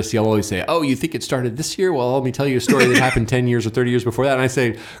to Curtis, he'll always say, oh, you think it started this year? Well, let me tell you a story that happened 10 years or 30 years before that. And I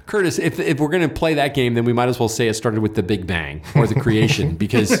say, Curtis, if we're going to play that game, then we might as well say it started with the Big Bang or the creation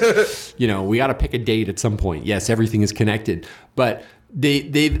because, we got to pick a date at some point. Yes, everything is connected. But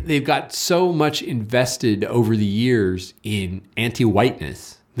they've got so much invested over the years in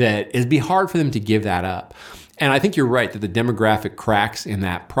anti-whiteness that it'd be hard for them to give that up. And I think you're right that the demographic cracks in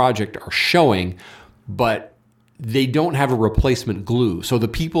that project are showing, but they don't have a replacement glue. So the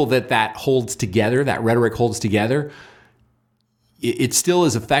people that holds together, that rhetoric holds together, it still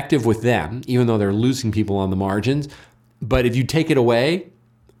is effective with them, even though they're losing people on the margins. But if you take it away,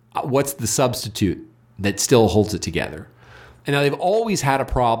 what's the substitute that still holds it together? And now they've always had a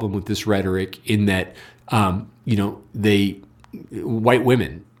problem with this rhetoric in that, white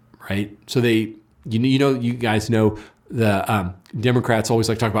women, right? So you guys know the Democrats always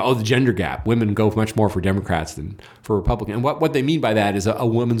like to talk about, the gender gap. Women go much more for Democrats than for Republicans. And what they mean by that is a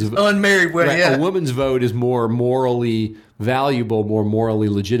woman's unmarried women. Right, yeah. A woman's vote is more morally valuable, more morally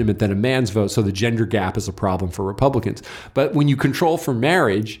legitimate than a man's vote. So the gender gap is a problem for Republicans. But when you control for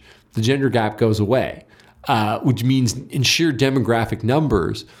marriage, the gender gap goes away, which means in sheer demographic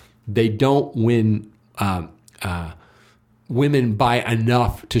numbers, they don't win women by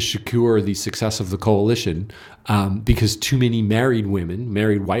enough to secure the success of the coalition because too many married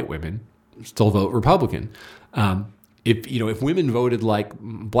white women, still vote Republican. If women voted like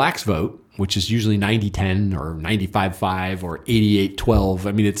blacks vote, which is usually 90-10 or 95-5 or 88-12,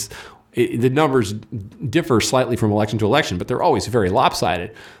 I mean, the numbers differ slightly from election to election, but they're always very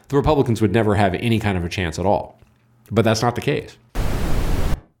lopsided. The Republicans would never have any kind of a chance at all. But that's not the case.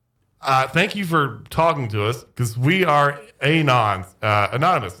 Thank you for talking to us because we are anonymous.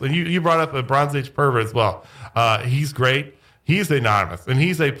 And you brought up a Bronze Age pervert as well. He's great. He's anonymous, and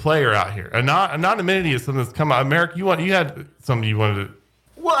he's a player out here. Anonymity is something that's come out. Merrick, you had something you wanted to.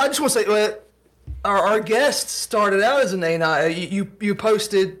 Well, I just want to say, our guest started out as an anon. You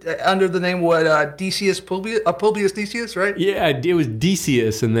posted under the name Decius Publius Decius, right? Yeah, it was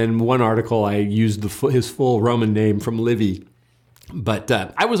Decius, and then one article I used his full Roman name from Livy. But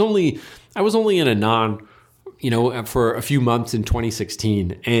I was only an anon, for a few months in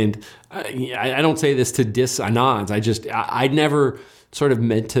 2016, and I don't say this to diss anons. I never sort of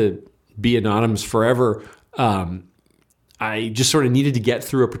meant to be anonymous forever. I just sort of needed to get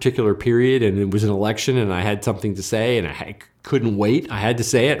through a particular period, and it was an election, and I had something to say, and I couldn't wait. I had to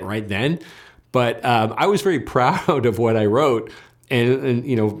say it right then. But I was very proud of what I wrote, and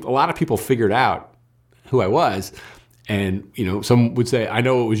a lot of people figured out who I was. And, some would say, I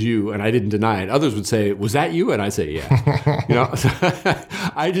know it was you, and I didn't deny it. Others would say, was that you? And I say, yeah. So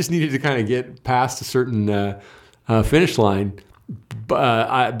I just needed to kind of get past a certain finish line.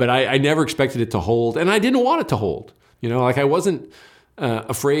 But I never expected it to hold, and I didn't want it to hold. I wasn't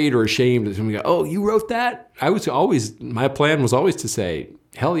afraid or ashamed that somebody go, oh, you wrote that? My plan was always to say,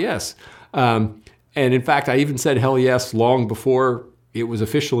 hell yes. And in fact, I even said hell yes long before it was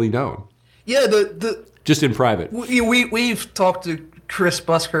officially known. Yeah, just in private. We've talked to Chris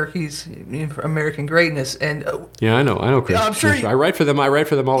Buskirk. He's for American Greatness, and yeah, I know Chris. I'm sure I write for them. I write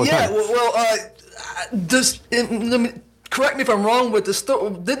for them all the time. Let me correct me if I'm wrong. But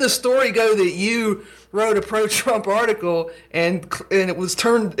did the story go that you wrote a pro-Trump article and it was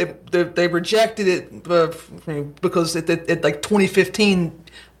turned? They rejected it because at like 2015,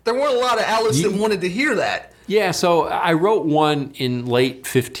 there weren't a lot of outlets that wanted to hear that. Yeah, so I wrote one in late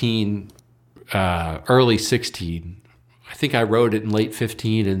 15. Early 16. I think I wrote it in late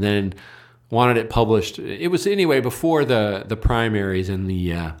 15 and then wanted it published. It was anyway before the primaries in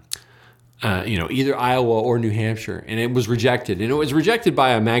the either Iowa or New Hampshire, and it was rejected. And it was rejected by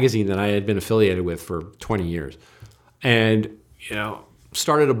a magazine that I had been affiliated with for 20 years. And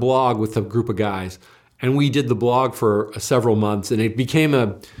started a blog with a group of guys, and we did the blog for several months, and it became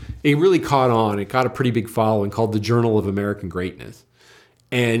it really caught on. It got a pretty big following called the Journal of American Greatness.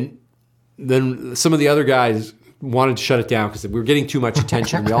 And then some of the other guys wanted to shut it down because we were getting too much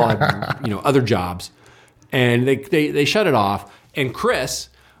attention. We all had, other jobs, and they shut it off. And Chris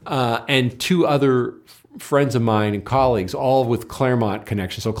and two other friends of mine and colleagues, all with Claremont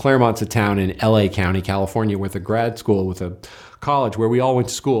connections. So Claremont's a town in LA County, California, with a grad school, with a college where we all went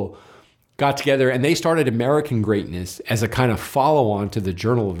to school, got together, and they started American Greatness as a kind of follow-on to the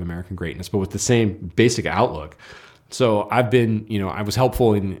Journal of American Greatness, but with the same basic outlook. So I've been, I was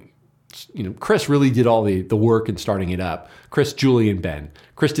helpful in. Chris really did all the work in starting it up. Chris, Julie, and Ben.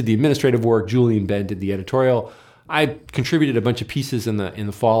 Chris did the administrative work. Julie and Ben did the editorial. I contributed a bunch of pieces in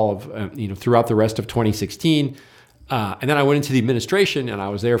the fall of throughout the rest of 2016, and then I went into the administration, and I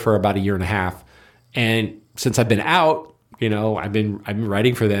was there for about a year and a half. And since I've been out, I've been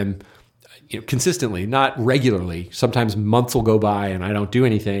writing for them, consistently, not regularly. Sometimes months will go by and I don't do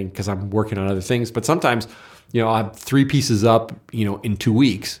anything because I'm working on other things. But sometimes, I'll have 3 pieces up, in 2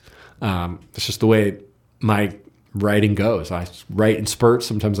 weeks. It's just the way my writing goes. I write in spurts.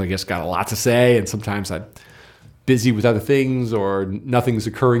 Sometimes I just got a lot to say, and sometimes I'm busy with other things, or nothing's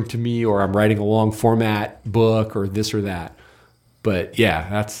occurring to me, or I'm writing a long format book, or this or that. But yeah,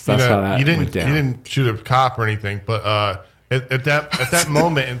 that's how that went down. You didn't shoot a cop or anything, but at that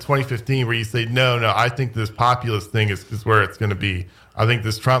moment in 2015 where you say no, I think this populist thing is where it's going to be. I think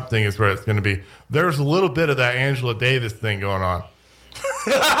this Trump thing is where it's going to be. There's a little bit of that Angela Davis thing going on.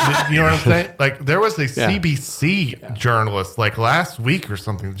 You know what I'm saying? Like, there was a CBC journalist like last week or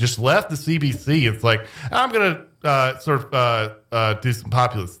something just left the CBC. It's like, I'm gonna do some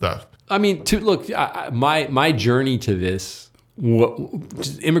populist stuff. I mean, my journey to this,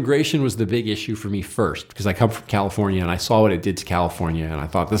 immigration was the big issue for me first, because I come from California and I saw what it did to California, and I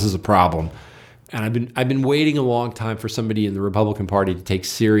thought this is a problem. And I've been waiting a long time for somebody in the Republican Party to take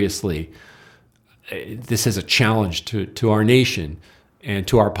seriously this as a challenge to our nation and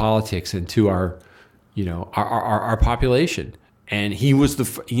to our politics and to our population. And he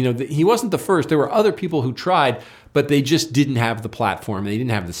was he wasn't the first. There were other people who tried, but they just didn't have the platform. They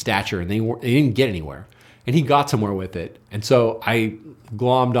didn't have the stature, and they didn't get anywhere. And he got somewhere with it. And so I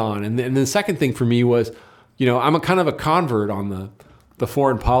glommed on. And the second thing for me was, I'm a kind of a convert on the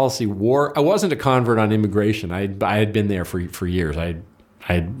foreign policy war. I wasn't a convert on immigration. I had been there for years. I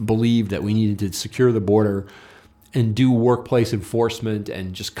had believed that we needed to secure the border and do workplace enforcement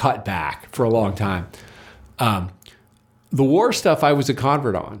and just cut back for a long time. The war stuff I was a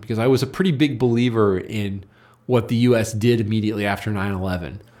convert on, because I was a pretty big believer in what the U.S. did immediately after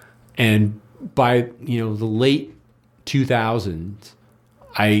 9/11. And by the late 2000s,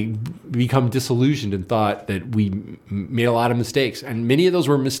 I become disillusioned and thought that we made a lot of mistakes. And many of those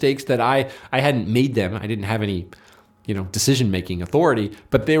were mistakes that I hadn't made them. I didn't have any decision-making authority,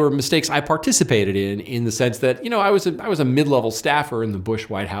 but they were mistakes I participated in the sense that, I was a mid-level staffer in the Bush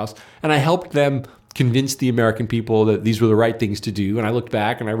White House, and I helped them convince the American people that these were the right things to do. And I looked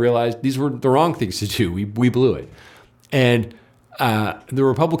back and I realized these were the wrong things to do. We blew it. And the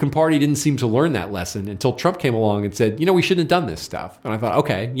Republican Party didn't seem to learn that lesson until Trump came along and said, we shouldn't have done this stuff. And I thought,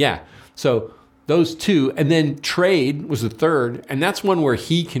 okay, yeah. So those two, and then trade was the third, and that's one where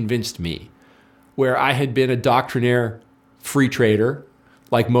he convinced me, where I had been a doctrinaire free trader,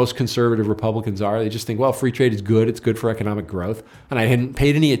 like most conservative Republicans are. They just think, well, free trade is good. It's good for economic growth. And I hadn't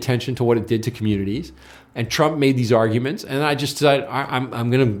paid any attention to what it did to communities. And Trump made these arguments, and I just decided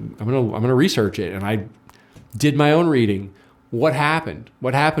I'm gonna research it. And I did my own reading. What happened?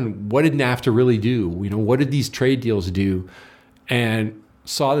 What happened? What did NAFTA really do? What did these trade deals do? And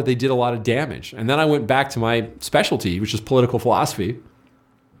saw that they did a lot of damage. And then I went back to my specialty, which is political philosophy.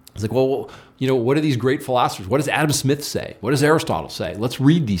 I was like, well, what are these great philosophers? What does Adam Smith say? What does Aristotle say? Let's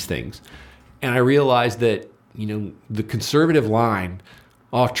read these things. And I realized that, the conservative line,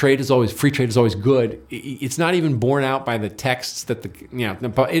 free trade is always good. It's not even borne out by the texts that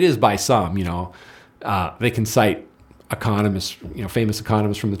it is by some, they can cite economists, famous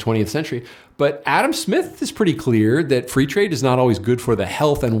economists from the 20th century. But Adam Smith is pretty clear that free trade is not always good for the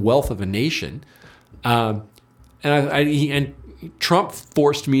health and wealth of a nation. And Trump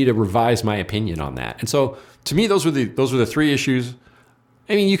forced me to revise my opinion on that. And so to me, those were the three issues.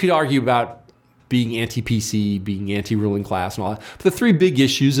 I mean, you could argue about being anti-PC, being anti-ruling class and all that. But the three big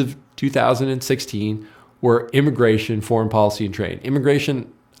issues of 2016 were immigration, foreign policy, and trade.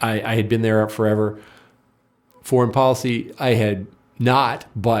 Immigration, I had been there forever. Foreign policy, I had not,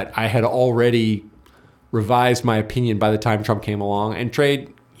 but I had already revised my opinion by the time Trump came along. And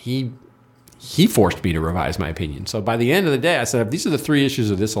trade, he forced me to revise my opinion. So by the end of the day, I said, if these are the three issues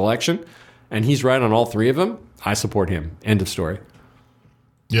of this election, and he's right on all three of them, I support him. End of story.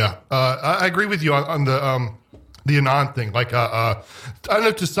 Yeah, I agree with you on the Anand thing. Like, I don't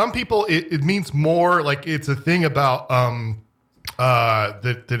know, to some people, it means more like it's a thing about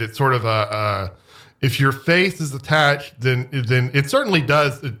that it's sort of if your face is attached, then it certainly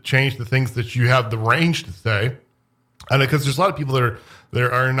does change the things that you have the range to say. And because there's a lot of people that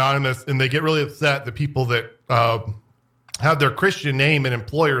are anonymous, and they get really upset that people that have their Christian name and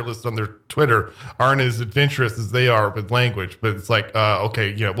employer list on their Twitter aren't as adventurous as they are with language. But it's like,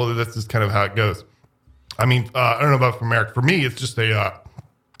 okay, well, that's just kind of how it goes. I mean, I don't know about for America. For me, it's just a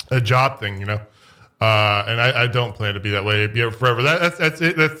job thing, and I don't plan to be that way forever. That's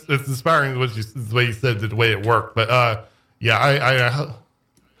it. That's inspiring. The way you said the way it worked. But I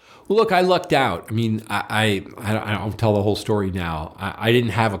well, look, I lucked out. I mean, I don't tell the whole story now. I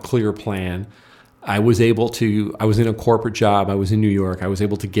didn't have a clear plan. I was in a corporate job. I was in New York. I was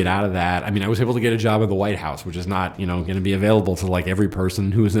able to get out of that. I mean, I was able to get a job at the White House, which is not, going to be available to like every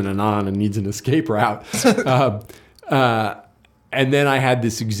person who is in Anon and needs an escape route. And then I had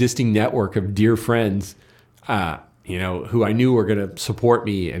this existing network of dear friends, who I knew were going to support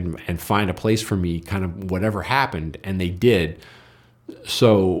me and find a place for me kind of whatever happened. And they did.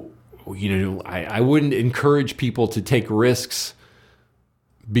 So, I wouldn't encourage people to take risks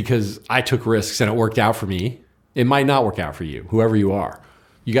because I took risks and it worked out for me. It might not work out for you, whoever you are.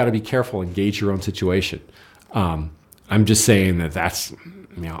 You got to be careful and gauge your own situation. I'm just saying that's,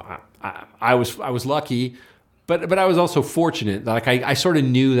 I was lucky, but I was also fortunate. Like I sort of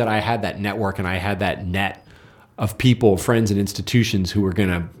knew that I had that network and I had that net of people, friends, and institutions who were going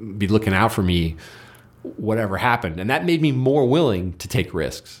to be looking out for me, whatever happened. And that made me more willing to take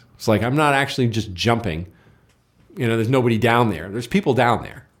risks. It's like, I'm not actually just jumping. There's nobody down there. There's people down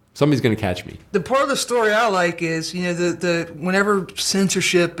there. Somebody's going to catch me. The part of the story I like is, the whenever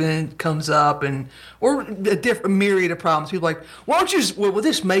censorship comes up or a myriad of problems, people are like, why don't you just, will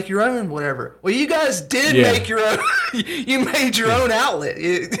this make your own, whatever? Well, you guys did make your own. You made your own outlet.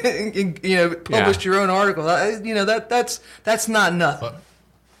 Published your own article. That's not nothing.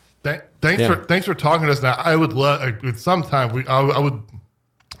 Thanks for talking to us. Now, I would love sometime I would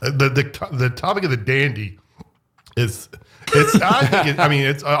the topic of the dandy is. It's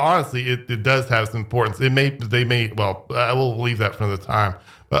honestly, it does have some importance. I will leave that for another time.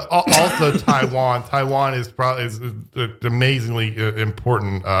 But also Taiwan. Taiwan is an amazingly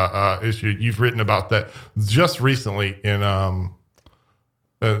important issue. You've written about that just recently in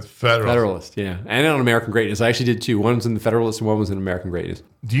Federalist, yeah, and on American Greatness. I actually did two. One was in the Federalist, and one was in American Greatness.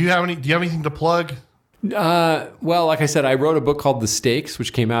 Do you have anything to plug? Well, like I said, I wrote a book called The Stakes,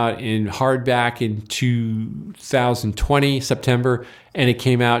 which came out in hardback in 2020, September, and it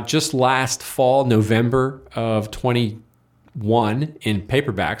came out just last fall, November of 21 in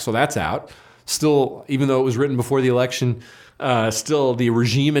paperback. So that's out. Still, even though it was written before the election, still the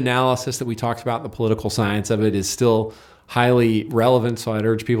regime analysis that we talked about, the political science of it, is still highly relevant. So I'd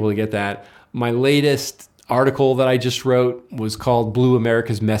urge people to get that. My latest article that I just wrote was called Blue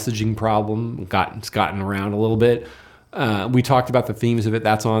America's Messaging Problem. It's gotten around a little bit. We talked about the themes of it.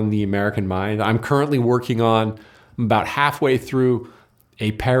 That's on The American Mind. I'm currently working on, about halfway through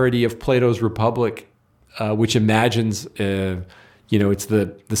a parody of Plato's Republic, which imagines, it's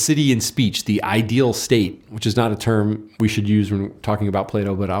the city in speech, the ideal state, which is not a term we should use when talking about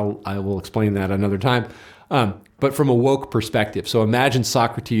Plato, but I will explain that another time. But from a woke perspective. So imagine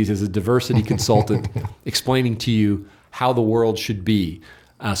Socrates as a diversity consultant explaining to you how the world should be.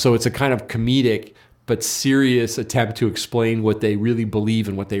 So it's a kind of comedic but serious attempt to explain what they really believe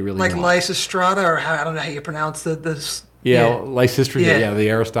and what they really like want. Lysistrata, or I don't know how you pronounce this. Lysistrata, the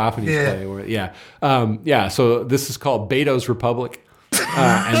Aristophanes play. So this is called Beto's Republic.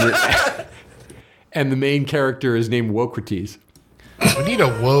 And the main character is named Wocrates. We need a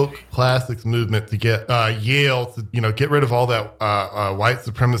woke classics movement to get Yale to get rid of all that white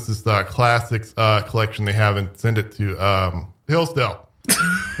supremacist classics collection they have and send it to Hillsdale.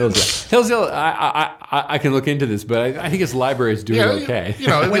 Hillsdale. I can look into this, but I think his library is doing okay.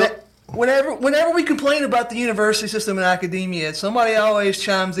 Whenever we complain about the university system and academia, somebody always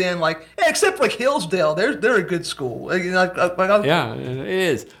chimes in like, hey, except like Hillsdale, they're a good school. Yeah, it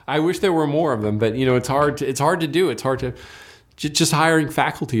is. I wish there were more of them, but it's hard to do. It's hard to. Just hiring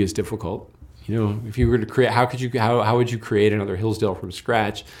faculty is difficult. If you were to create, how would you create another Hillsdale from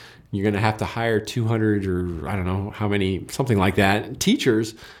scratch? You're going to have to hire 200 or I don't know how many, something like that,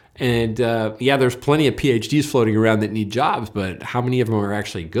 teachers. And there's plenty of PhDs floating around that need jobs, but how many of them are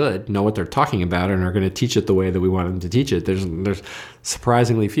actually good, know what they're talking about, and are going to teach it the way that we want them to teach it? There's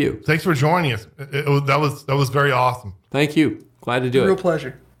surprisingly few. Thanks for joining us. That was very awesome. Thank you. Glad to do it. Real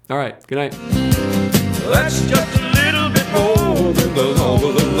pleasure. All right. Good night. Let's just